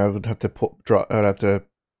something, I would have to I'd have to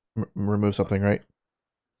remove something, right?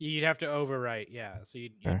 You'd have to overwrite, yeah. So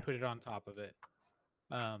you'd Okay. put it on top of it.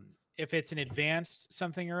 If it's an advanced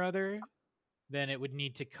something or other, then it would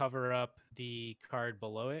need to cover up the card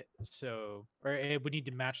below it. So, or it would need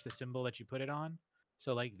to match the symbol that you put it on.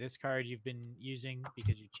 So, like this card you've been using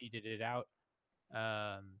because you cheated it out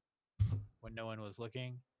when no one was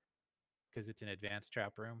looking, because it's an advanced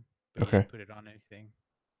trap room, but you Okay. didn't put it on anything.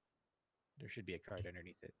 There should be a card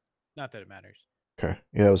underneath it. Not that it matters. Okay.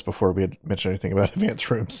 Yeah, that was before we had mentioned anything about advanced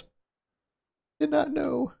rooms. Did not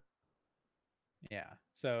know. Yeah.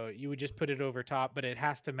 So you would just put it over top, but it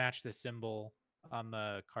has to match the symbol on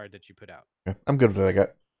the card that you put out. Okay. I'm good with that. I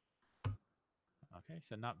got. Okay,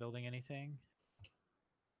 so not building anything.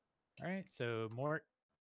 All right, so Mort,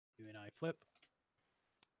 you and I flip.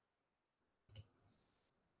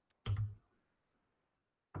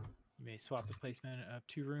 You may swap the placement of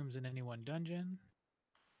 2 rooms in any one dungeon.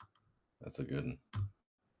 That's a good one.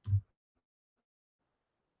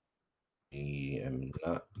 I am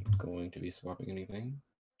not going to be swapping anything.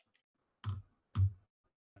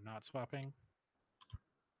 I'm not swapping.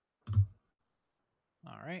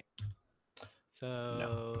 All right.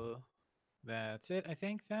 So that's it, I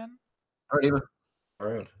think, then. All right, Eva.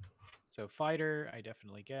 Around. So fighter, I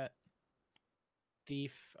definitely get.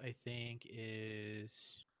 Thief, I think, is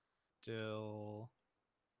still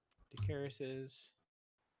Dakaris's.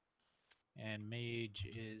 And mage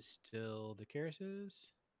is still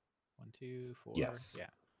Dakaris's. 1, 2, 4. Yes. Yeah.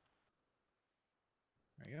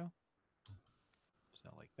 There you go. So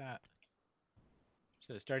like that.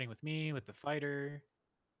 So starting with me with the fighter,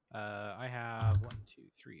 I have 1, 2,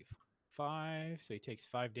 3, 5. So he takes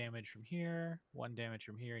 5 damage from here, 1 damage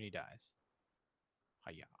from here, and he dies.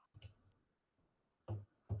 Hiya.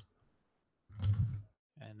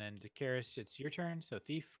 And then Dakaris, it's your turn. So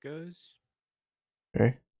thief goes.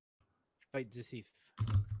 Okay. Fight the thief.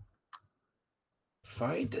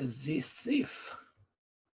 Fight the thief.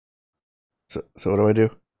 So what do I do?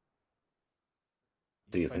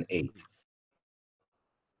 See, it's an Fight the 8. thief.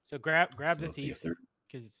 So grab So the let's see thief, if they're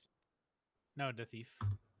because the thief.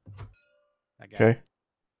 That guy. Okay.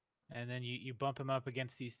 And then you bump him up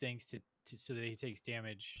against these things to so that he takes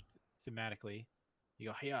damage thematically. You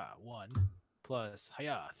go hiya 1 plus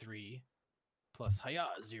hiya 3 plus hiya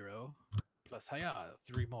 0 plus hiya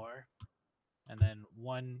 3 more, and then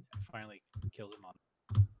 1 finally kills him on.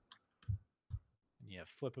 And you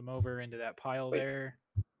flip him over into that pile there.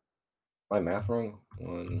 my math wrong.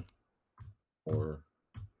 1, 4.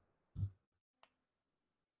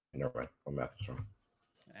 Never mind. My math is wrong.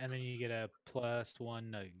 And then you get a +1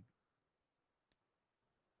 nug.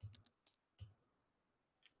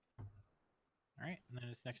 All right, and then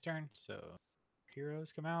it's next turn. So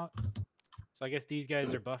heroes come out. So I guess these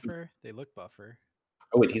guys are buffer. They look buffer.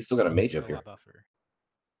 Oh wait, he's still got a mage They're up a here. lot buffer.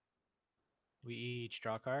 We each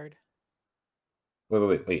draw a card.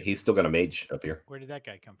 Wait. He's still got a mage up here. Where did that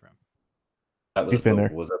guy come from? That was He's been there.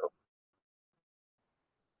 Was that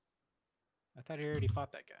I thought he already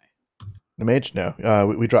fought that guy. The mage? No.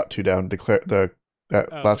 We dropped 2 down. That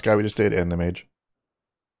Oh, last guy okay. we just did, and the mage.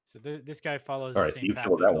 So this guy follows all the right? So same you path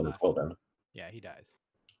killed as that the one as last well, one. then. Yeah, he dies.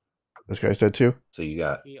 This guy's dead too. So you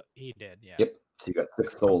got He did, yeah. yep. So you got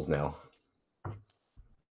 6 souls now.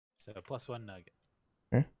 So +1 nugget.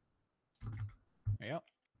 Okay. There you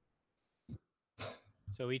go.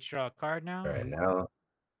 So we each draw a card now. All right, now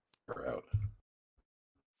we're out.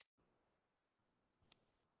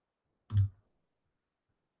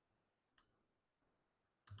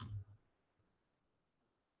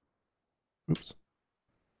 Oops.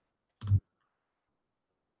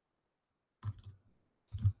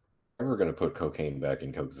 We're going to put cocaine back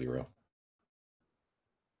in Coke Zero.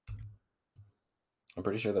 I'm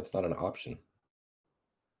pretty sure that's not an option.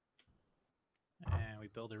 And we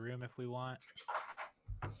build a room if we want.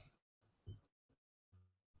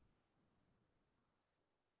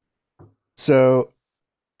 So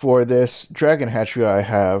for this dragon hatchery I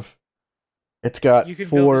have, it's got You can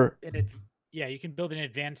 4. build you can build an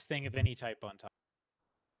advanced thing of any type on top.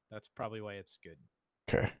 That's probably why it's good.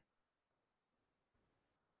 Okay.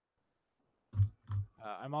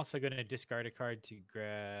 I'm also going to discard a card to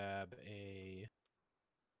grab a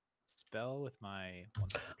spell with my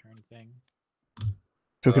once per turn thing.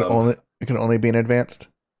 So it can only be an advanced.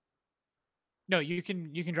 No, you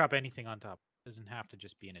can drop anything on top. It doesn't have to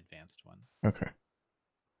just be an advanced one. Okay.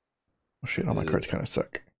 Well, shit, all my cards kind of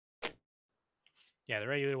suck. Yeah, the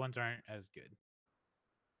regular ones aren't as good.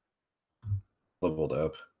 leveled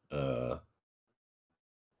up. The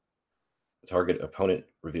target opponent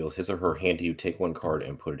reveals his or her hand to you. Take one card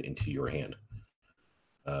and put it into your hand.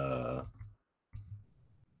 Flip.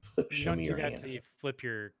 You Show don't me do your that hand. till you flip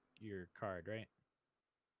your card, right?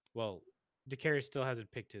 Well, Dakaris still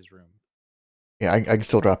hasn't picked his room. Yeah, I can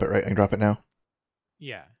still drop it, right? I can drop it now.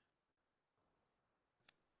 Yeah.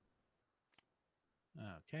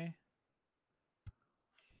 Okay.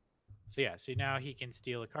 So yeah, so now he can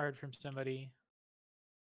steal a card from somebody.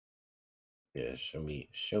 Yeah, show me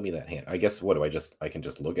that hand. I guess what do I can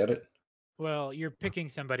just look at it? Well, you're picking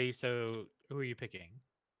somebody, so who are you picking?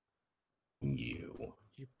 You.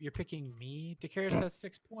 You're picking me? Dakaris has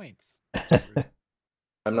 6 points. That's rude.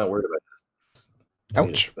 I'm not worried about this. I need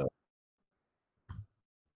a Ouch. spell.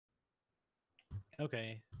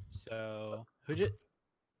 Okay, so Hujit.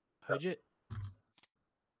 Hujit.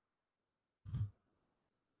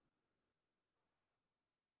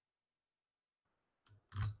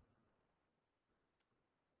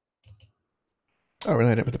 Oh,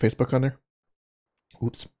 really? I didn't put the Facebook on there?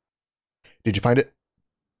 Oops. Did you find it?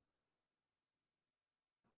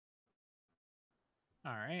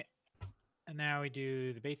 All right. And now we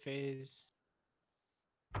do the bait phase.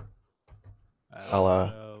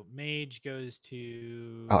 So Mage goes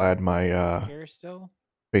to I'll add my Dakaris still.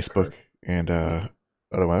 Facebook and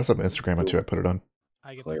otherwise I have an Instagram on too. I put it on.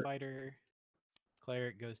 I get Cleric. the fighter.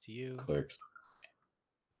 Cleric goes to you. Clerics.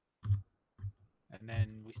 And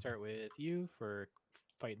then we start with you for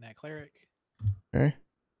fighting that cleric. Okay.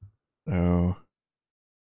 So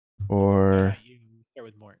or You start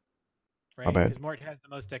with Mort. Right? my bad. Because Mort has the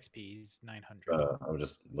most XP. He's 900. I'm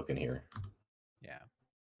just looking here. Yeah.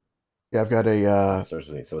 Yeah, I've got It a starts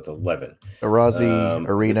with me, so it's 11. Arazi This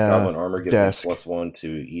arena goblin armor gives desk. me +1 to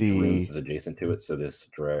each The room is adjacent to it. So this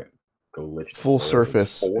Dracolich full Flare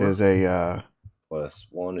surface 4, is a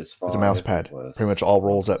 +1 is 5. is a mouse pad. Plus Pretty much all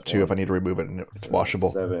rolls 1 up too if I 1, need to remove it, and it's so washable.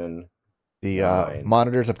 7. The 9,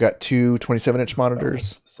 monitors, I've got two 27-inch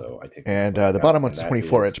monitors, 12. So I take and one the out, bottom and one's that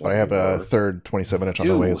 24-inch, is but I one have a worth third 27-inch on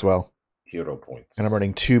the way 2 as well. hero points. And I'm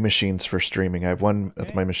running 2 machines for streaming. I have one that's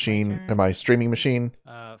Okay, my my machine, turn. my streaming machine,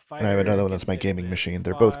 and I have another one that's my gaming machine.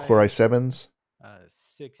 They're both Core i7s.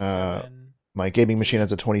 6, Uh, 7. My gaming machine Eight,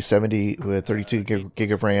 has a 2070 with 32 8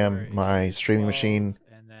 gig of plus RAM. 4 My is streaming 12, machine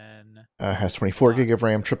and then has 24 gig of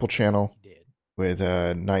RAM, so triple channel, he did. with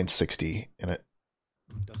 960 in it.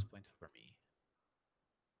 Dust points for me.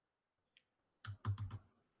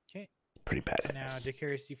 Okay. Pretty Now, badass.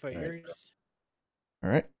 Dakaris, you fight All right. yours. All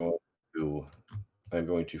right. I'm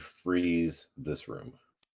going to freeze this room.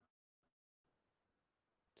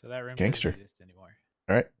 So that room Gangster. doesn't exist anymore.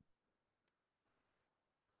 All right.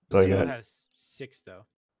 So Oh, Still yeah. has 6 though.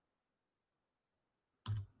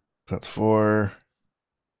 That's 4,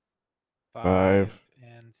 5,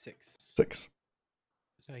 and 6. 6.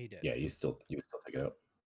 So he did. Yeah, you still take it out.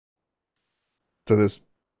 So this,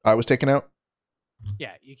 I was taken out.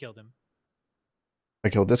 Yeah, you killed him. I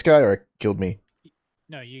killed this guy, or I killed me.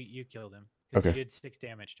 No, you killed him because Okay. you did 6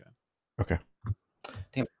 damage to him. Okay.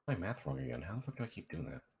 Damn, my math wrong again. How the fuck do I keep doing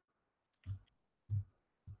that?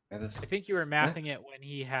 I think you were mathing it when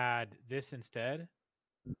he had this instead,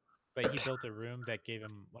 but he built a room that gave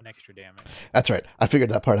him 1 extra damage. That's right. I figured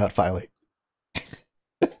that part out finally.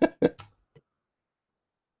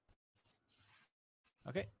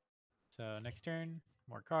 Okay. So next turn,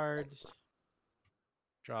 more cards.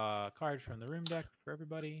 Draw a card from the room deck for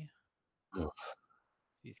everybody.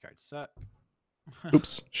 These cards suck.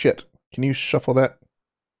 Oops. Shit. Can you shuffle that?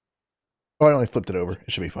 Oh, I only flipped it over.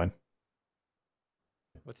 It should be fine.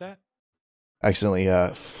 What's that? I accidentally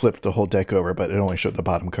flipped the whole deck over, but it only showed the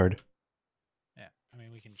bottom card. Yeah, I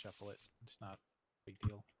mean, we can shuffle it. It's not a big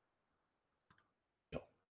deal.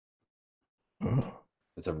 Oh,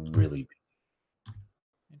 It's a really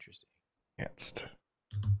Interesting. it's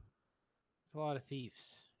It's a lot of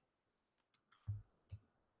thieves.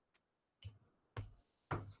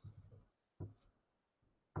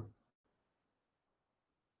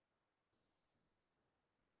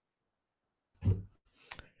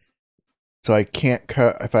 So I can't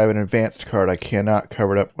cut, if I have an advanced card, I cannot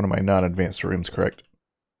cover it up one of my non-advanced rooms, correct?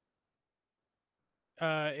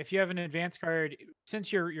 If you have an advanced card,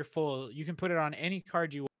 since you're full, you can put it on any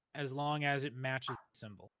card you want as long as it matches the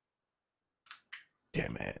symbol.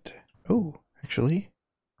 Damn it. Oh, actually.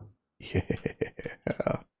 Yeah.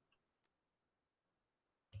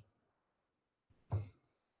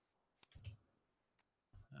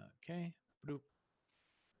 Okay. Bloop.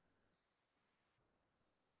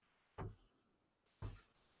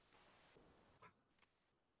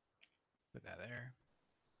 Put that there.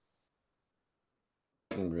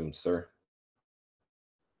 room, sir.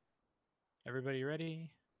 Everybody ready?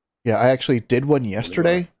 Yeah, I actually did one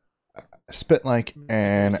yesterday. I spent like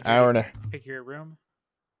an Did you hour and already a. pick your room?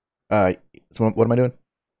 So what am I doing?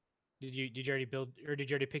 Did you already build, or did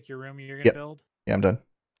you already pick your room you're gonna Yep. build? Yeah, I'm done.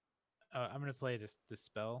 I'm gonna play this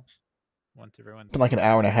spell once everyone's. Spent like an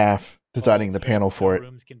hour and a half designing the panel for no it,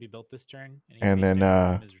 rooms can be built this turn, and, and then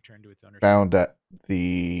room is returned to its owner's hand. found that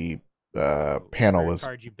the So panel whatever was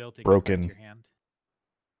card you built, it goes back to broken. your hand.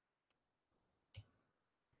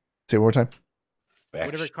 Say it one more time.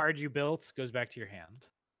 Whatever card you built goes back to your hand.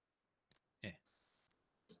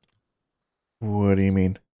 What do you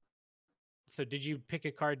mean? So did you pick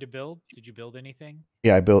a card to build? Did you build anything?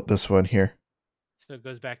 Yeah, I built this one here. So it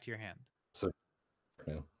goes back to your hand. So,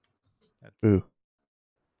 yeah. Ooh.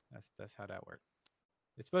 That's how that works.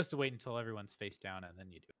 It's supposed to wait until everyone's face down and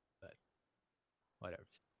then you do it, but whatever.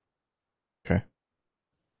 Okay.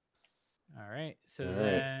 All right. So All right.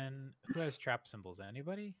 then, who has trap symbols?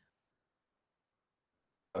 Anybody?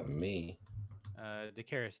 Not me.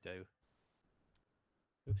 Dakaris do.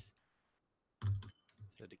 Oops.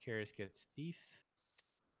 So Dakaris gets thief.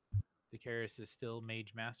 Dakaris is still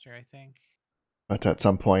mage master, I think. But at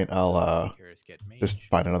some point, I'll Dakaris get mage. just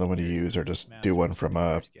find another one to Dakaris use, or gets just master, do one so from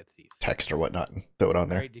Dakaris get thief. text or whatnot and throw it on All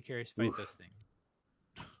there. right, Dakaris, fight those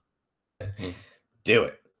things. Do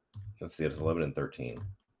it. Let's see. It's 11 and 13.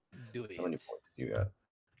 Do it. How many points do you got?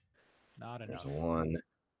 Not enough. There's 1, You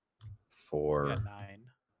 4. got 9.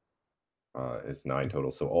 It's 9 total.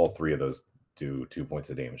 So all 3 of those do 2 points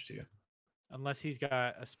of damage to you. Unless he's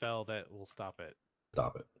got a spell that will stop it.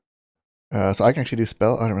 Stop it. So I can actually do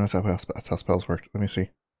spell. I don't know that's how spells work. Let me see.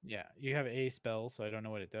 Yeah, you have a spell, so I don't know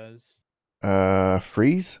what it does.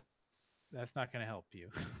 Freeze. That's not going to help you.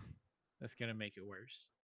 That's going to make it worse.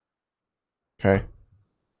 Okay.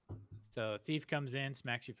 So thief comes in,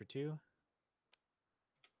 smacks you for 2.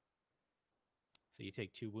 So you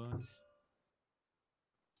take 2 wounds.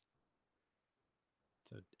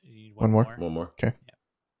 So you need One more. One more. Okay. Yeah.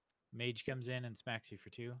 Mage comes in and smacks you for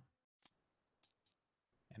 2.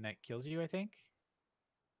 And that kills you, I think.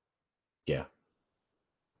 Yeah.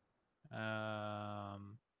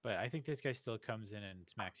 But I think this guy still comes in and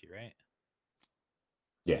smacks you, right?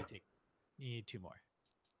 Yeah. You need 2 more.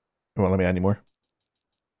 You won't let me add any more?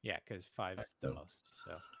 Yeah, because 5's the No. most.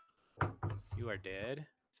 So you are dead.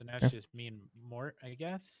 So now it's just me and Mort, I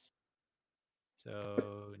guess.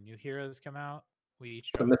 So new heroes come out. We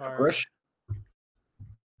each draw a Mr. card. Fresh.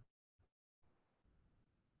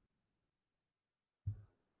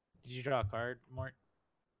 Did you draw a card, Mort?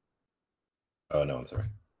 Oh, no, I'm sorry.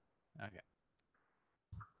 Okay.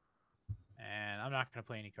 And I'm not going to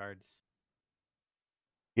play any cards.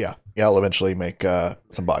 Yeah. I'll eventually make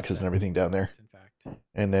some boxes and everything down there. In fact.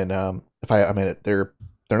 And then I mean, they're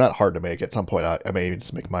not hard to make. At some point, I may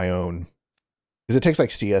just make my own, because it takes like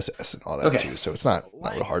CSS and all that too. So it's not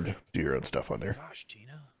real hard to do your own stuff on there. Gosh,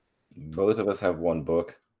 Gina. Both of us have 1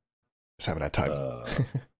 book. Just haven't had time.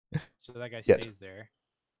 So that guy Yet. stays there.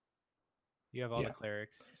 You have all the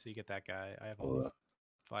clerics, so you get that guy. I have all the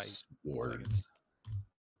fight. Swords.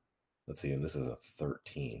 Let's see, and this is a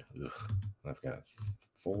 13. Ugh. I've got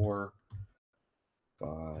 4,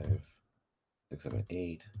 5, 6, 7,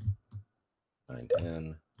 8, 9,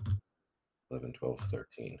 10, 11, 12,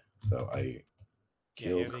 13. So I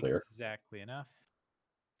killed clear. Exactly enough.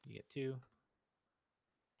 You get 2.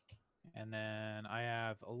 And then I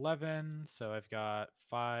have 11, so I've got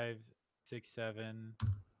 5, 6, 7,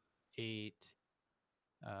 8,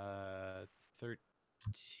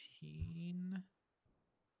 13.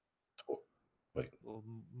 Wait, Well,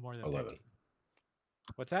 more than 11. 13.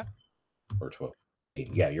 What's that? Or 12.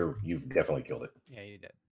 Yeah, you've definitely killed it. Yeah, you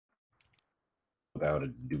did. Without a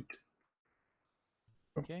doubt.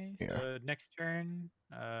 Okay, so next turn,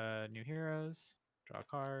 new heroes, draw a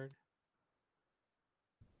card.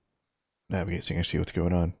 Navigate so you can see what's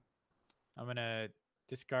going on. I'm going to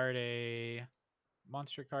discard a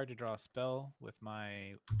monster card to draw a spell with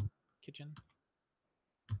my kitchen.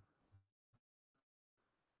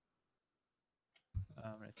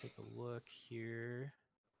 I'm going to take a look here.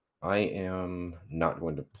 I am not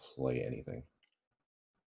going to play anything.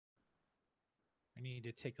 I need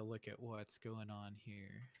to take a look at what's going on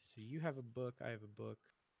here. So you have a book, I have a book.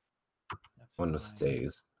 That's One fine.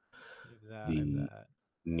 stays. I have that.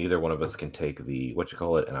 Neither one of us can take the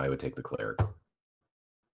and I would take the cleric.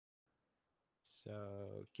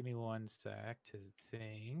 So give me 1 sec to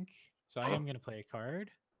think. So I am going to play a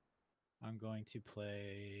card. I'm going to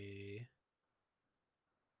play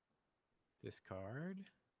this card.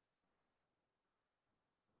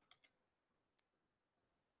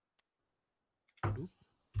 Oop.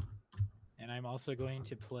 And I'm also going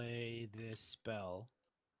to play this spell,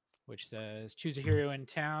 which says choose a hero in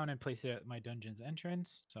town and place it at my dungeon's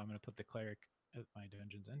entrance. So I'm going to put the cleric at my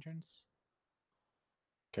dungeon's entrance.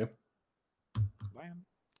 Okay. Bam.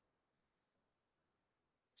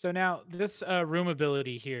 So now this room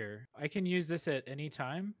ability here, I can use this at any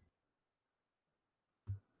time.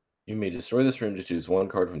 You may destroy this room to choose one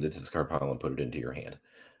card from the discard pile and put it into your hand.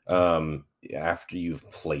 After you've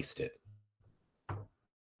placed it.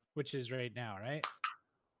 Which is right now, right?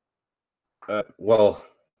 Well,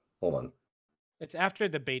 hold on. It's after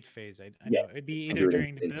the bait phase. I Yeah, know. It'd be either under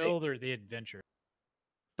during the insane. build or the adventure.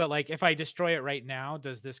 But like if I destroy it right now,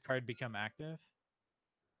 does this card become active?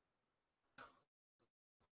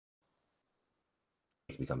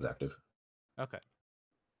 It becomes active. Okay.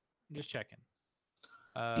 I'm just checking.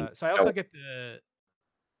 So I also get the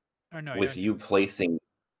no, With you placing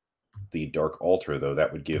the Dark Altar, though,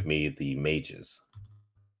 that would give me the mages.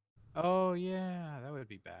 Oh yeah, that would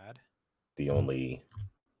be bad. The only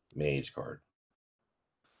mage card.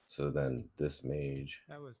 So then this mage.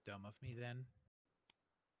 That was dumb of me then.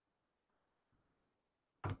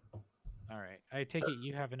 All right. I take it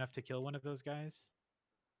you have enough to kill one of those guys?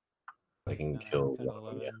 I can 9, kill 10, one of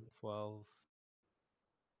 11, them, yeah. 12.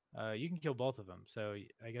 You can kill both of them, so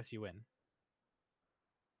I guess you win.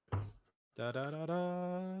 Da da da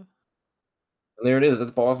da. And there it is.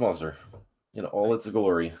 That's Boss Monster in all Nice. its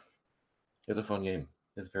glory. It's a fun game.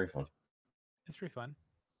 It's very fun. It's pretty fun.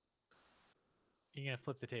 You gonna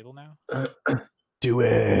flip the table now? Do I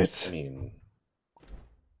it. mean,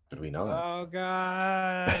 could we not? Oh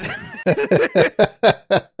god.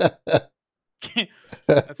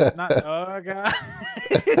 That's not. Oh god.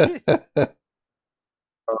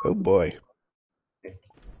 Oh boy.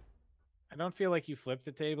 I don't feel like you flipped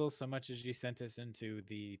the table so much as you sent us into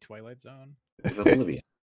the Twilight Zone. It's Oblivion.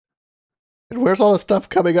 And where's all the stuff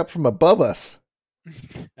coming up from above us?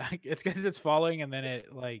 It's because it's falling and then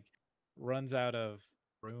it like runs out of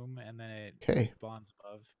room and then it Okay. spawns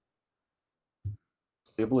above.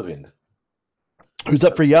 The Oblivion. Who's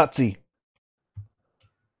up for Yahtzee?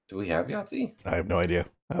 Do we have Yahtzee? I have no idea.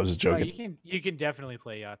 I was just Oh, joking. you can definitely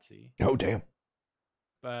play Yahtzee, Oh damn.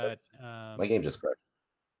 but My game just crashed.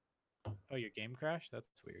 oh, your game crashed?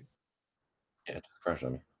 That's weird. Yeah, it just crashed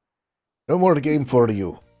on me. No more the game for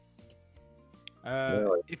you.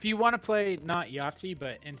 If you want to play not Yahtzee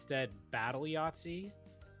but instead Battle Yahtzee,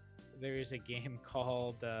 there is a game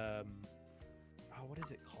called oh, what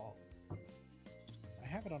is it called? I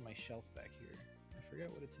have it on my shelf back here. I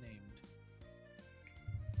forgot what it's named.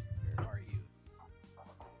 Where are you?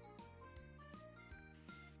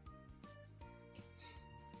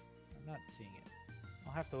 I'm not seeing it.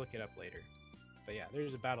 I'll have to look it up later. But yeah,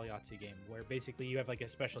 there's a Battle Yahtzee game where basically you have like a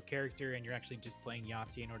special character and you're actually just playing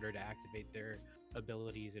Yahtzee in order to activate their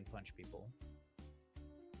abilities and punch people.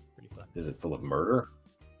 Pretty fun. Is it full of murder?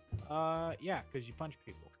 Yeah, because you punch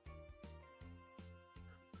people.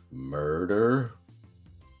 Murder?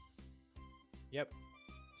 Yep.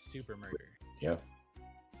 Super murder. Yeah.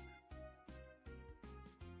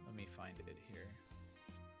 Let me find it here.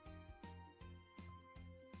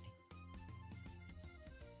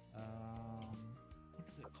 What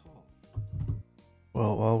is it called?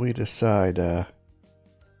 Well, while we decide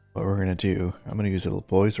what we're gonna do, I'm gonna use a little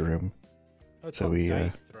boys' room Oh, it's So called we,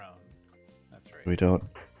 Dice Throne. That's right. we don't.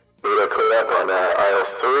 We're gonna clear up on aisle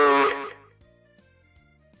 3.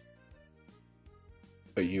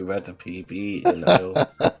 Are you about to PB in the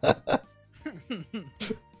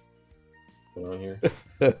Going on here?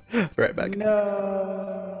 Right back.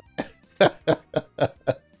 No.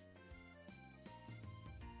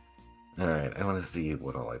 Alright, I want to see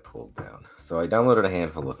what all I pulled down. So I downloaded a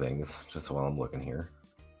handful of things, just while I'm looking here.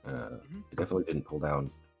 I definitely didn't pull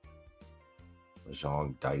down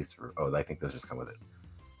Mahjong dice, or... Oh, I think those just come with it.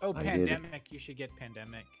 Oh, I did. Pandemic. You should get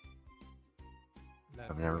Pandemic.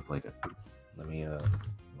 I've never played it. Let me, hold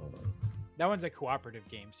on. That one's a cooperative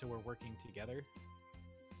game, so we're working together.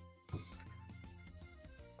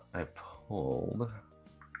 I pulled...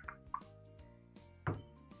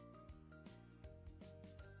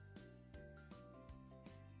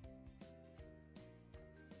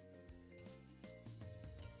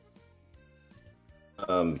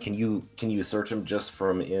 can you search them just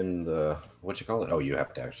from in the what you call it? Oh, you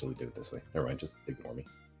have to actually do it this way. Never mind, just ignore me.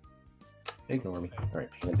 Ignore me. All right,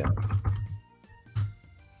 hand down.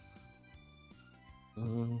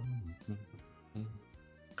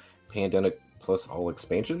 Pandemic plus all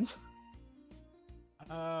expansions.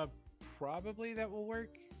 Probably that will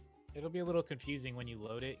work. It'll be a little confusing when you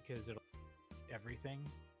load it because it'll everything.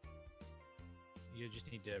 You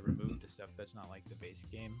just need to remove the stuff that's not like the base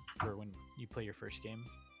game for when you play your first game.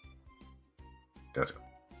 Gotcha.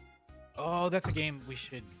 Oh, that's a game we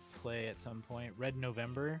should play at some point. Red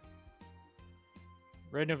November.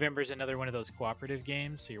 Red November is another one of those cooperative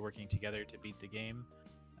games, so you're working together to beat the game.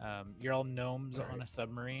 You're all gnomes on a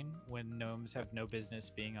submarine when gnomes have no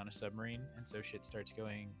business being on a submarine, and so shit starts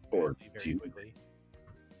going Or badly very quickly.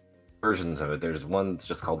 versions of it. There's one that's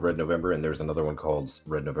just called Red November, and there's another one called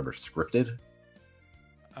Red November Scripted.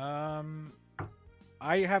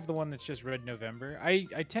 I have the one that's just Red November. I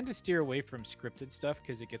tend to steer away from scripted stuff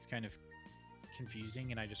because it gets kind of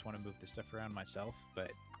confusing, and I just want to move the stuff around myself.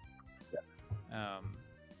 But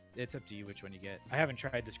it's up to you which one you get. I haven't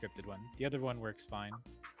tried the scripted one. The other one works fine.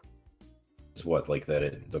 It's what, like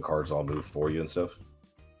that? The cards all move for you and stuff.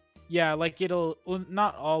 Yeah, like it'll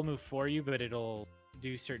not all move for you, but it'll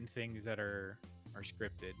do certain things that are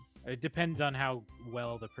scripted. It depends on how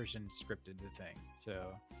well the person scripted the thing. So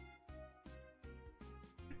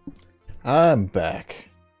I'm back.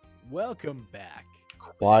 welcome back.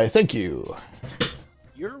 Why, thank you.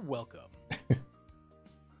 You're welcome.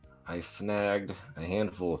 I snagged a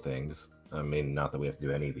handful of things. I mean, not that we have to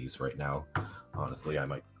do any of these right now. Honestly, I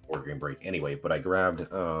might board game break anyway. But I grabbed.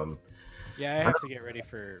 Yeah, I have to get ready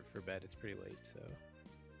for bed. It's pretty late, so.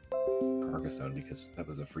 Carcassonne, because that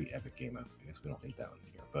was a free Epic game. I guess we don't need that one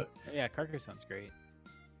here. But Yeah, Carcassonne's great.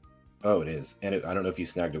 oh, it is. And I don't know if you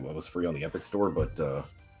snagged it. What was free on the Epic Store, but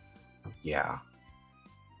yeah.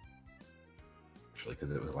 Actually,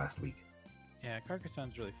 because it was last week. Yeah,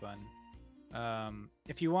 Carcassonne's really fun.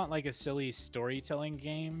 If you want like a silly storytelling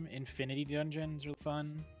game, Infinity Dungeon's really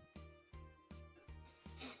fun.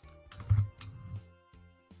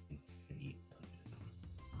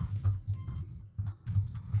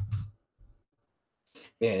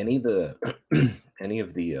 Yeah, any of the any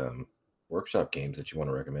of the workshop games that you want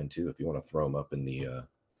to recommend too, if you want to throw them up in the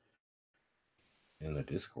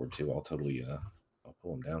Discord too, I'll totally I'll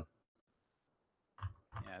pull them down.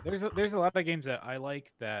 Yeah, there's a lot of games that I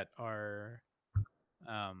like that are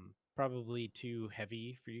probably too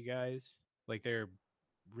heavy for you guys. Like they're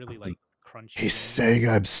really like crunchy. He's games. saying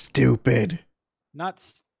I'm stupid. Not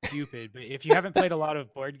stupid, but if you haven't played a lot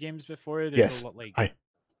of board games before, there's Yes, a lot like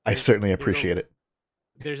I certainly there's a- appreciate it.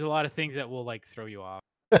 there's a lot of things that will like throw you off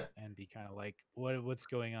and be kind of like, what's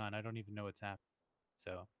going on? I don't even know what's happening.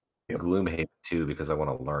 So Gloomhaven too, because I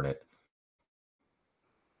want to learn it.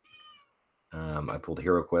 I pulled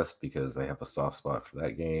Hero Quest because I have a soft spot for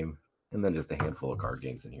that game, and then just a handful of card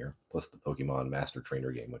games in here, plus the Pokemon Master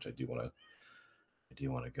Trainer game, which I do want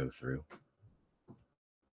to go through.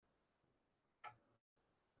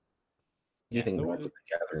 Anything Magic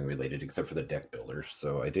the Gathering related, except for the deck builders.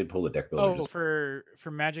 So I did pull the deck builder. Oh,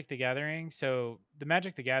 for Magic the Gathering. So the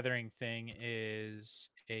Magic the Gathering thing is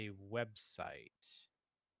a website,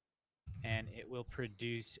 and it will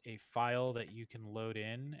produce a file that you can load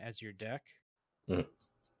in as your deck. Mhm.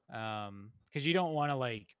 Because you don't want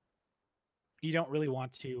to you don't really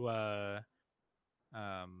want to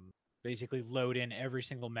basically load in every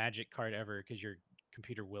single Magic card ever, because your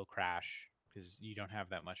computer will crash because you don't have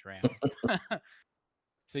that much RAM.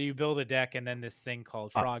 So you build a deck, and then this thing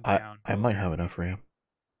called Frogtown. I might have enough RAM.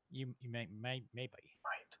 You maybe.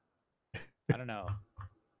 I don't know,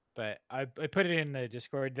 but I put it in the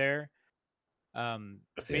Discord there.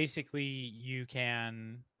 Basically, you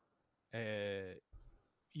can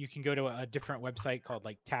go to a different website called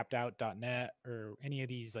like tappedout.net or any of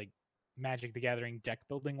these like Magic the Gathering deck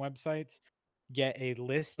building websites. Get a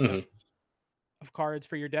list of cards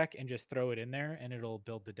for your deck and just throw it in there, and it'll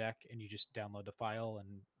build the deck. And you just download the file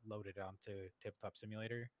and load it onto Tabletop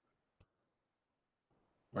Simulator.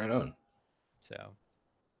 Right on. So,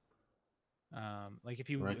 like if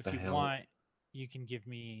you want, you can give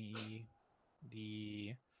me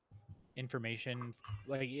the information.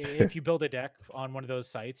 Like if you build a deck on one of those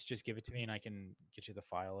sites, just give it to me, and I can get you the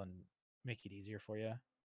file and make it easier for you.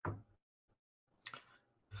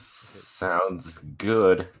 Sounds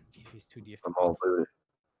good. If it's too I'm difficult. all loaded.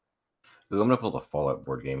 Ooh, I'm gonna pull the Fallout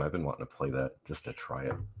board game. I've been wanting to play that just to try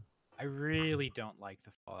it. I really don't like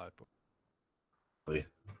the Fallout board. Really?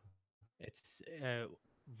 It's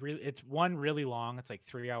it's one really long. It's like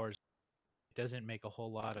 3 hours. It doesn't make a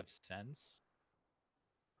whole lot of sense.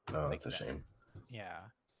 Oh, like that's a shame. Yeah,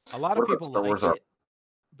 a lot of people like it,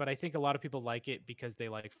 but I think a lot of people like it because they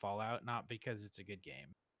like Fallout, not because it's a good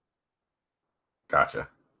game. Gotcha.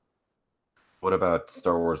 What about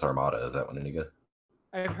Star Wars Armada? Is that one any good?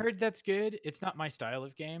 I've heard that's good. It's not my style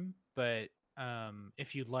of game, but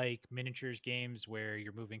if you like miniatures games where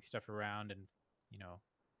you're moving stuff around and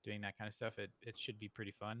doing that kind of stuff, it should be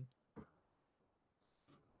pretty fun.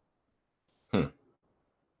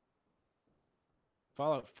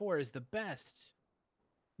 Fallout 4 is the best.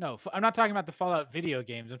 No, I'm not talking about the Fallout video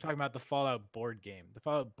games. I'm talking about the Fallout board game. The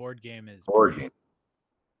Fallout board game is Board pretty. game.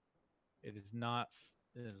 It is not.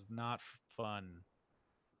 It is not fun.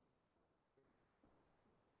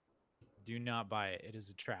 Do not buy it. It is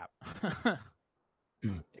a trap.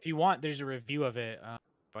 If you want, there's a review of it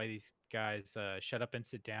by these guys. Shut Up and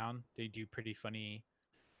Sit Down. They do pretty funny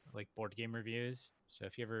like board game reviews. So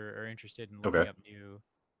if you ever are interested in looking Okay. up new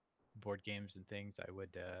board games and things, I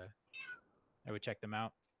would check them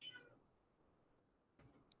out.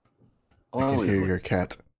 I can Always hear look- your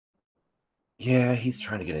cat. Yeah, he's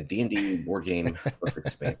trying to get a D&D board game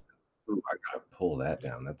expansion. Ooh, I gotta pull that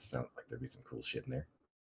down. That sounds like there'd be some cool shit in there.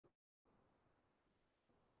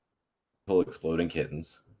 Pull Exploding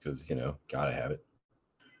Kittens, because, gotta have it.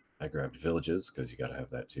 I grabbed Villages, because you gotta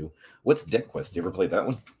have that too. What's Deck Quest? You ever played that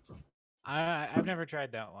one? I've never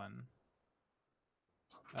tried that one.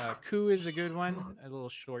 Coup is a good one. A little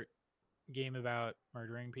short game about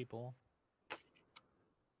murdering people.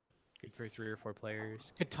 Good for 3 or 4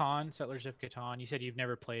 players. Catan, Settlers of Catan. You said you've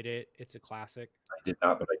never played it. It's a classic. I did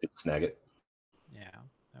not, but I did snag it. Yeah,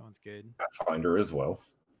 that one's good. Pathfinder as well.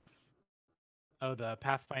 Oh, the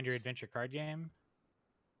Pathfinder adventure card game?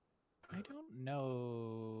 I don't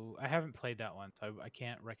know. I haven't played that one, so I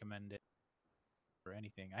can't recommend it or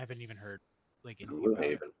anything. I haven't even heard anything about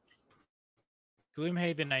it.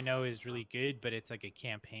 Gloomhaven I know is really good, but it's like a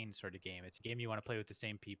campaign sort of game. It's a game you want to play with the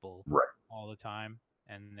same people Right. all the time.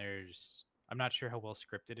 And I'm not sure how well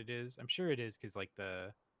scripted it is. I'm sure it is because like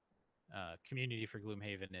the community for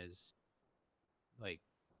Gloomhaven is like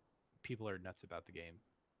people are nuts about the game.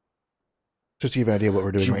 Just to give you an idea what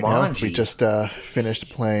we're doing right now, we Jumanji. just finished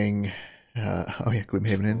playing.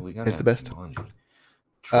 Gloomhaven Well, we Inn gotta is the have best. Jumanji.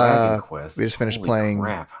 Dragon Quest. We just finished Holy playing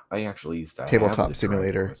crap. I actually used to have Tabletop the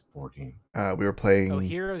Simulator. Dragon Quest board game. We were playing Oh,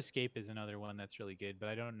 Heroescape is another one that's really good, but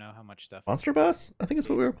I don't know how much stuff. Monster Bus, I think is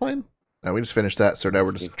what we were playing. No, we just finished that, so now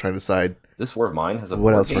we're just trying to decide This War of Mine has a what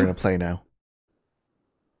board else game? we're going to play now.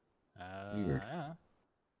 Weird. Yeah.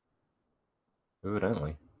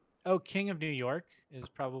 Evidently. Oh, King of New York is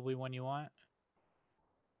probably one you want.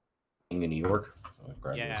 King of New York. I'll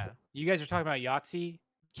grab this Yeah. one. You guys are talking about Yahtzee.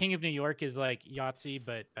 King of New York is like Yahtzee,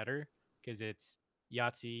 but better because it's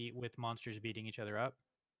Yahtzee with monsters beating each other up.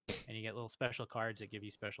 And you get little special cards that give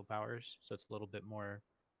you special powers. So it's a little bit more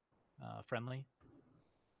friendly.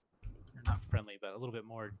 Or not friendly, but a little bit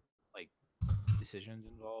more like decisions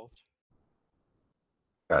involved.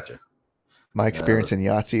 Gotcha. My experience in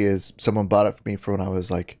Yahtzee is someone bought it for me for when I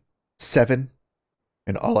was like 7,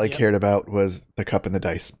 and all I Yep. cared about was the cup and the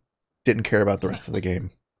dice. Didn't care about the rest of the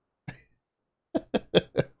game.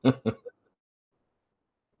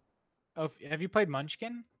 Oh, have you played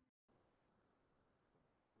Munchkin?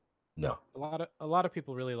 No. A lot of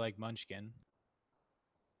people really like Munchkin.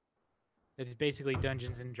 It's basically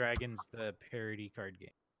Dungeons and Dragons, the parody card game.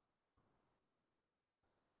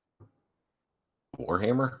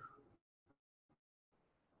 Warhammer?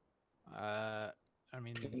 I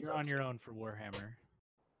mean, you're on your own for Warhammer.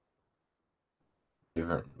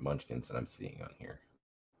 Different munchkins that I'm seeing on here.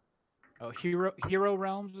 Oh, Hero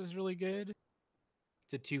Realms is really good.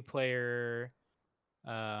 It's a two-player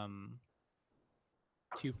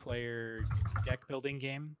deck building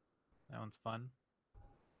game. That one's fun.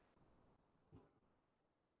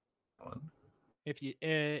 If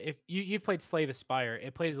you've played Slay the Spire,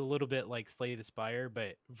 it plays a little bit like Slay the Spire,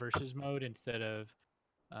 but versus mode instead of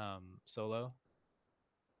solo.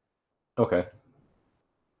 Okay.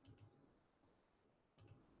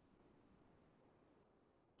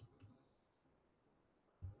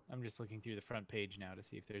 I'm just looking through the front page now to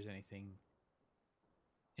see if there's anything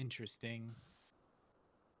interesting.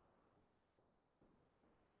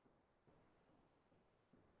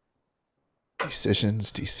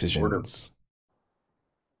 Decisions.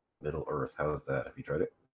 Middle Earth. How is that? Have you tried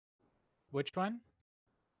it? Which one?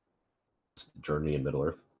 Journey in Middle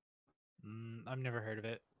Earth. I've never heard of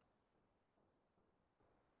it.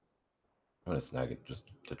 I'm gonna snag it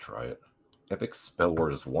just to try it. Epic Spell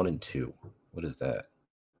Wars 1 and 2. What is that?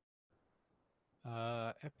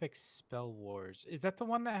 Epic Spell Wars. Is that the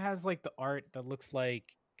one that has like the art that looks like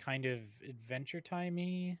kind of Adventure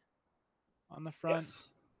Timey on the front? Yes.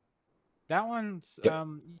 That one's Yep.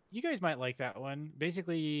 You guys might like that one.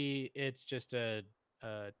 Basically, it's just a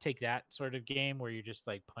take that sort of game where you're just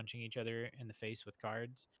like punching each other in the face with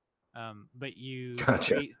cards. But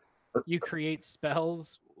Gotcha. you create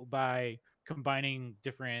spells by combining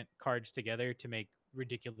different cards together to make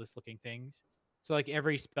ridiculous looking things. So like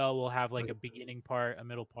every spell will have like a beginning part, a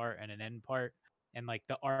middle part, and an end part, and like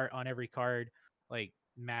the art on every card like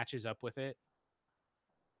matches up with it.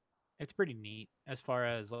 It's pretty neat as far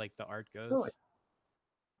as like the art goes. Really?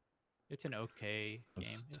 It's an okay I'm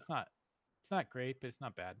game. st- It's not great, but it's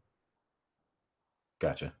not bad.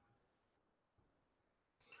 Gotcha.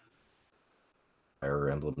 Fire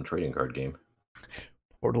Emblem trading card game.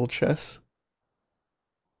 Portal chess.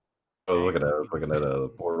 I was looking at a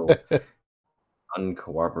Portal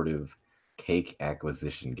uncooperative cake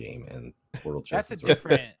acquisition game, and Portal chess That's a is right.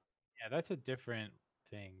 different. Yeah, that's a different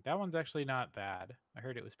thing. That one's actually not bad. I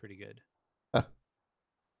heard it was pretty good.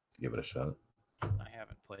 Give it a shot. I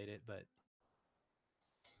haven't played it, but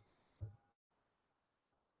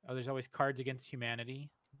there's always Cards Against Humanity.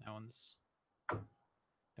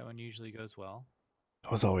 That one usually goes well.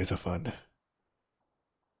 That was always a fun.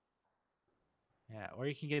 Yeah, or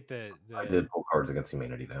you can get the I did pull Cards Against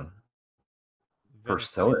Humanity down.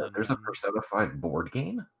 Persona. Venezuelan There's one. a Persona 5 board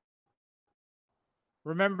game.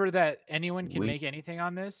 Remember that anyone can Wait. make anything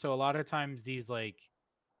on this, so a lot of times these like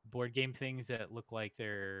board game things that look like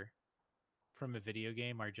they're from a video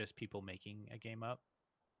game are just people making a game up.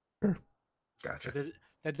 Gotcha.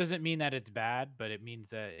 That doesn't mean that it's bad, but it means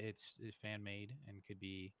that it's fan made and could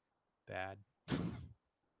be bad.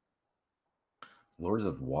 Lords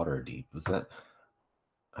of Waterdeep. Was that?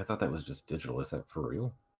 I thought that was just digital. Is that for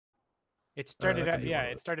real? It started that out, could be yeah,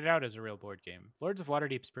 one of it started out as a real board game. Lords of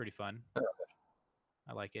Waterdeep's pretty fun.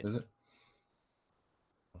 I like it. Is it?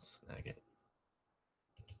 I'll snag it.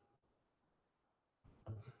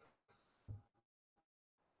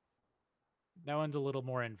 That one's a little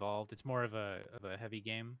more involved. It's more of a heavy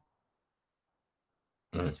game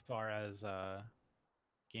Mm. as far as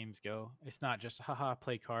games go. It's not just haha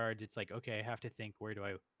play cards. It's like, okay, I have to think where do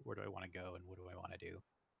I want to go and what do I want to do.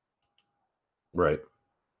 Right.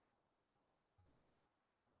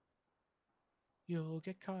 You'll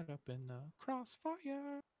get caught up in the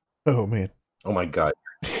crossfire. Oh man. Oh my god.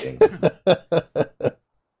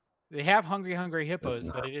 They have Hungry Hungry Hippos,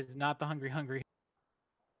 not- but it is not the Hungry Hungry.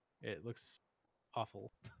 It looks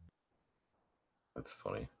awful. That's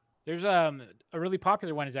funny. There's a really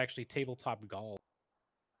popular one is actually Tabletop Golf,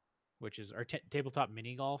 which is or Tabletop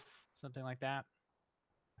Mini Golf, something like that.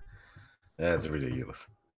 That's ridiculous.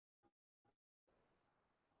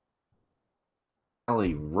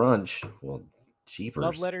 Alley Runch. Well, cheapers.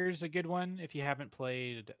 Love Letter's a good one if you haven't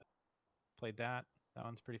played that. That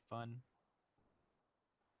one's pretty fun.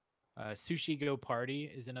 Sushi Go Party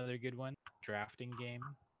is another good one. Drafting game.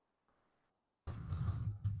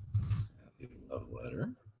 Love Letter.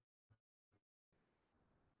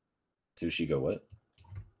 Sushi Go what?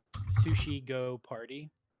 Sushi Go Party.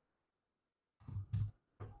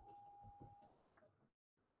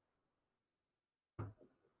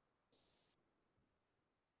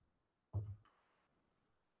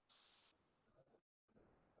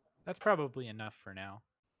 That's probably enough for now,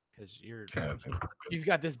 because you've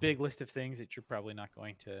got this big list of things that you're probably not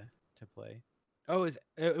going to play. Oh,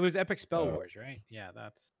 it was Epic Spell Wars, right? Yeah,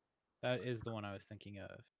 that is the one I was thinking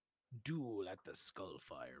of. Duel at the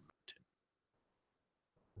Skullfire Mountain.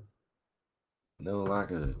 No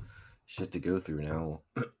lack of shit to go through now.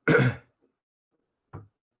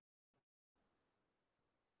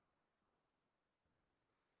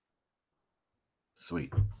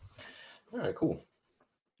 Sweet. All right, cool.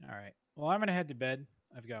 All right. Well, I'm gonna head to bed.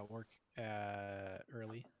 I've got work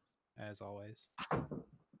early, as always.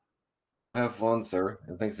 Have fun, sir,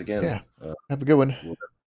 and thanks again. Yeah. Have a good one.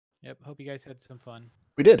 Yep. Hope you guys had some fun.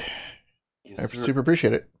 We did. Yes, I sir. super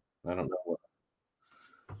appreciate it. I don't know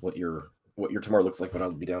what your tomorrow looks like, but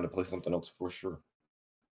I'll be down to play something else for sure.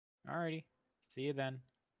 Alrighty. See you then.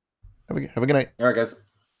 Have a good night. All right, guys.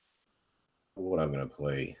 What I'm gonna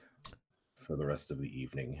play for the rest of the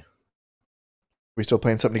evening. We still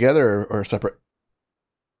playing something together or separate?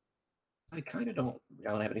 I kind of don't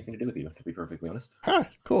have anything to do with you, to be perfectly honest. Ah,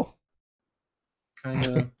 cool. Kind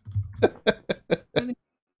of.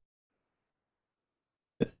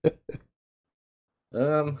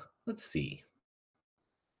 Let's see.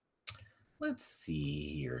 Let's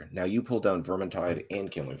see here. Now you pulled down Vermintide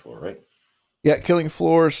and Killing Floor, right? Yeah, Killing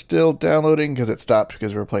Floor still downloading because it stopped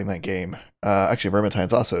because we were playing that game. Actually,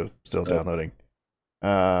 Vermintide's also still downloading.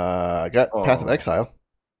 I got Path of Exile.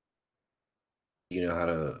 You know how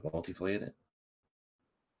to multiplayer it?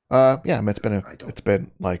 Yeah, I mean, it's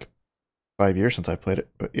been like 5 years since I played it,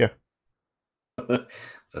 but yeah. That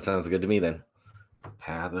sounds good to me then.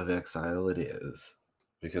 Path of Exile it is.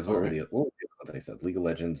 Because what were the other ones I said? League of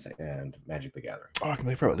Legends and Magic the Gathering. Oh, I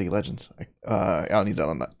completely forgot about League of Legends. I'll need to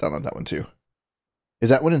download that one too. Is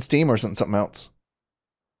that one in Steam or something else?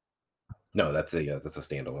 No, that's a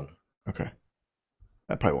standalone. Okay.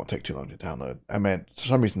 That probably won't take too long to download. I mean, for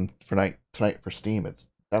some reason tonight for Steam, it's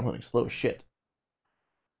downloading slow as shit.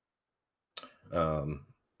 Well,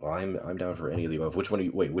 Well, I'm down for any of the above. Which one do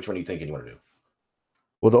you thinking you want to do?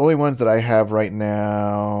 Well, the only ones that I have right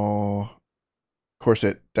now, of course,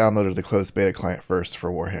 it downloaded the closed beta client first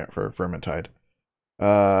for for Vermintide.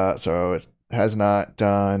 So it has not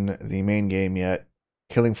done the main game yet.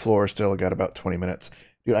 Killing Floor still got about 20 minutes.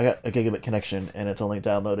 Dude, I got a gigabit connection and it's only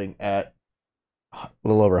downloading at a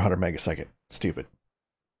little over 100 megasecond. Stupid.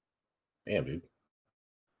 Damn, dude.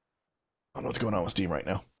 I don't know what's going on with Steam right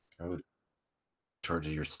now. I would charge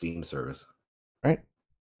you your Steam service. Right?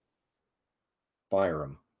 Fire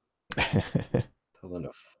them. Tell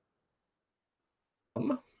enough.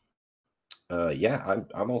 Yeah,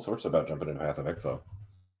 I'm all sorts about jumping into Path of Exile.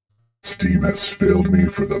 Steam has failed me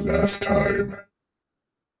for the last time.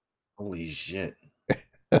 Holy shit.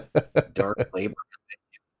 Dark labor.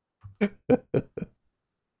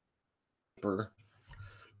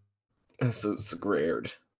 So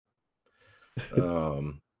squared.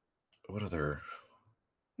 What other?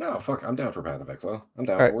 No, fuck. I'm down for Path of Exile. I'm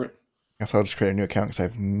down for it. Guess I'll just create a new account because I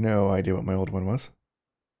have no idea what my old one was.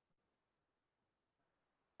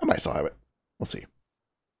 I might still have it. We'll see.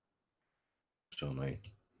 Show my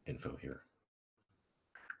info here.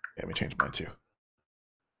 Yeah, let me change mine too.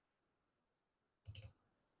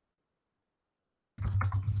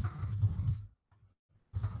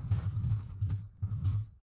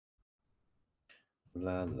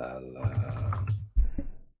 La la la.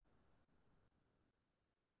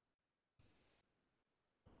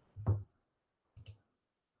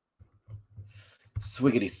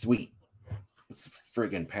 Swiggity sweet. Let's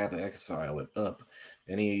friggin' Path of Exile it up.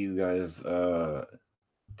 Any of you guys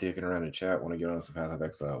dicking around in chat want to get on some Path of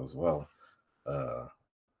Exile as well?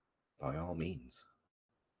 By all means.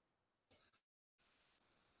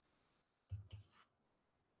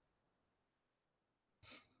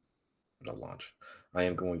 It'll launch. I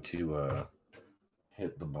am going to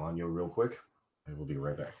hit the banyo real quick. I will be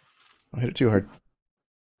right back. Don't hit it too hard.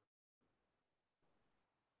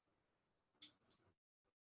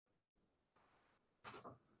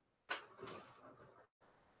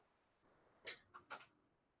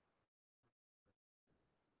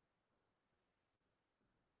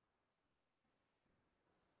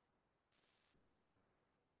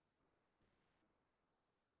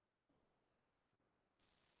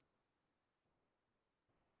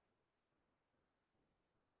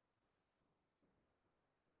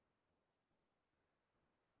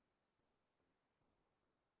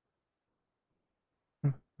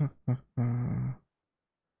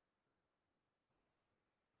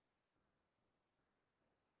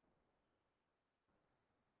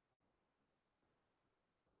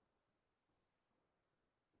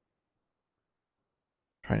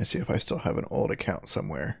 Trying to see if I still have an old account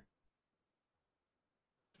somewhere.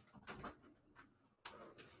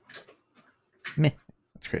 Meh.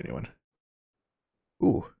 Let's create a new one.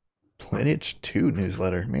 Ooh. Lineage 2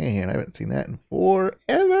 newsletter. Man, I haven't seen that in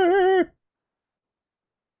forever.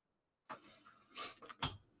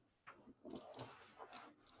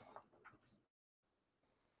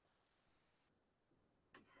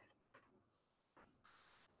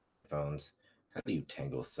 Phones. How do you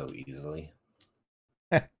tangle so easily?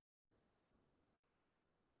 Let's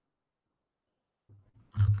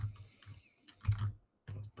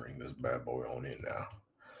bring this bad boy on in now.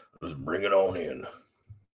 Let's bring it on in.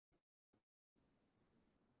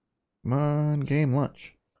 Come on, game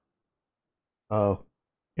lunch. Oh.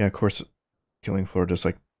 Yeah, of course, Killing Floor just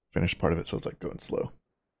like finished part of it, so it's like going slow.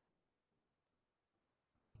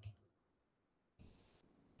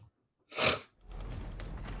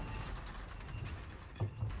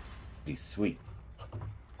 Be sweet.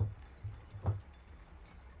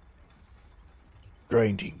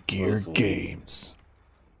 Grinding Gear This will be Games.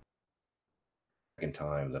 Second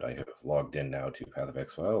time that I have logged in now to Path of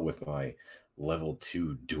Exile with my level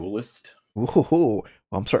 2 duelist. Ooh, well,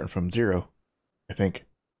 I'm starting from 0, I think.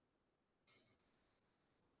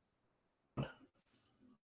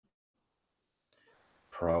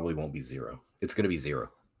 Probably won't be 0. It's going to be 0.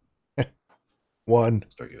 1.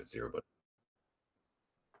 Start you at 0, but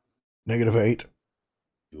 -8.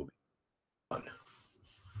 you will be 1.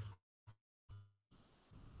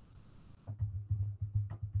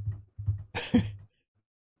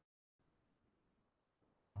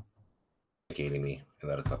 Authenticating me and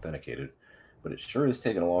that it's authenticated, but it sure is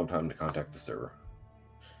taking a long time to contact the server.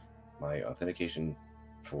 My authentication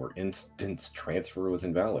for instance transfer was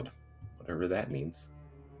invalid, whatever that means.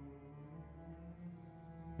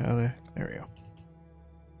 Oh, there we go.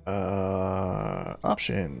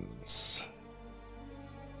 Options.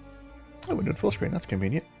 Oh, we're doing full screen. That's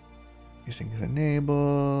convenient. These things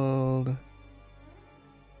enabled. I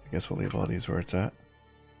guess we'll leave all these where it's at.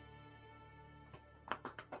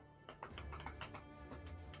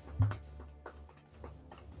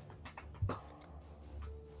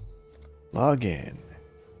 Log in.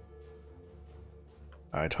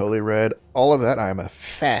 I totally read all of that. I'm a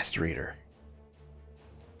fast reader.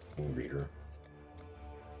 Reader.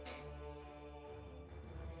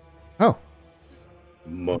 Oh,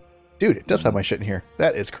 Mo- dude, it does have my shit in here.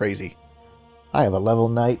 That is crazy. I have a level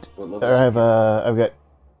knight. What level Or is I've got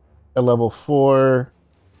a level 4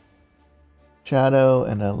 shadow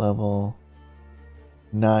and a level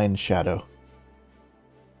 9 shadow.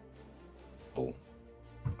 Oh,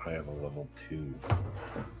 I have a level 2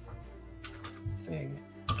 thing.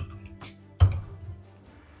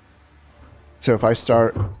 So if I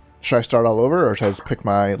start, should I start all over, or should I just pick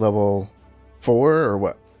my level 4, or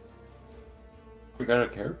what? We got a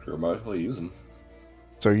character, might as well use him.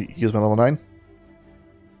 So you use my level 9?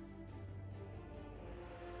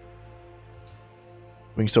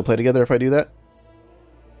 We can still play together if I do that?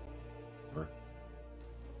 Sure.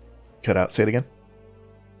 Cut out, say it again.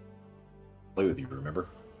 Play with you, remember?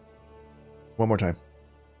 One more time.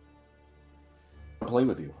 Play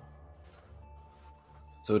with you.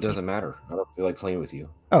 So it doesn't matter. I don't feel like playing with you.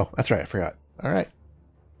 Oh, that's right, I forgot. Alright.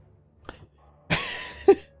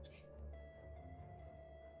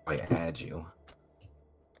 I add you.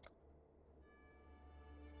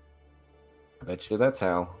 I bet you that's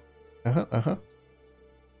how. Uh-huh.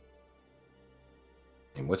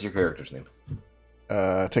 And what's your character's name?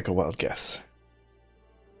 Take a wild guess.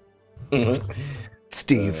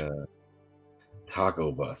 Steve.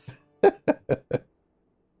 Taco Bus. I'm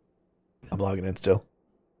logging in still.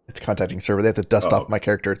 It's contacting server. They have to dust off my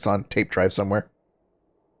character. It's on tape drive somewhere.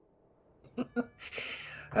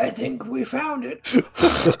 I think we found it.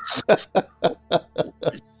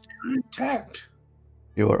 It's intact.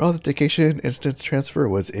 Your authentication instance transfer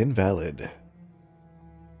was invalid.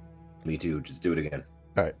 Me too. Just do it again.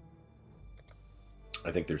 Alright.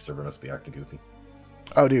 I think their server must be acting goofy.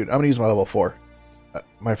 Oh, dude, I'm gonna use my level 4.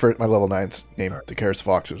 My level 9's name, Dakaris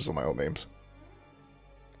Fox, which is my old names.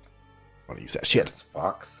 I want to use that shit. It's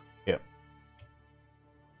Fox. Yep.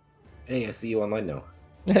 Hey, I see you online now.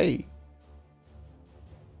 Hey.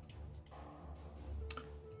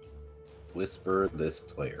 Whisper this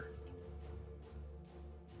player.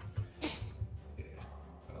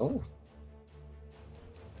 Oh.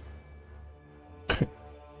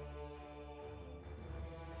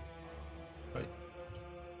 Right.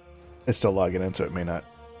 It's still logging in, so it may not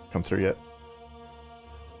come through yet.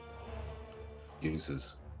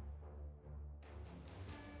 Uses.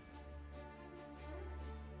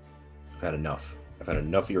 I've had enough. I've had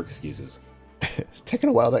enough of your excuses. It's taking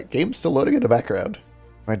a while. That game's still loading in the background.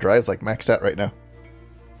 My drive's like maxed out right now.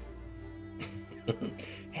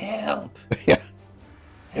 Help! Yeah.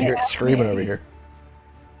 I hear it screaming over here.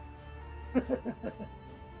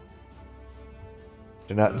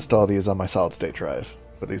 Do not install these on my solid state drive.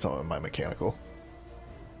 Put these on my mechanical.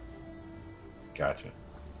 Gotcha.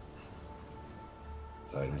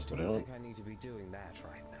 Items, but I don't I need to be doing that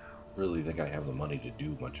right now. really think I have the money to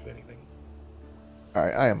do much of anything.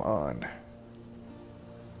 Alright, I am on.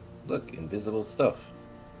 Look, invisible stuff.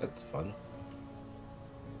 That's fun.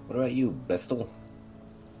 What about you, Bestel?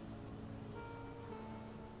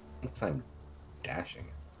 Looks I'm dashing.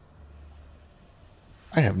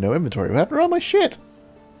 I have no inventory. What happened to all my shit?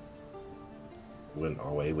 Went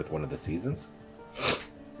away with one of the seasons?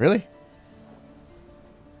 Really?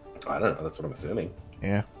 I don't know, that's what I'm assuming.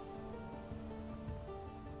 Yeah.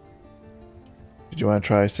 Did you want to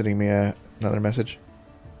try sending me another message?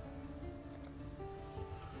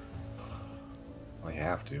 I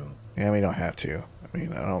have to. Yeah, we don't have to. I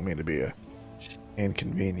mean, I don't mean to be a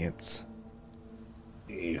inconvenience.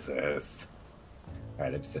 Jesus.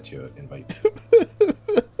 Alright, I just sent you an invite.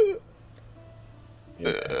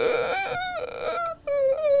 Yeah.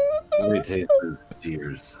 Let me taste this.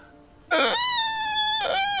 Cheers.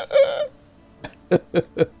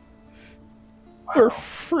 We're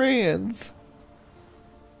friends.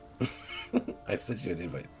 I sent you an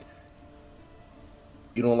invite.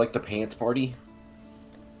 You don't like the pants party?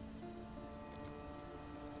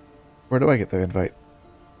 Where do I get the invite?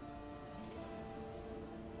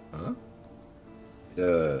 Huh?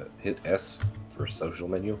 Hit S for social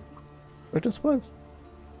menu. Where it just was.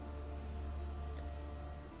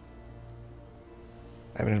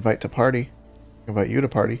 I have an invite to party. Invite you to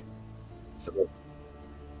party. So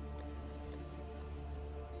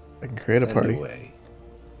I can create a send party. away.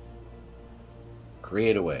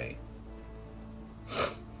 Create away.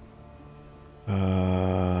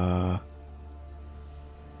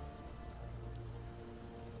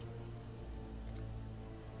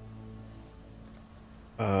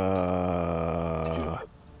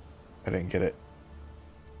 I didn't get it.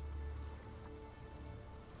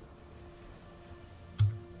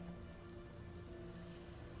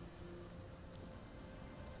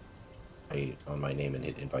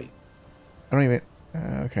 invite. I don't even.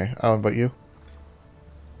 Okay, I'll invite you.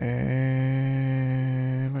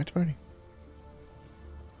 And invite to party.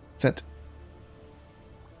 Sent.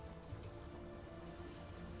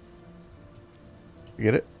 You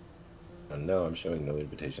get it? No, I'm showing no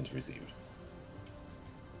invitations received.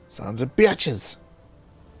 Sons of bitches.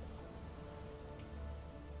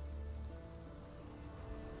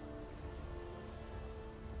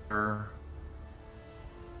 I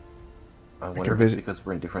can wonder if it's visit- because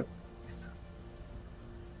we're in different.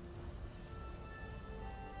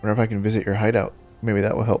 Wonder if I can visit your hideout. Maybe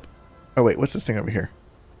that will help. Oh wait, what's this thing over here?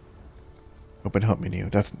 Open help menu.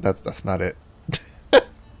 That's not it.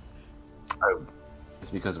 Oh, it's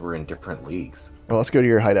because we're in different leagues. Well, let's go to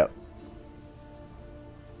your hideout.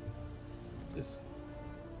 Just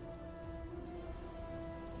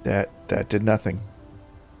That did nothing.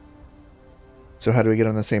 So how do we get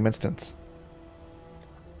on the same instance?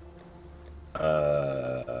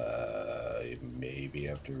 maybe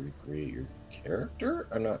have to recreate your character.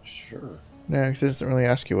 I'm not sure. No, because it doesn't really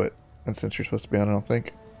ask you what instance you're supposed to be on, I don't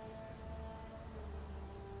think.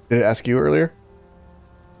 Did it ask you earlier?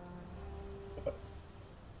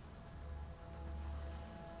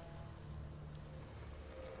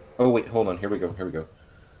 Oh wait, hold on. Here we go. Here we go.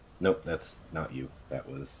 Nope, that's not you. That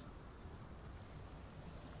was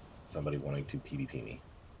somebody wanting to PvP me.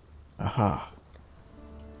 Aha.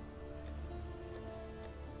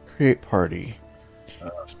 Create party.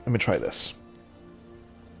 Let me try this.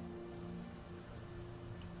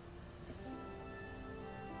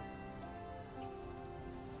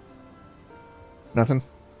 Nothing?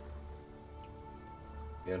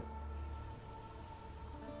 Yeah.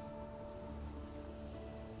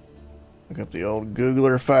 Look up the old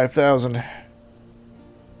Googler 5000.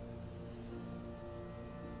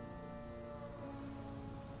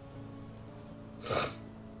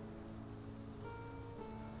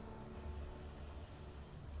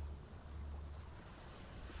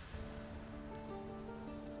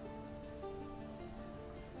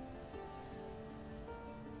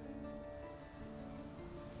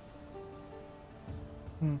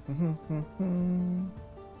 I'm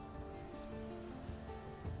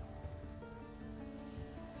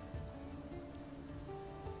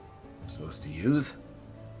supposed to use.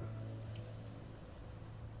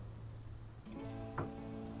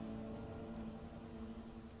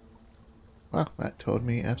 Wow, that told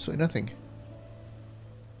me absolutely nothing.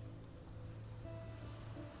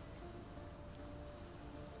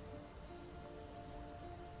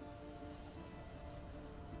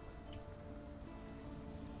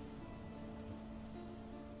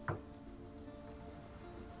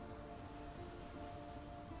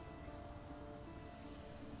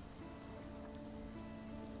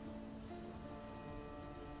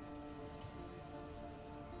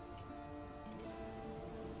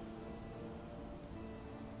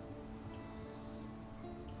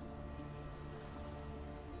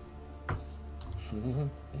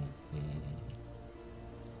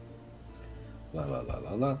 La la la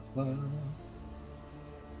la la la.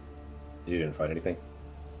 You didn't find anything?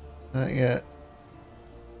 Not yet.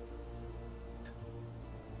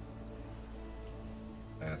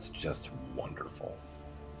 That's just wonderful.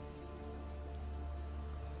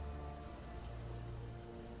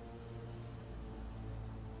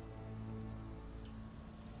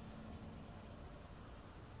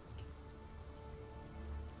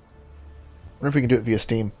 Wonder if we can do it via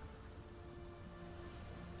Steam.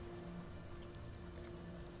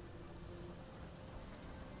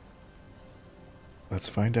 Let's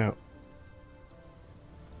find out.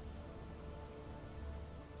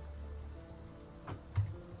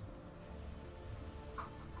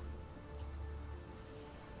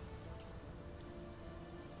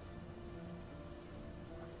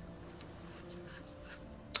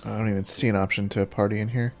 I don't even see an option to party in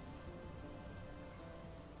here.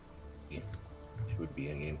 It would be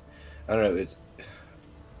in game. I don't know. It's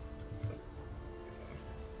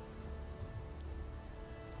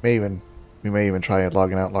We may even try it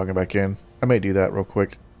logging out, logging back in. I may do that real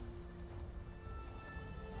quick.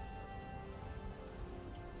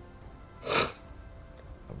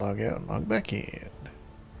 Log out and log back in.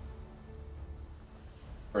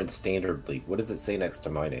 we're in standard league. What does it say next to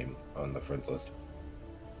my name on the friends list?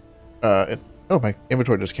 Oh, my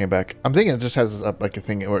inventory just came back. I'm thinking it just has up like a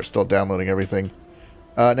thing where it's still downloading everything.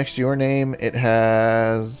 Next to your name, it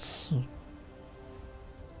has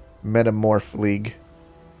Metamorph League.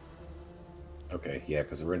 Okay, yeah,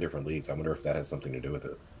 because we're in different leagues. I wonder if that has something to do with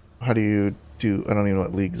it. How do you do? I don't even know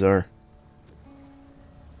what leagues are.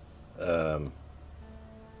 Hold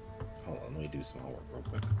on, let me do some homework real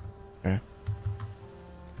quick. Okay.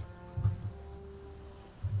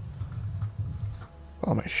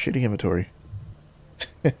 Oh, my shitty inventory.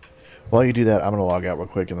 While you do that, I'm going to log out real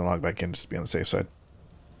quick and then log back in just to be on the safe side.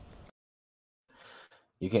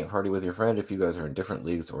 You can't party with your friend if you guys are in different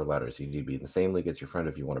leagues or ladders. You need to be in the same league as your friend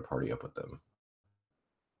if you want to party up with them.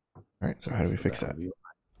 All right, so how do we fix that? would be-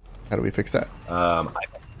 How do we fix that?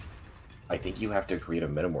 I think you have to create a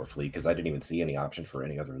Metamorph league because I didn't even see any option for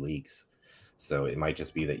any other leagues. So it might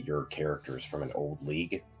just be that your character's from an old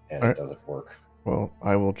league and Alright. it doesn't work. Well,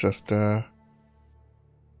 I will just do a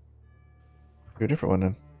different one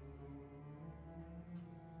then.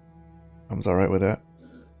 I was all right with that.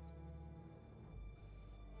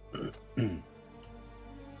 I'm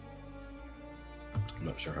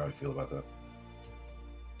not sure how I feel about that.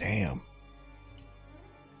 Damn.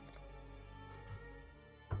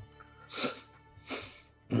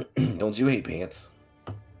 Don't you hate pants?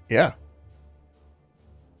 Yeah.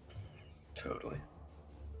 Totally.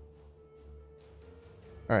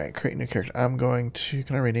 All right, create new character. I'm going to.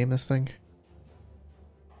 Can I rename this thing?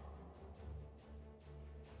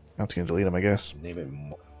 I'm just gonna delete him, I guess. Name it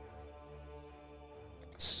more.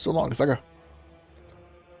 So long, sucker.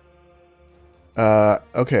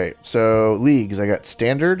 Okay, so leagues. I got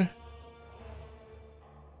standard,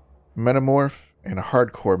 metamorph, and a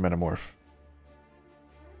hardcore metamorph.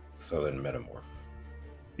 So then Metamorph.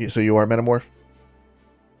 So you are metamorph?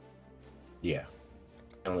 Yeah.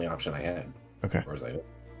 The only option I had. Okay. As far as I know.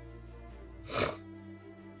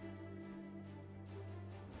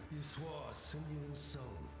 You swore sinew and soul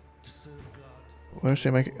to serve God. What did I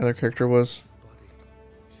say my other character was?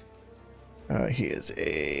 Body. He is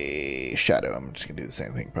a shadow. I'm just gonna do the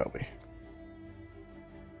same thing probably.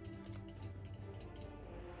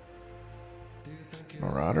 Do you think you're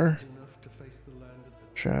Marauder. smart enough to face the land of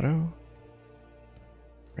the Shadow,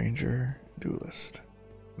 Ranger, Duelist,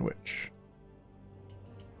 and Witch.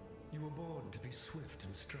 You were born to be swift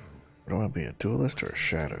and strong. Do I want to be a duelist or a What did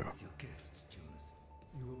you do shadow? with your gifts, duelist?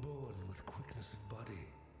 You were born with quickness of body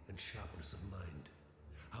and sharpness of mind.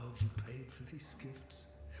 How have you paid for these gifts?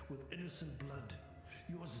 With innocent blood.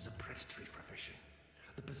 Yours is a predatory profession.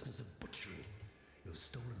 The business of butchery. You've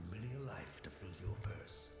stolen many a life to fill your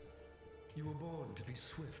purse. You were born to be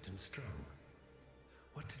swift and strong.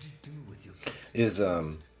 What did you do with your gifts? Is,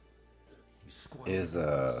 duelist? You squandered is, them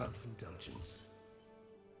on self-indulgence.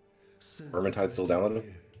 Vermintide still downloaded?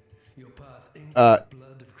 Your path inked Uh, with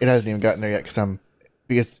blood of It hasn't even gotten there yet because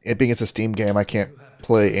it being it's a Steam game, I can't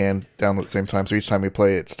play and download at the same time. So each time we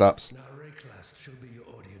play, it stops. Now Rayclast shall be your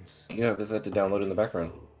audience. You have it set to download in the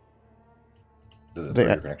background. Does it They-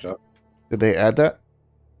 throw your connection up? Did they add that?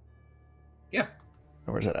 Yeah.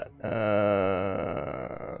 Or where's that at?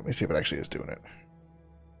 Let me see if it actually is doing it.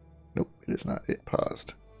 Nope, it is not. It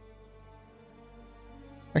paused.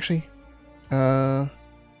 Actually, that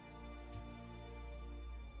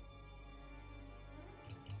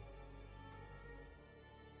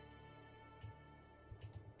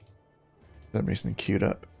reason queued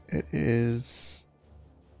up. It is.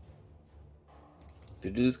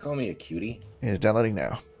 Did you just call me a cutie? It is downloading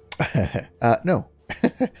now. No.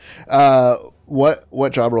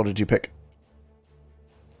 What job role did you pick?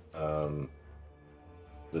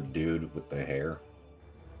 The dude with the hair.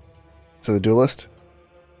 So the duelist.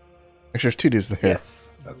 Actually, there's two dudes with hair. Yes.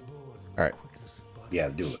 That's All right. yeah.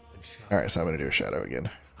 Do it. All right, so I'm gonna do a shadow again.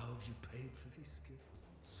 How have you paid for these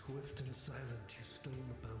gifts? Swift and silent, you stole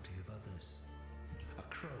the bounty of others. A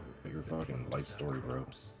crow. Your that fucking plunders life story, our bro.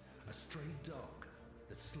 crops. A stray dog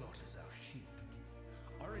that slaughters our sheep.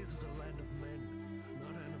 Orius is a land of men,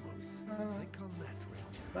 not animals. Think on that,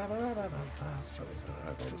 Ranger. Rayclast shall I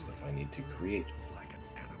have all the stuff truly I need to create like an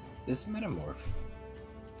animal. this Metamorph.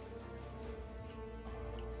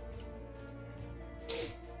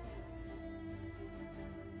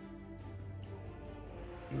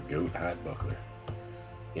 Goat hide buckler.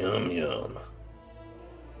 Yum yum.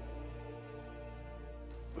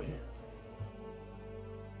 Yeah.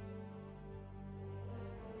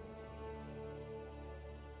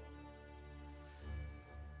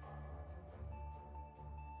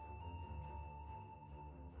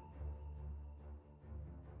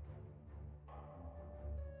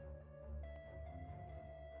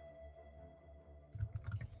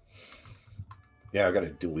 Yeah, I got a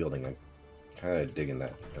dual wielding. I'm kind of digging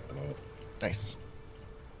that at the moment. Nice.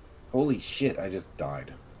 Holy shit, I just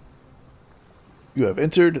died. You have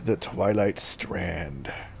entered the Twilight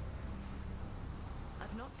Strand.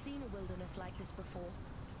 I've not seen a wilderness like this before.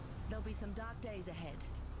 There'll be some dark days ahead.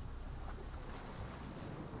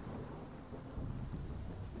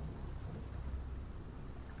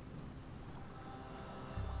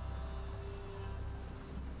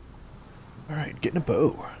 All right, getting a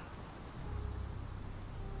bow.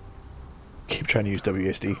 Keep trying to use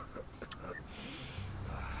WSD. You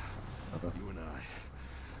and I,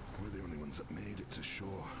 we're the only ones that made it to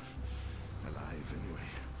shore. Alive, anyway.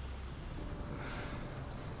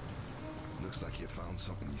 Looks like you found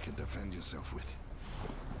something you can defend yourself with.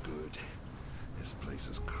 Good. This place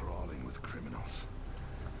is crawling with criminals.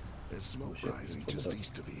 There's smoke shit, rising it's just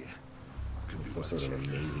east of here. Could be Some worth sort of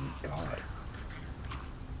checking. amazing god.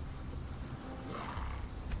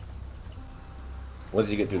 Once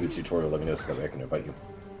you get through the tutorial, let me know so that I can invite you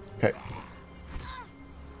Okay.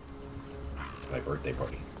 to my birthday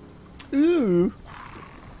party. Ooh.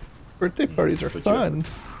 Birthday parties are Put you fun.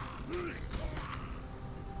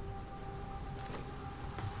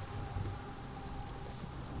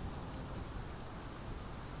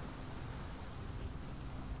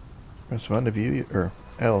 Press 1 to view, or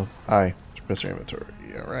L-I to press your inventory.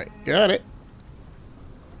 Yeah, right. Got it.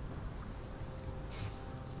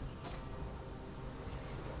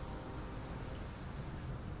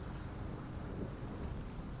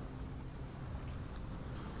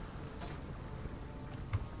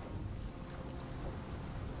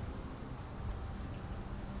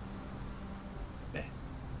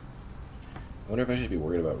 I wonder if I should be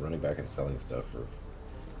worried about running back and selling stuff, or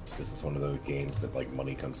if this is one of those games that like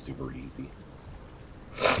money comes super easy.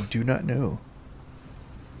 I do not know.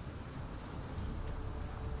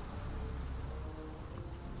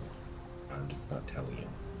 I'm just not telling you.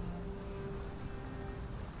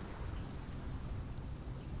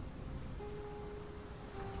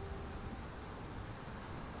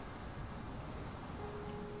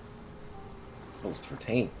 Post for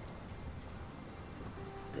taint.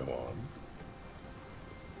 Go on.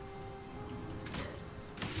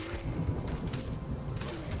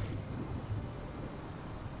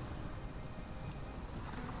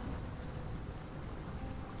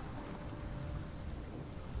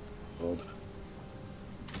 Hold.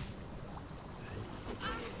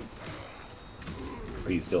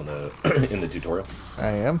 Are you still in the in the tutorial? I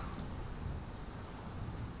am.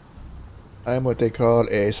 I am what they call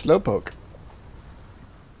a slowpoke.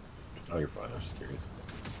 Oh, you're fine. I was just curious.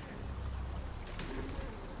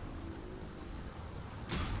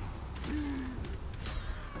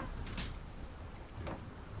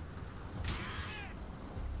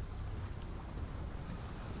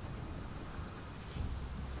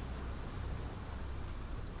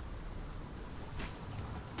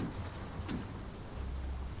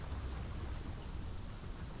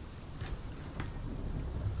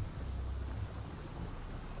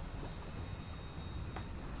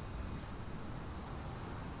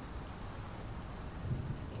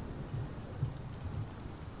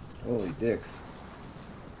 Holy dicks.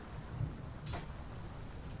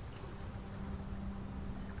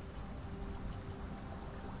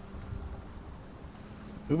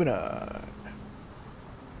 Moving on.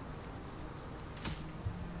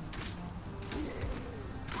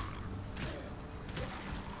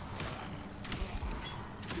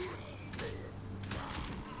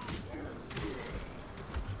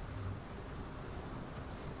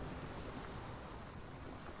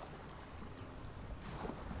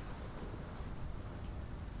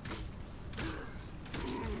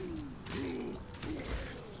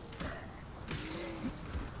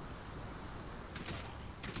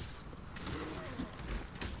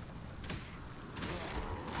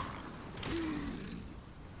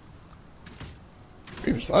 We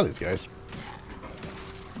even saw these guys.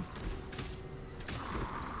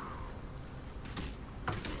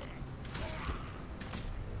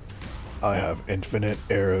 I have infinite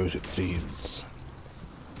arrows, it seems.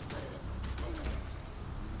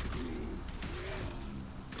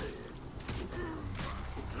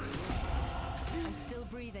 I'm still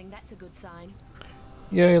breathing. That's a good sign.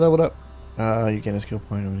 Yay, leveled up. You gain a skill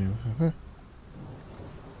point.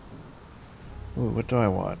 Ooh, what do I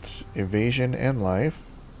want? Evasion and life,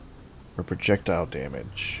 or projectile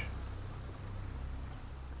damage?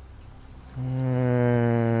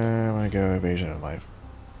 I'm gonna go evasion and life.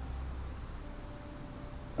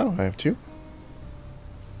 Oh, I have two.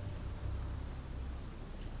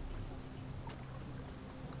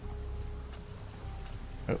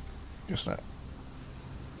 Oh, guess not.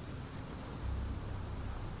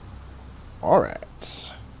 Alright.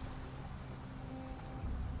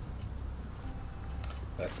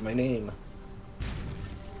 That's my name.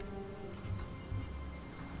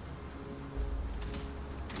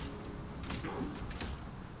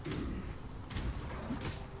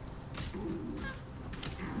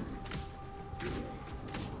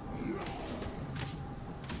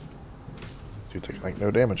 Do take like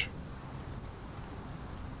no damage.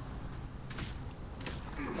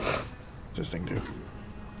 What's this thing do?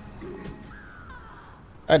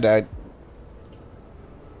 I died.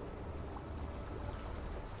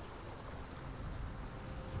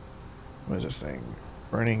 What is this thing?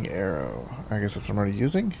 Burning arrow. I guess that's what I'm already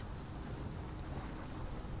using.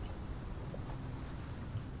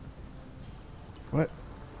 What?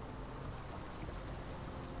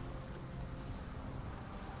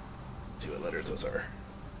 Let's see what letters those are.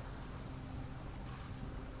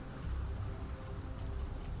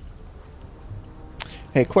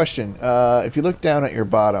 Hey, question. If you look down at your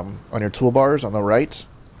bottom on your toolbars on the right,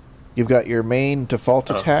 you've got your main default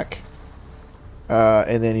attack,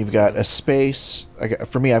 and then you've got a space.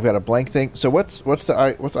 For me, I've got a blank thing. So what's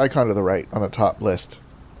the icon to the right on the top list?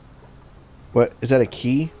 What is that? A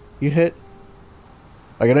key you hit?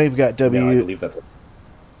 Like I know you've got W. No, I believe that's.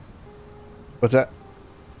 What's that?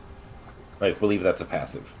 I believe that's a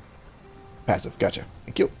passive. Passive. Gotcha.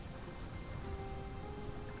 Thank you.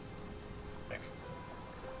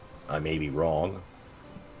 I may be wrong.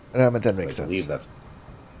 But that makes sense. I believe that's.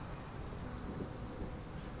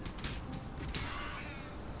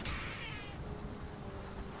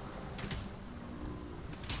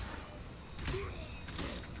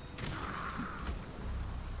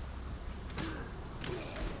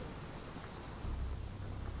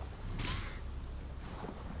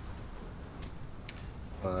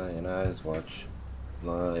 Lion eyes watch.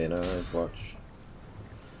 Lion eyes watch.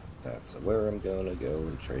 That's where I'm gonna go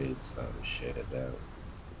and trade some shit out.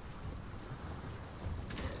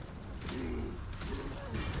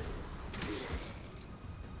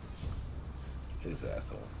 His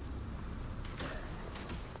asshole.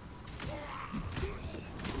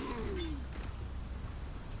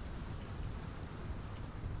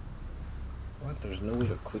 What? There's no way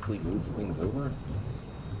to quickly move things over?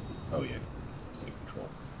 Oh yeah. Save control.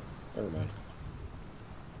 Never mind.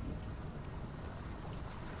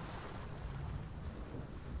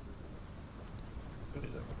 What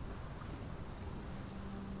is it?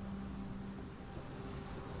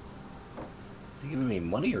 Is he giving me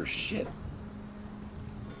money or shit?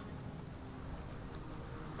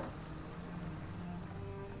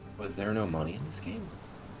 Was there no money in this game?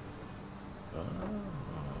 Oh,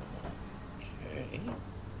 okay.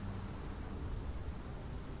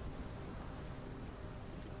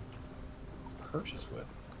 Purchase with.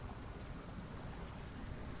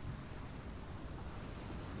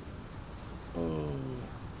 Oh.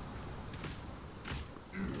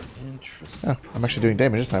 Interesting. Oh, I'm actually doing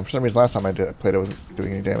damage this time. For some reason, last time I played, I wasn't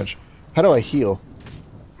doing any damage. How do I heal?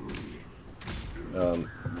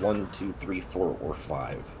 1, 2, 3, 4, or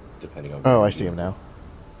 5, depending on. Oh, I see him now.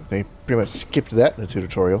 They pretty much skipped that in the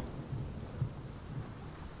tutorial.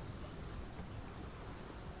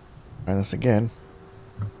 Try this again.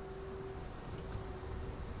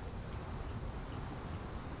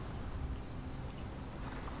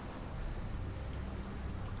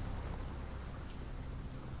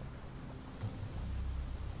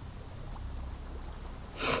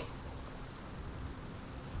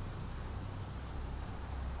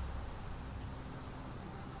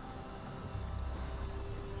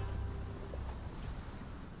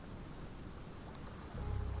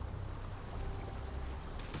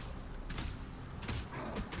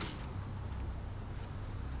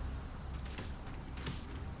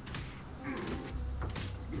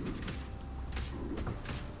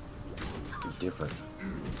 Different.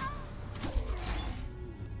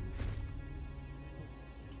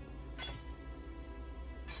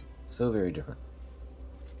 So very different.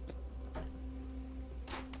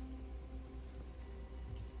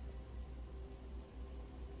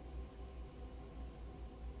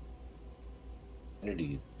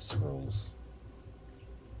 Unity scrolls.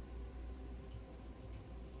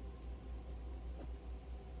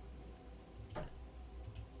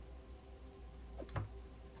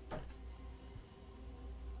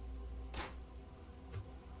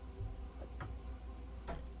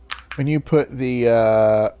 When you put the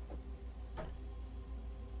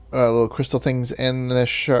little crystal things in the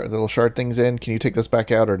little shard things in, can you take those back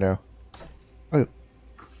out or no? Oh,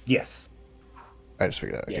 Yes. I just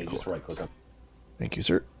figured that out. Yeah, Okay, you cool. just right click up. Thank you,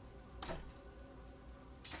 sir.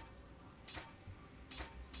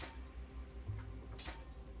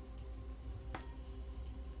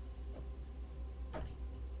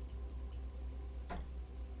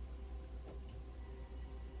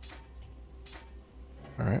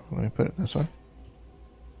 All right, let me put it in this one.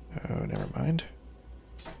 Oh, never mind.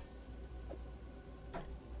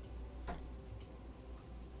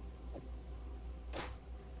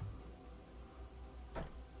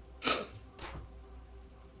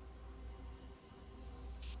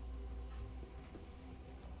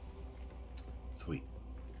 Sweet.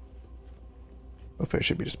 Hopefully I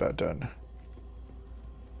should be just about done.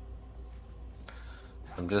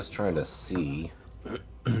 I'm just trying to see.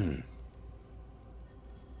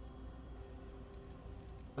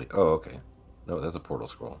 Oh, okay. No, that's a portal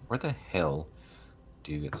scroll. Where the hell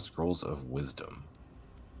do you get scrolls of wisdom?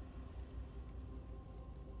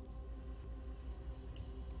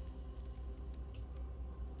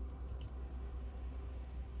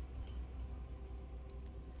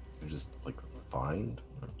 You just like find,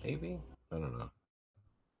 maybe? I don't know.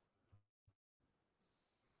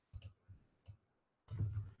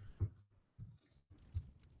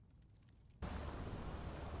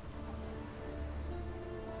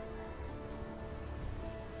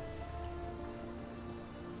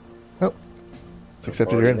 Oh, it's I'm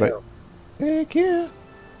accepted your already invite. now. Heck yeah.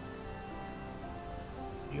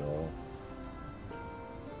 Y'all.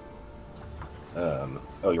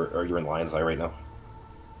 Oh, are you in Lion's Eye right now?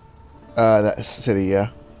 That city, yeah.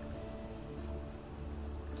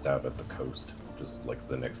 Just out at the coast, just like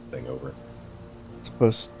the next thing over.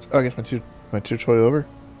 Oh, I guess my tutorial over.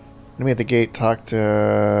 Let me at the gate. Talk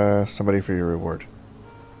to somebody for your reward.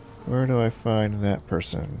 Where do I find that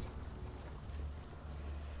person?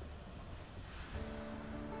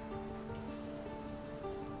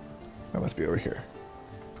 That must be over here.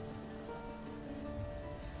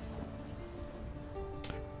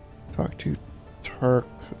 Talk to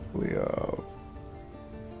Tarkleo.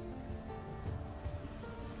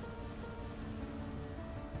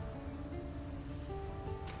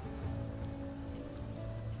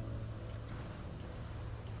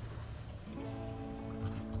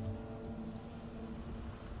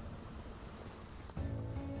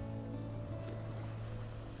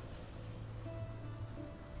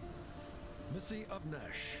 Missy of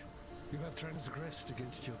Nash, you have transgressed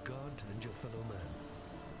against your God and your fellow man.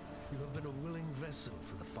 You have been a willing vessel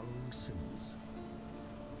for the following sins.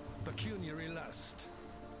 Pecuniary lust,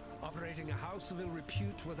 operating a house of ill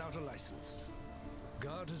repute without a license.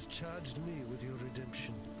 God has charged me with your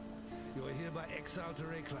redemption. You are hereby exiled to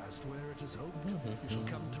Rayclast, where it is hoped you shall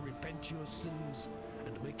come to repent your sins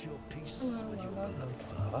and make your peace with your beloved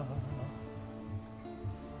father.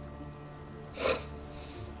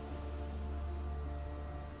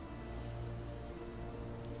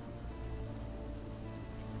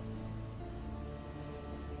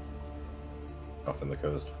 Off in the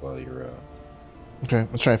coast while you're Okay, I'm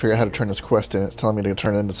trying to figure out how to turn this quest in. It's telling me to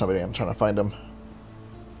turn it into somebody. I'm trying to find him.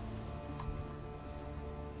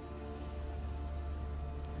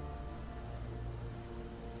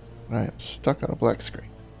 I am stuck on a black screen.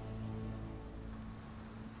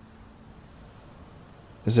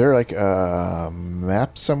 Is there like a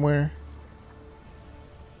map somewhere?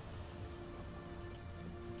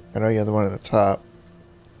 I know you have the one at the top.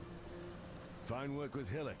 Fine work with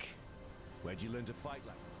Hillock. Where'd you learn to fight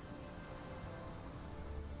like?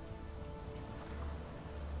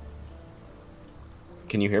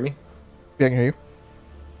 Can you hear me? Yeah, I can hear you.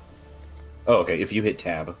 Oh, okay. If you hit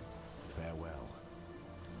tab. Farewell.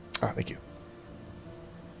 Ah, thank you.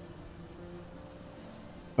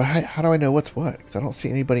 But how do I know what's what? Because I don't see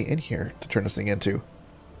anybody in here to turn this thing into.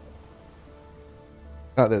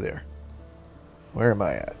 Oh, there they are. Where am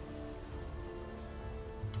I at?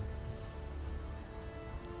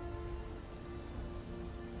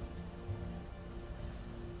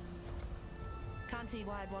 Can't see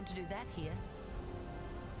why I'd want to do that here.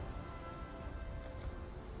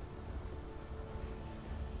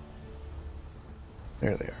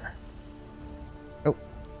 There they are. Oh,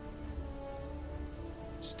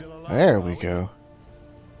 Still alive? there we are go.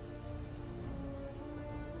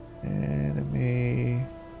 Enemy.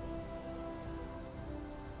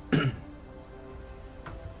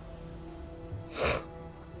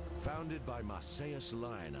 Founded by Marseilles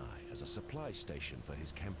Lioneye as a supply station for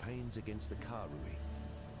his campaigns against the Karui.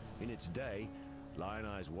 In its day,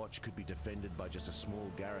 Lioneye's watch could be defended by just a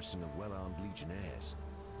small garrison of well-armed legionnaires.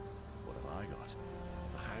 What have I got?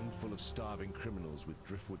 A handful of starving criminals with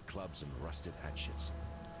driftwood clubs and rusted hatchets.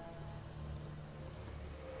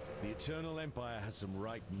 The Eternal Empire has some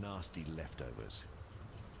right nasty leftovers.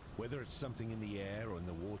 Whether it's something in the air or in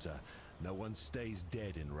the water, no one stays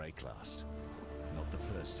dead in Rayclast. Not the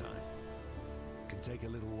first time. Can take a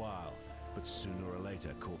little while, but sooner or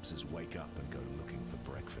later corpses wake up and go looking for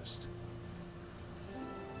breakfast.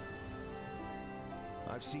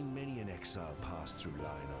 I've seen many an exile pass through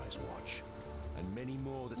Lioneye's watch, and many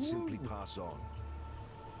more that simply pass on.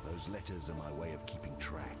 Those letters are my way of keeping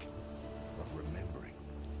track, of remembering.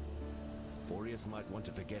 Oriath might want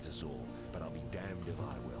to forget us all, but I'll be damned if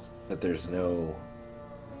I will. That there's no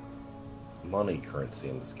money currency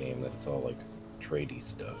in this game, that it's all like tradey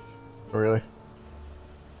stuff. Oh, really?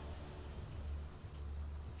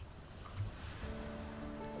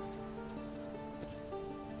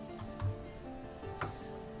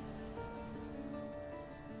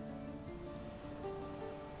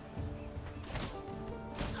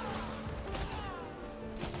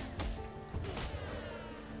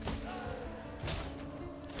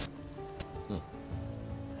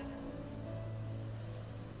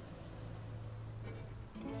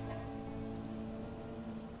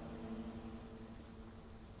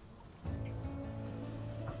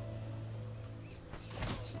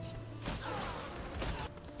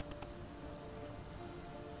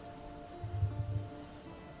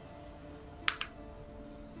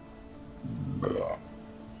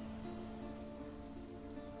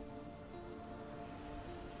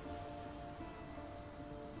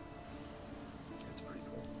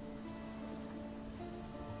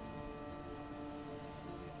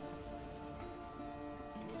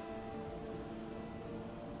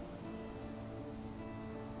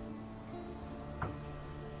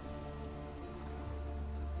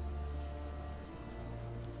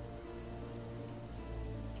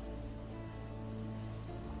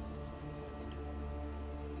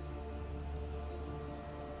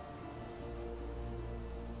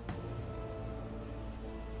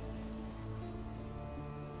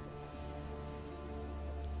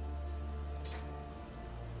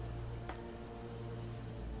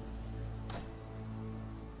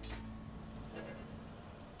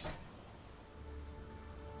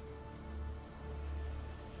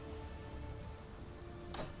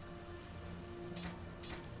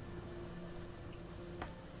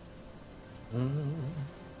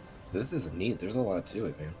 This is neat. There's a lot to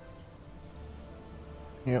it, man.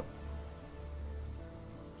 Yep.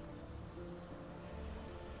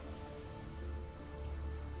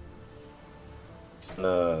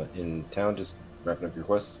 In town, just wrapping up your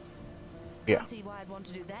quests? Yeah. Can't see why I'd want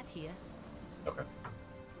to do that here. Okay.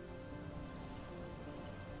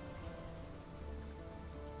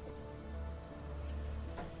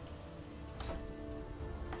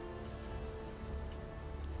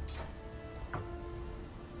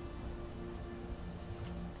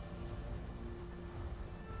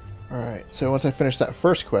 Alright, so once I finish that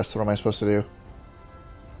first quest, what am I supposed to do?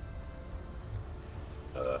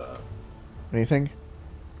 Anything?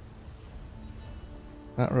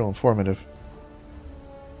 Not real informative.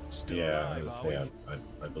 Still Yeah, I alive, was are saying,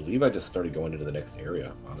 we? I believe I just started going into the next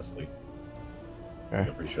area, honestly. Okay.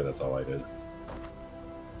 I'm pretty sure that's all I did.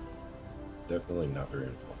 Definitely not very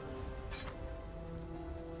informative.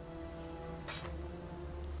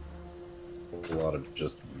 A lot of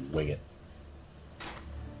just wing it.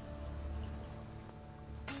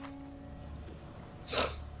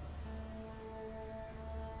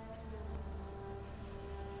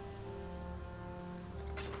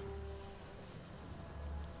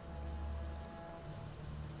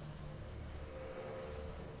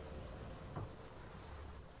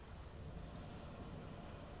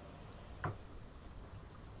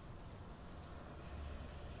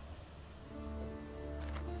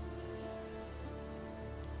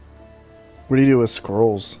 What do you do with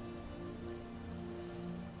scrolls?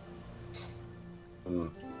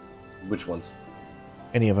 Which ones?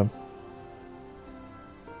 Any of them?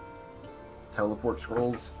 Teleport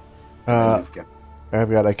scrolls? I've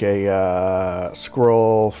got like a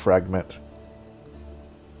scroll fragment.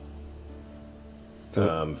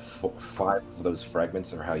 Five of those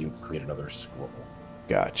fragments are how you create another scroll.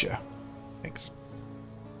 Gotcha. Thanks.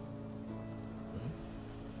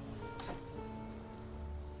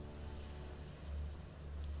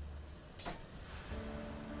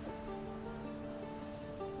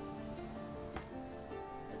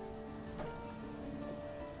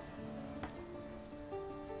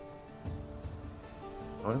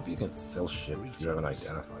 I wonder if you can sell shit if you haven't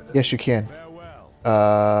identified it. Yes, you can. Farewell.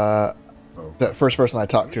 Oh. That first person I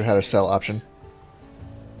talked to had a sell option.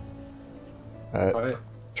 Right.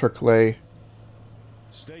 Turkley.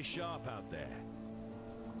 Stay sharp out there.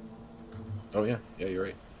 Oh yeah, yeah, you're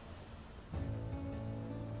right.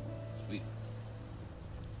 Sweet.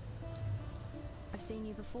 I've seen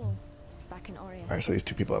you before, back in Orient. Alright, so these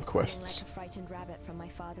two people have Hiding quests. like a frightened rabbit from my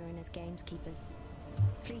father and his gameskeepers.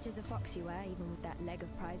 Fleet as a fox you were, even with that leg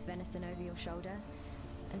of prize venison over your shoulder.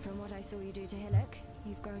 And from what I saw you do to Hillock,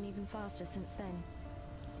 you've grown even faster since then.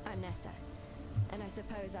 I'm Nessa, and I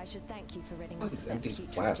suppose I should thank you for ridding What us is of that empty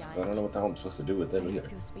putrid flasks? I don't giant. know what the hell I'm supposed to do with them I either.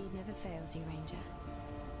 hope your speed never fails you, Ranger.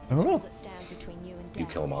 I don't It's all know. that stands between you and You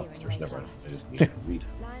death kill them here off. in There's never. Wayclast. I just need to read.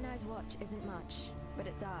 Lion Eye's watch isn't much, but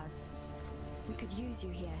it's ours. We could use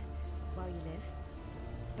you here while you live.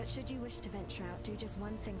 But should you wish to venture out, do just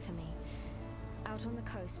one thing for me. Out on the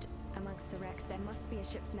coast, amongst the wrecks, there must be a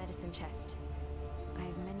ship's medicine chest. I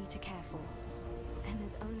have many to care for, and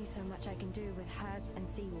there's only so much I can do with herbs and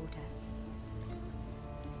seawater.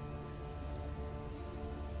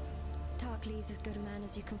 Tarklee's as good a man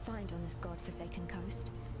as you can find on this god-forsaken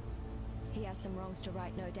coast. He has some wrongs to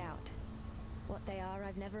right, no doubt. What they are,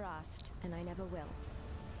 I've never asked, and I never will.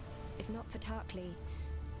 If not for Tarklee,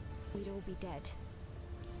 we'd all be dead.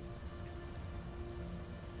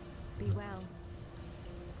 Be well.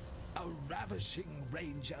 A ravishing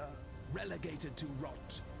ranger, relegated to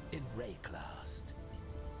rot in Wayclast.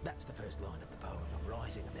 That's the first line of the poem I'm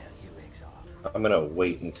writing about you, exile. I'm gonna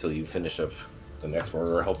wait until you finish up the next one.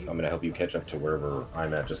 I'm gonna help you catch up to wherever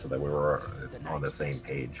I'm at, just so that we were on the same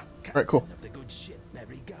page. Alright, cool. Captain of the good ship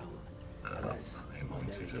Mary Gull. I'm Alas, going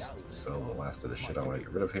Mary to just Gull was sell the gone. last of the My shit I want to career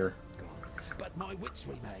get rid of is here. gone. But my wits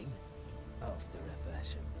remain after a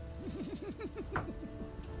fashion.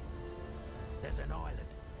 There's an island.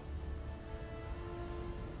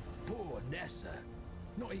 Poor Nessa.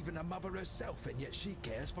 Not even a mother herself, and yet she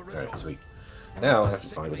cares for us Alright, all. sweet. And Now I what a have to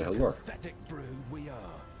find where the hell sickly, you are. pathetic brood we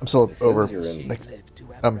are. I'm still It says over. you're in- Next, Lived to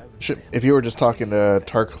have our own if you were just family. talking to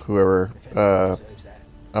Tark, whoever, If anyone deserves that,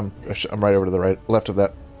 I'm right over to the left of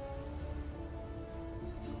that.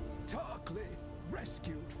 Tarklee,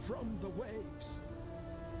 rescued from the waves.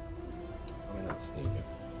 I'm not seeing it.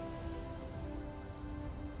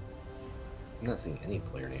 I'm not seeing any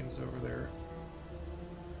player names over there.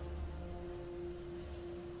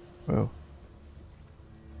 Whoa. What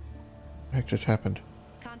the heck just happened?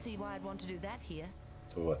 Can't see why I'd want to do that here.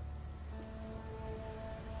 So what?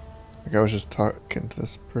 Like I was just talking to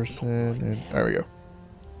this person, and there we go.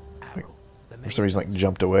 Our For some reason, like,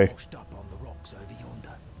 jumped away. Washed up on the rocks over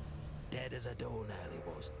yonder. Dead as a doornail he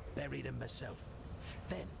was. Buried him myself.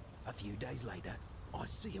 Then, a few days later, I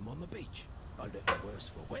see him on the beach. A little worse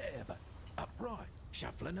for wear, but upright,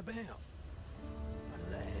 shuffling about.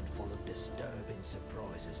 A land full of disturbing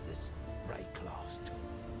surprises, this Rayclast.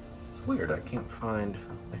 It's weird, I can't find...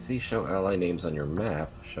 I see show ally names on your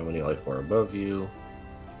map. Show any life bar above you.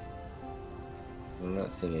 I'm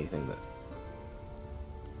not seeing anything that...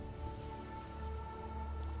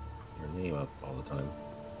 Your name up all the time.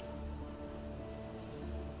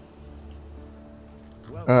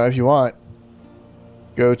 If you want,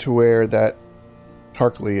 go to where that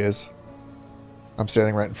Tarkley is. I'm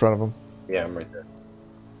standing right in front of him. Yeah, I'm right there.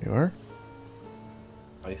 You are?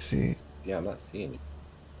 I See. Yeah, I'm not seeing it.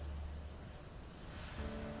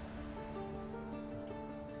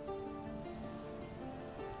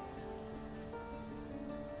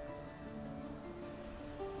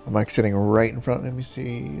 I'm like sitting right in front. Let me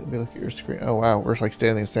see. Let me look at your screen. Oh wow, we're like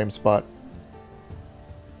standing in the same spot.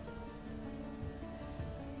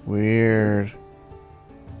 Weird.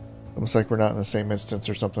 Almost like we're not in the same instance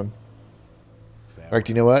or something. In fact,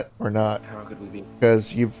 you know what? We're not. How could we be?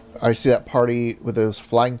 Because I see that party with those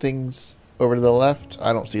flying things over to the left.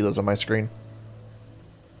 I don't see those on my screen.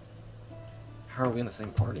 How are we in the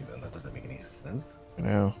same party then? That doesn't make any sense. I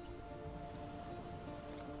know.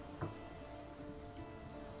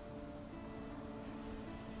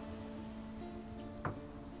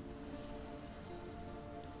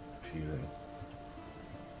 Confusing.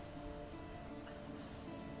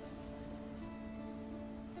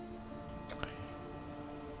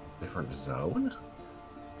 Different zone?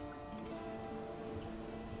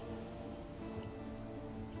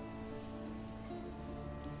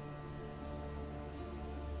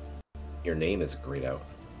 Your name is grayed out.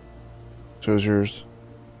 So is yours.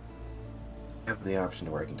 I have the option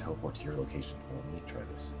to where I can teleport to your location. Well, let me try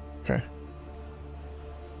this. Okay.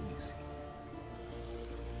 Let me see.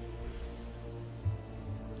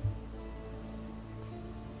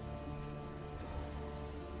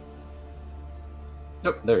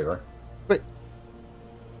 Oh, there you are. Wait.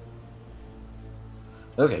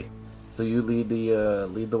 Okay, so you lead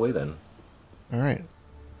the way then. All right.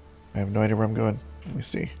 I have no idea where I'm going. Let me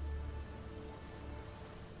see.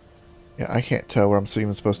 Yeah, I can't tell where I'm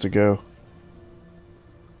even supposed to go.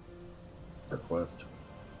 Request.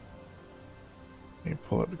 Let me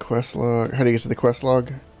pull up the quest log. How do you get to the quest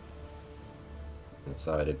log?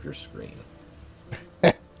 Inside of your screen.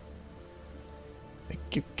 Thank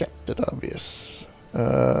you, Captain Obvious.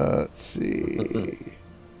 Let's see.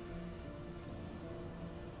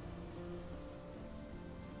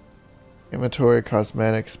 Inventory,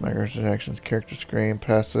 cosmetics, microtransactions, character screen,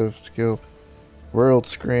 passive skill, world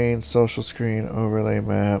screen, social screen, overlay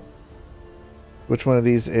map. Which one of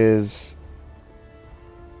these is?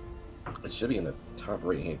 It should be in the top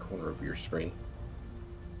right-hand corner of your screen.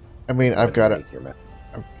 I mean, I've got it. Underneath your map.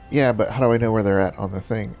 Yeah, but how do I know where they're at on the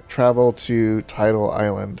thing? Travel to Tidal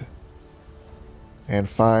Island and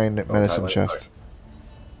find medicine Thailand? chest.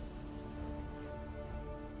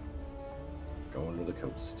 Going to the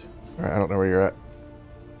coast. All right, I don't know where you're at.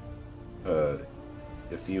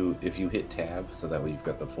 If you hit tab, so that way you've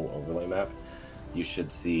got the full overlay map, you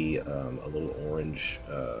should see a little orange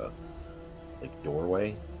like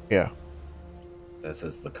doorway Yeah. that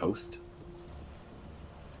says the coast.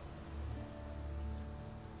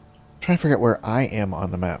 I'm trying to figure out where I am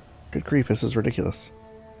on the map. Good grief, this is ridiculous.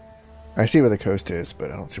 I see where the coast is,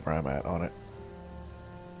 but I don't see where I'm at on it.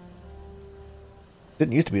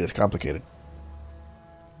 Didn't used to be this complicated.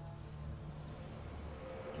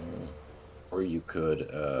 Or you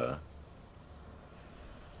could,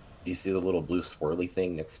 you see the little blue swirly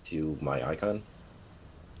thing next to my icon?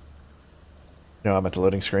 No, I'm at the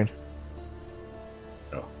loading screen.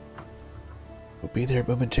 Oh. We'll be there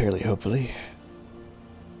momentarily, hopefully.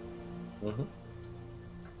 Mm-hmm.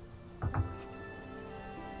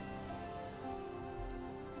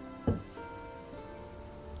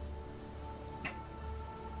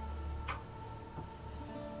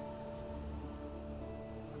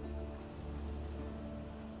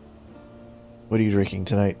 What are you drinking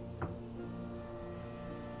tonight?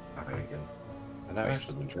 Bacon. And I've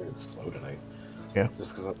actually been drinking slow tonight. Yeah.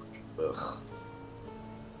 Just because I'm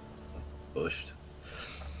bushed.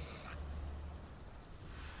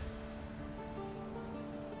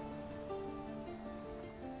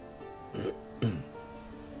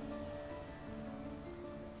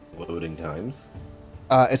 Loading times.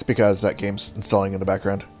 It's because that game's installing in the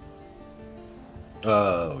background.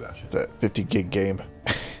 Oh, gotcha. It's a 50 gig game.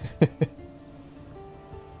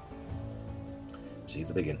 She's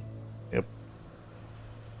a big one. Yep.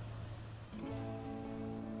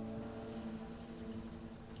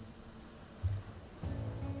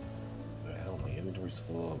 inventory's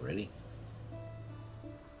full already.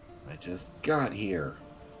 I just got here.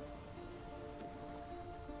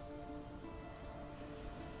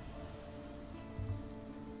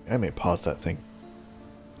 I may pause that thing.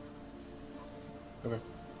 Okay.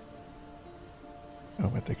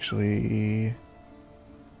 Oh, it's actually...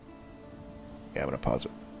 Yeah, I'm gonna pause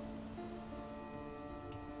it.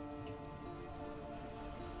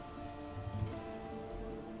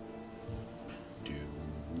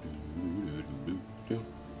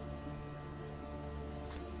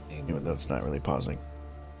 Even though it's not really pausing.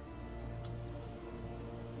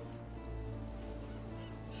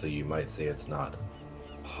 So you might say it's not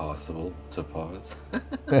possible to pause.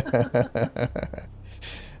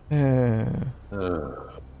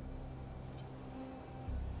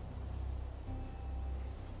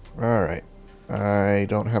 Alright. I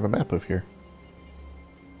don't have a map of here.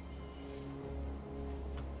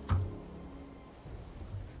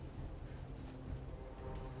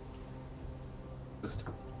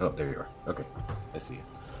 Oh, there you are. Okay, I see you.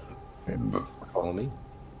 Okay. Follow me.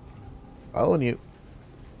 Following you.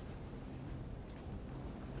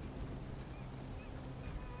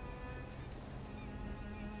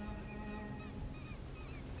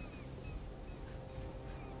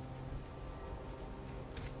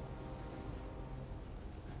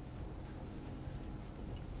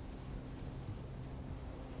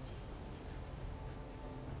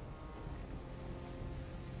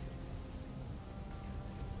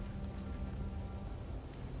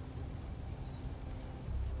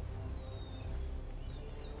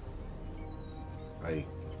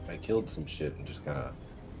 I killed some shit and just kind of.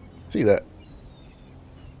 See that?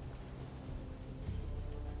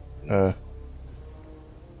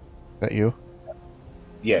 That you?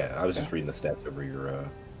 Yeah, I was just reading the stats over your.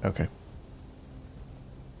 Okay.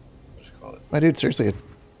 What you call it? My dude, seriously.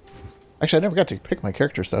 Actually, I never got to pick my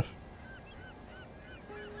character stuff.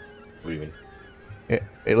 What do you mean? It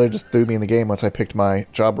literally just threw me in the game once I picked my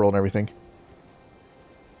job role and everything.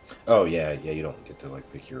 Oh yeah, yeah. You don't get to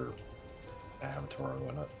like pick your avatar and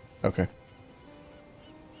whatnot. Okay.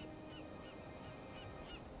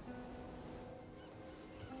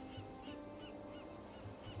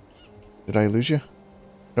 Did I lose you?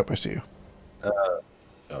 Nope, I see you. Okay.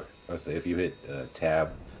 I would say if you hit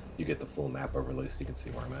tab, you get the full map overlay, so you can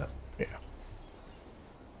see where I'm at. Yeah.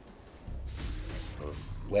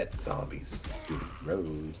 Wet zombies. Dude,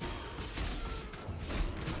 Rose.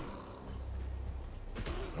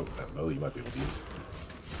 Oh, that Mo you might be able to use.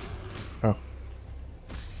 Oh.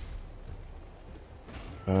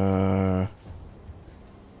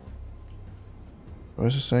 What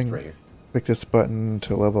is this saying? Right here. Click this button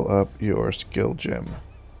to level up your skill gem.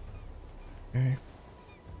 Okay.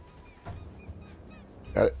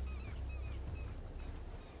 Got it.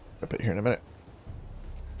 I'll put it here in a minute.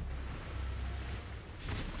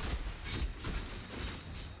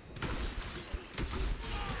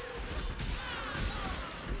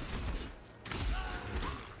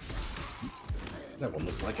 That one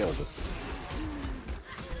looks like Elvis.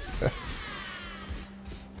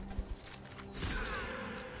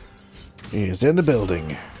 He's in the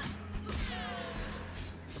building.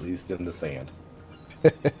 At least in the sand. I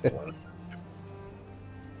don't want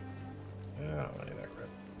any of that crap.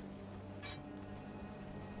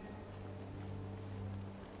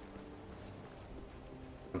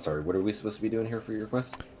 I'm sorry, what are we supposed to be doing here for your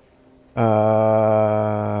quest?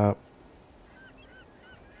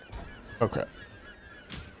 Okay.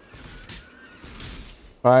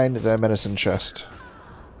 Find the medicine chest.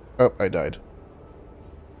 Oh, I died.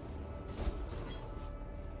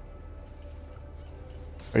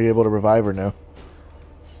 Are you able to revive or no?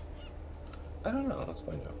 I don't know. Let's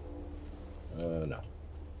find out. No.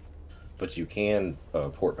 But you can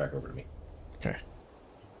port back over to me. Okay.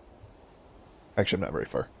 Actually, I'm not very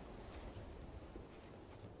far.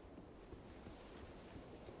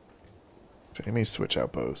 Okay, let me switch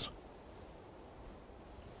out bows.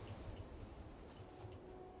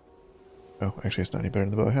 Oh, actually, it's not any better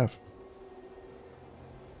than the bow I have.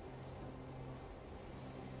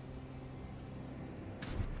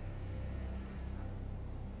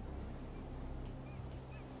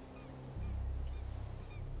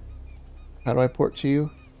 How do I port to you?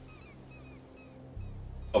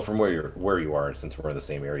 Oh, from where you are, since we're in the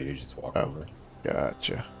same area, you just walk over.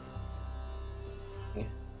 Gotcha. Yeah.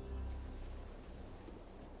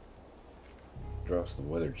 Drops the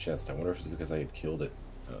weathered chest. I wonder if it's because I had killed it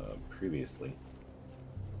previously.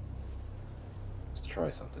 Let's try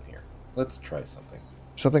something here. Let's try something.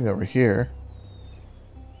 Something over here.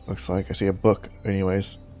 Looks like I see a book,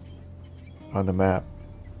 anyways, on the map.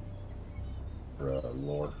 For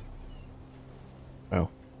lore. Oh.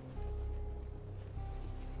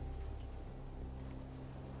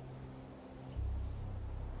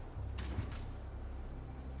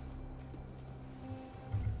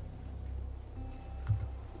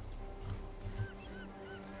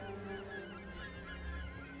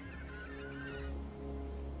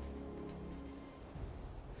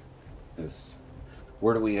 this.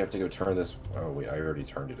 Where do we have to go turn this? Oh wait, I already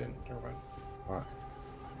turned it in. Never mind. Fuck.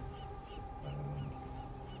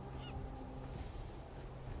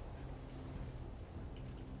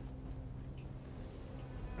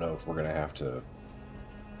 I don't know if we're gonna have to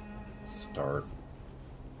start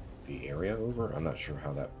the area over. I'm not sure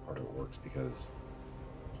how that part of it works because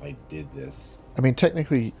I did this. I mean,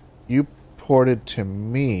 technically, you ported to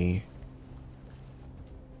me,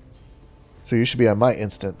 so you should be on my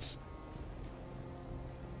instance.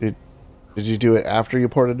 Did you do it after you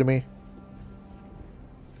ported to me?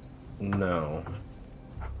 No.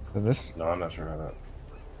 Then this? No, I'm not sure how that.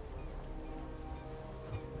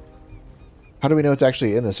 How do we know it's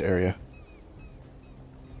actually in this area?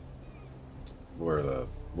 Where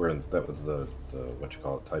that was the what you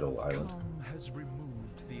call it, title island. Calm has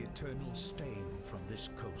removed the eternal stain from this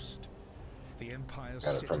coast. The Empire's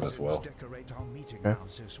Got it from as citizens well. decorate our meeting Okay.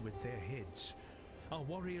 houses with their heads. Our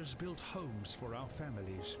warriors build homes for our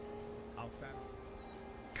families.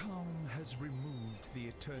 Calm has removed the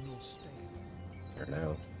eternal stain. There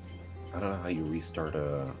now. I don't know how you restart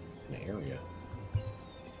an area.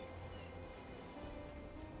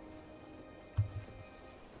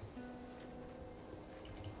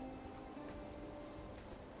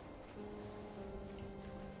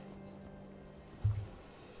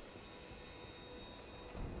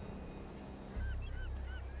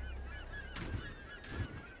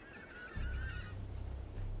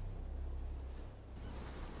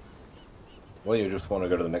 Well, you just want to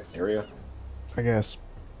go to the next area? I guess.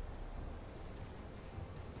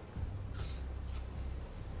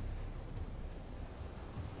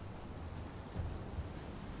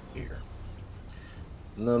 Here.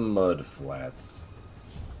 The mud flats.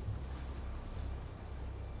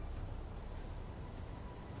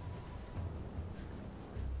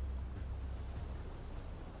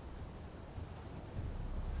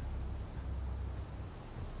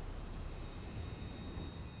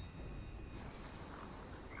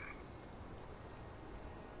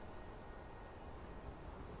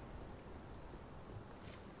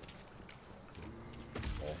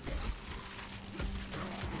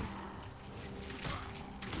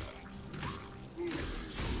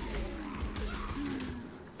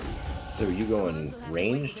 So are you going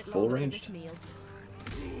ranged, full ranged?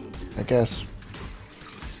 I guess.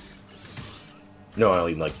 No, I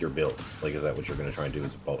mean like your build. Like, is that what you're going to try and do?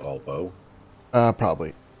 Is all bow?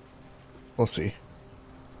 Probably. We'll see.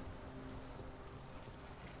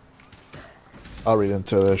 I'll read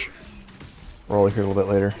into this. We're all here a little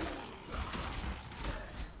bit later.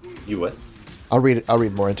 You what? I'll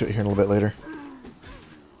read more into it here in a little bit later.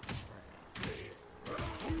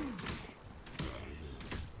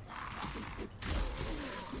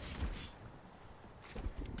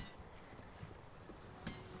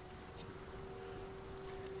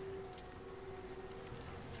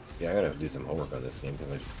 Yeah, I gotta do some homework on this game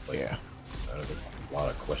because I Yeah. I have a lot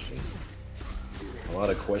of questions. A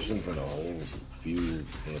lot of questions and a whole few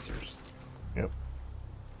answers. Yep.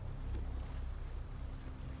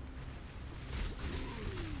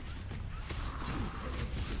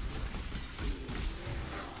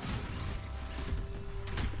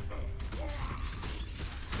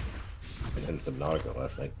 I did Subnautica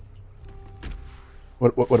last night.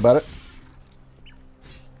 What about it?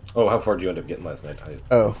 Oh, how far did you end up getting last night?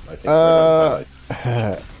 Oh. I think right on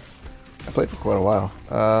time. I played for quite a while.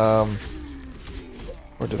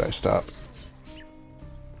 Where did I stop?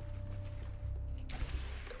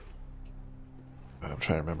 I'm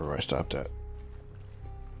trying to remember where I stopped at.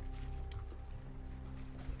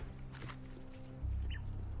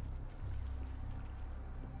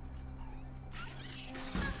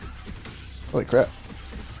 Holy crap.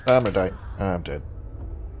 I'm gonna die. I'm dead.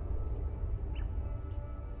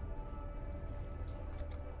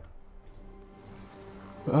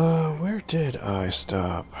 Where did I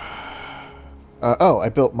stop? Oh, I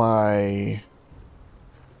built my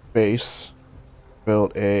base.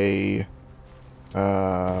 Built a...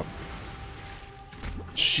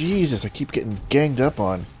 Jesus, I keep getting ganged up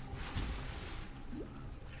on.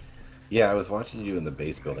 Yeah, I was watching you in the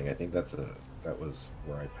base building. I think that was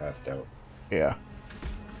where I passed out. Yeah.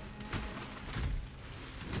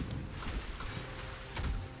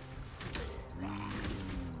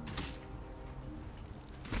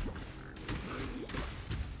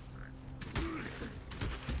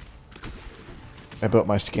 I built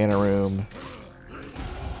my scanner room.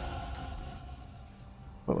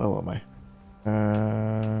 What level am I?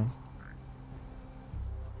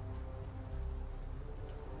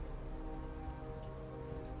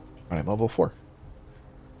 I'm level 4.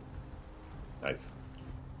 Nice.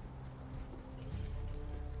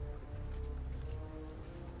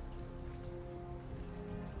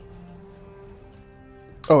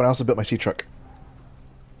 Oh, and I also built my sea truck.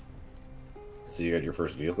 So you got your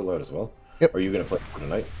first vehicle out as well? Yep. Are you going to play for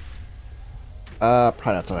tonight?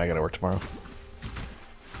 Probably not tonight. I gotta work tomorrow.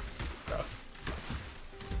 Oh.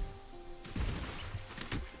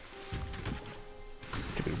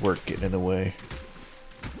 Could be work getting in the way.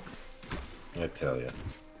 I tell you,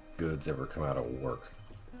 goods ever come out of work.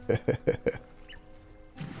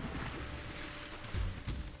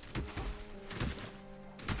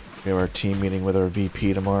 We have our team meeting with our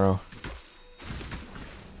VP tomorrow.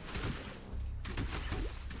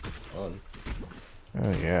 Fun.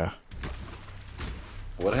 Oh, yeah.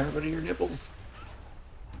 What happened to your nipples?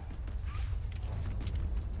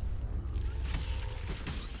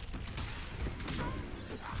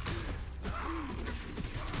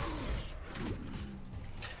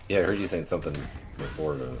 Yeah, I heard you saying something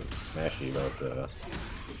before to Smashy about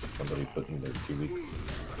somebody putting their 2 weeks.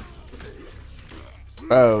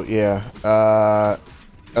 Oh, yeah.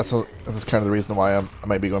 That's kind of the reason why I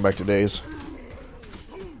might be going back to days.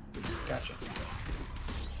 Gotcha.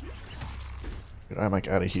 I'm like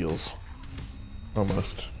out of heals.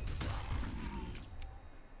 Almost.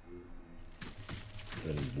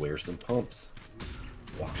 And wear some pumps.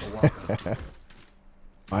 Waka waka.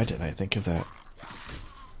 Why didn't I think of that?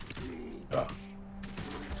 Oh.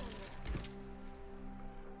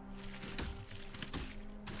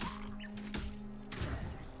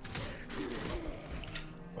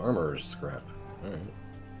 Armor's scrap. Alright.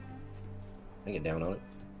 I get down on it.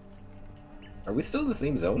 Are we still in the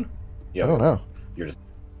same zone? Yeah, I don't know. You're just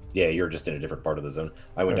you're just in a different part of the zone.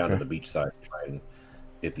 I went down to Okay. the beach side to try and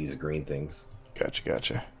hit these green things. Gotcha,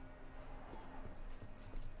 gotcha.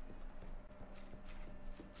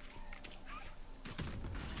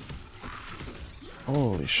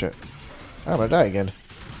 Holy shit. I'm gonna die again.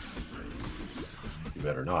 You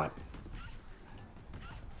better not.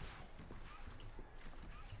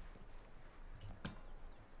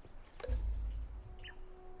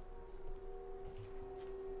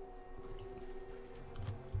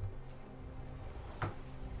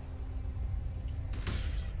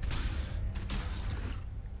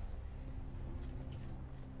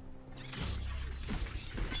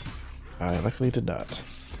 I luckily did not.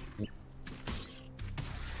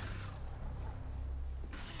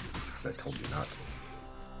 I told you not to.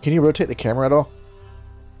 Can you rotate the camera at all?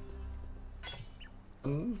 I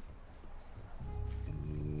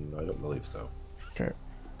don't believe so. Okay.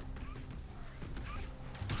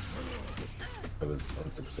 I was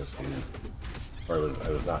unsuccessfully, or I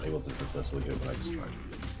was not able to successfully do it when I just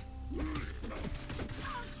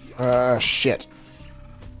tried. Shit.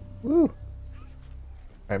 Woo.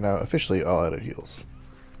 I'm now officially all out of heals.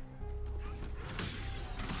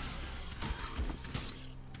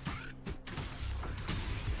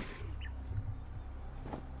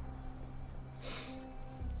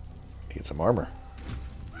 Get some armor.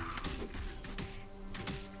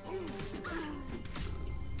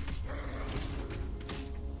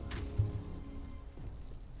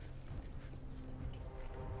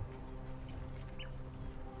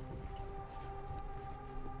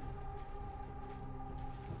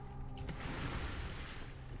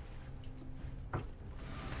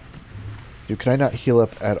 Dude, can I not heal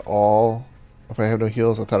up at all if I have no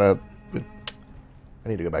heals? I thought I would... I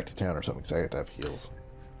need to go back to town or something because I have to have heals.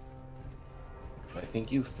 I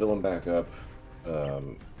think you fill them back up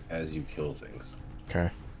as you kill things, Okay.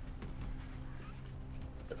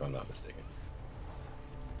 if I'm not mistaken.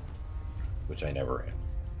 Which I never am.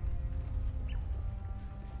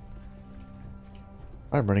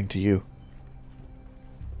 I'm running to you.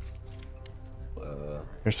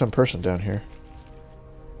 There's some person down here.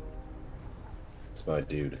 It's my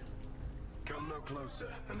dude. Come no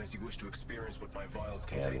closer unless you wish to experience what my vials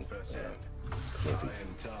And, contain firsthand. I Clancy.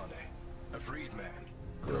 am Tane, a freedman.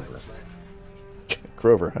 Grover.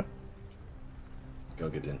 Grover, huh? Go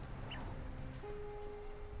get in.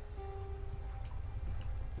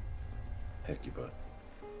 Heck you, bud.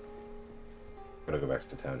 Gotta go back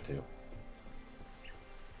to town too.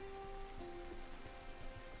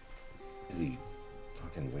 Easy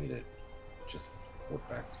fucking way to just port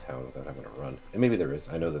back to town without having to run. And maybe there is.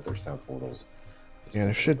 I know that there's town portals. Yeah,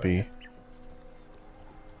 there should be.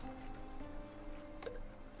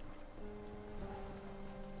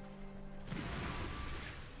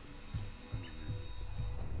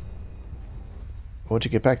 Once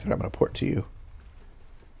you get back there, I'm going to port to you.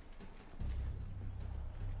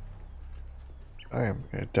 I am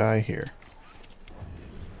going to die here.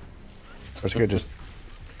 Or I could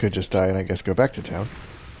just die and I guess go back to town.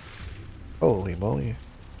 Holy moly.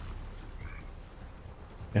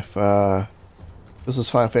 If this was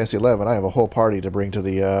Final Fantasy 11, I have a whole party to bring to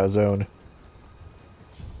the zone.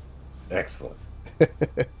 Excellent.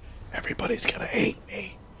 Everybody's gonna hate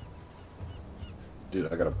me.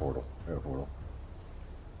 Dude, I got a portal. Hold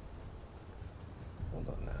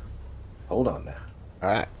on now. Hold on now.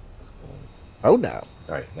 Alright. What's going on? Oh no.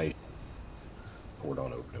 Alright, now you pour it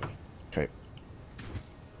on over to me. Okay.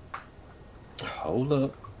 Hold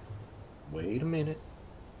up. Wait a minute.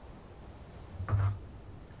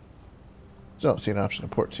 Still don't see an option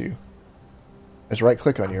to port to you. Just right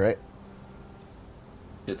click on you, right?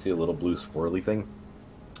 You see a little blue swirly thing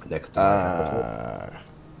next to my apple.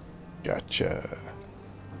 Gotcha.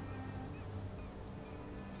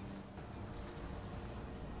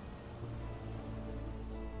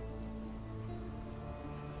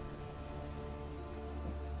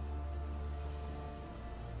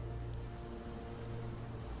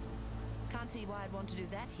 Can't see why I'd want to do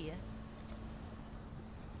that here.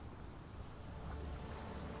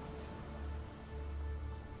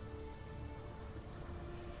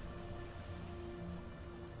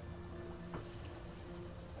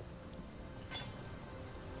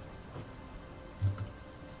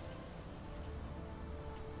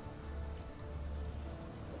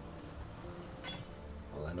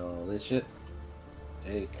 Well, I know all this shit.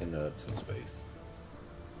 Taking up some space.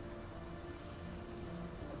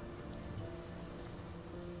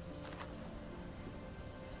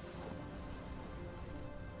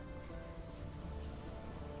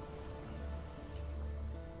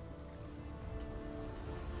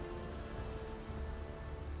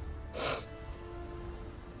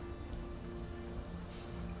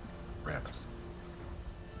 Wraps.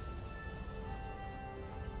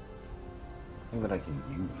 Thing that I can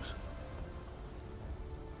use.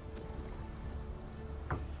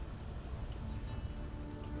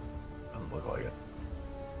 Doesn't look like it.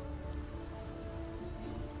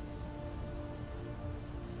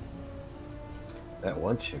 That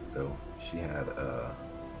one chick though, she had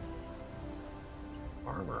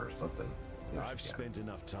armor or something. I've spent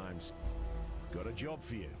enough time. Got a job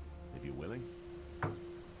for you, if you're willing.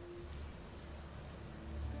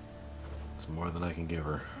 It's more than I can give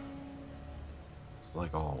her. It's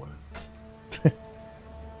like all women.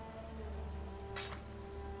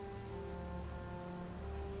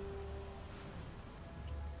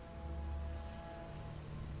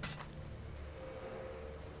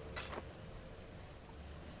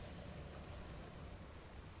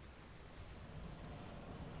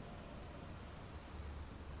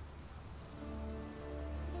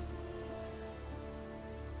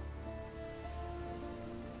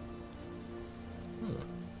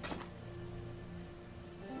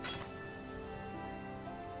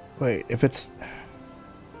 Wait, if it's...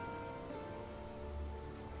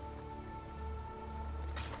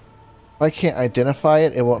 If I can't identify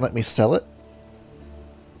it, it won't let me sell it?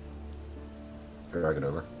 Drag it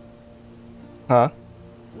over. Huh?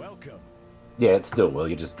 Welcome. Yeah, it still will.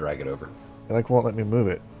 You just drag it over. It like won't let me move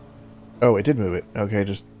it. Oh, it did move it. Okay,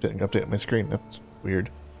 just didn't update my screen. That's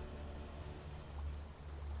weird.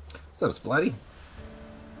 What's up, Splatty?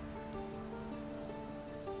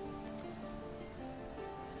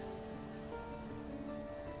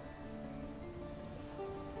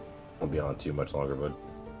 Won't be on too much longer, bud.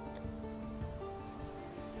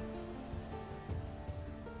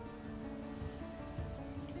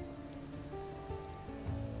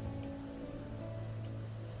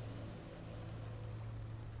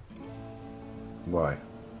 Why?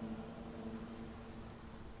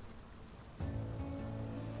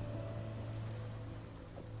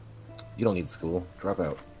 You don't need school. Drop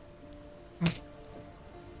out.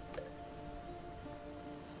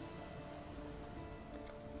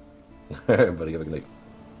 Everybody have a good night.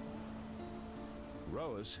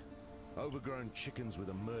 Rowers, overgrown chickens with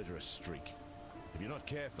a murderous streak. If you're not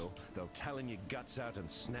careful, they'll talon your guts out and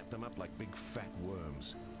snap them up like big fat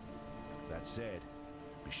worms. That said,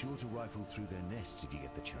 be sure to rifle through their nests if you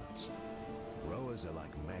get the chance. Rowers are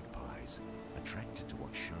like magpies, attracted to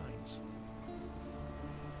what shines.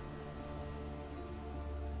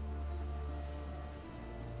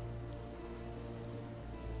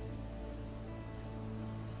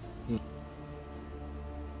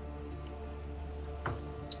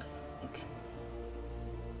 Okay.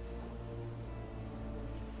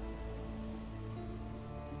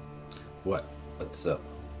 What? What's up?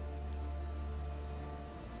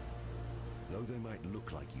 Though they might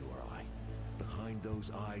look like you or I, behind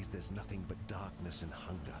those eyes there's nothing but darkness and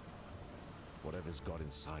hunger. Whatever's got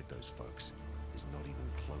inside those folks is not even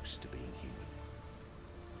close to being human.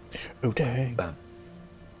 Oh, dang. Bam.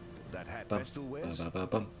 That hat Bum, Vestal wears? bum, bum,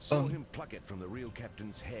 bum, Saw bum. him pluck it from the real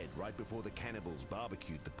captain's head right before the cannibals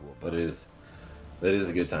barbecued the poor That bastard. is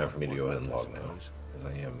a good time for me to go ahead and log now. As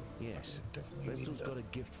I am. Yes. Definitely need Vestal's got a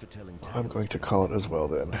gift for telling tales. I'm going to call it as well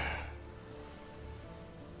then.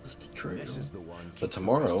 This is the one But keeps the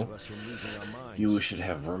tomorrow, rest of us from losing our minds. you should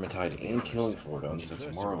have Vermintide and Killing Floor When done, she so first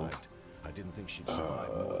tomorrow, arrived, I didn't think she'd survive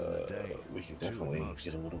more than a day. we can Two at definitely most.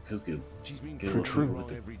 get a little cuckoo. She's been Get a True, little true. cuckoo with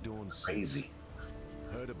the every dawn since. crazy.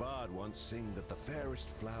 Heard a bard once sing that the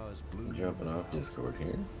fairest flowers bloom. I'm jumping off Discord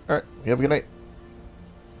here. Alright, you have a good night.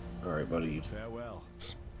 Alright, buddy. Farewell.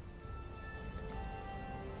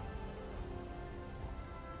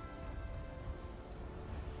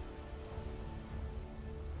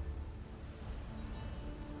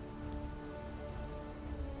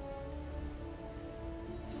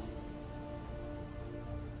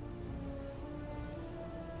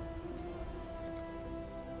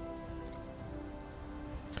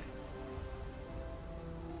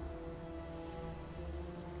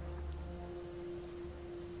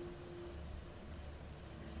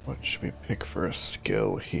 What should we pick for a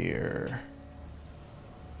skill here?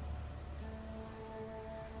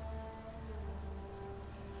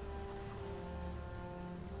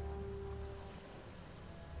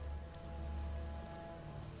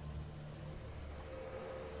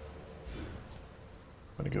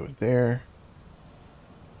 I'm gonna go with there.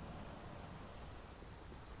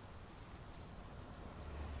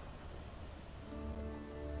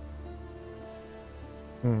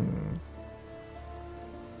 Hmm.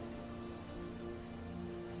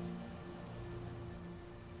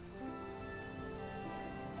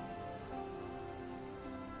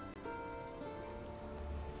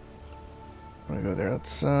 I'm gonna go there.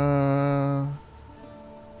 Let's we'll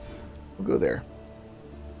go there.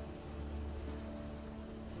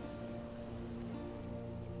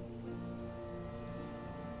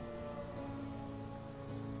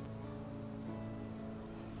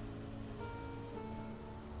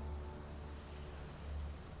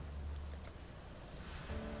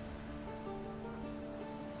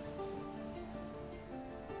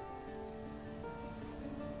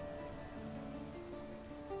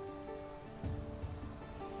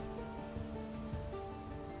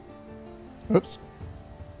 Oops.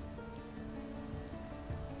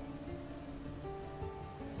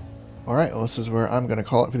 All right, well, this is where I'm going to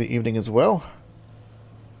call it for the evening as well.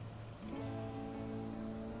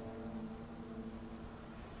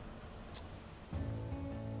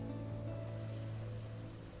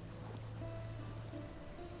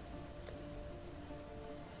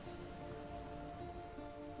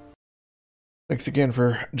 Thanks again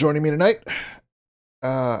for joining me tonight.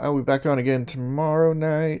 I'll be back on again tomorrow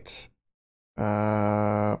night.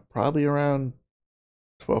 Probably around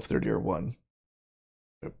 12:30 or 1.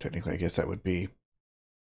 So technically, I guess that would be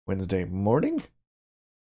Wednesday morning.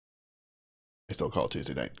 I still call it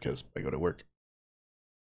Tuesday night because I go to work.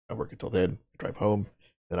 I work until then, drive home,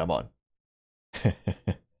 then I'm on.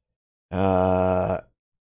 How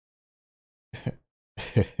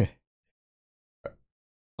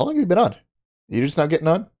long have you been on? You just now getting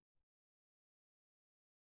on?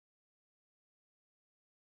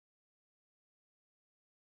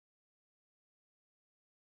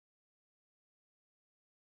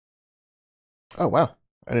 Oh wow.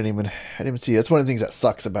 I didn't even see. That's one of the things that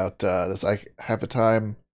sucks about this. I half the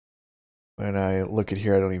time when I look at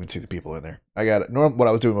here, I don't even see the people in there. I got what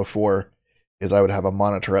I was doing before is I would have a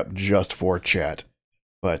monitor up just for chat,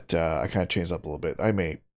 but I kind of changed up a little bit. I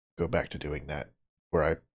may go back to doing that where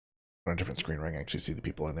I on a different screen where I can actually see the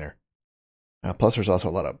people in there. Plus, there's also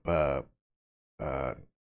a lot of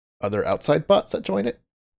other outside bots that join it,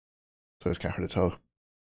 so it's kind of hard to tell.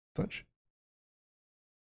 Such.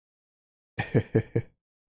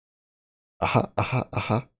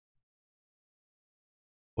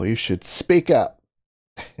 Well, you should speak up,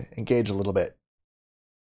 engage a little bit.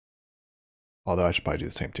 Although I should probably do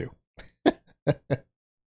the same too.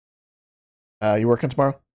 You working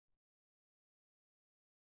tomorrow?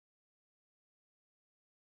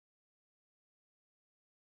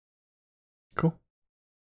 Cool.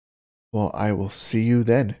 Well, I will see you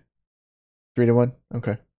then. 3 to 1?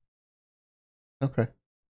 Okay. Okay.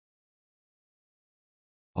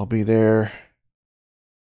 I'll be there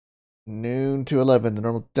noon to 11, the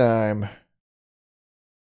normal time.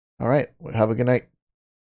 All right. Well, have a good night.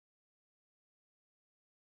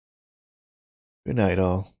 Good night,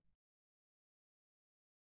 all.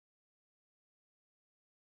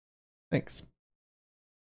 Thanks.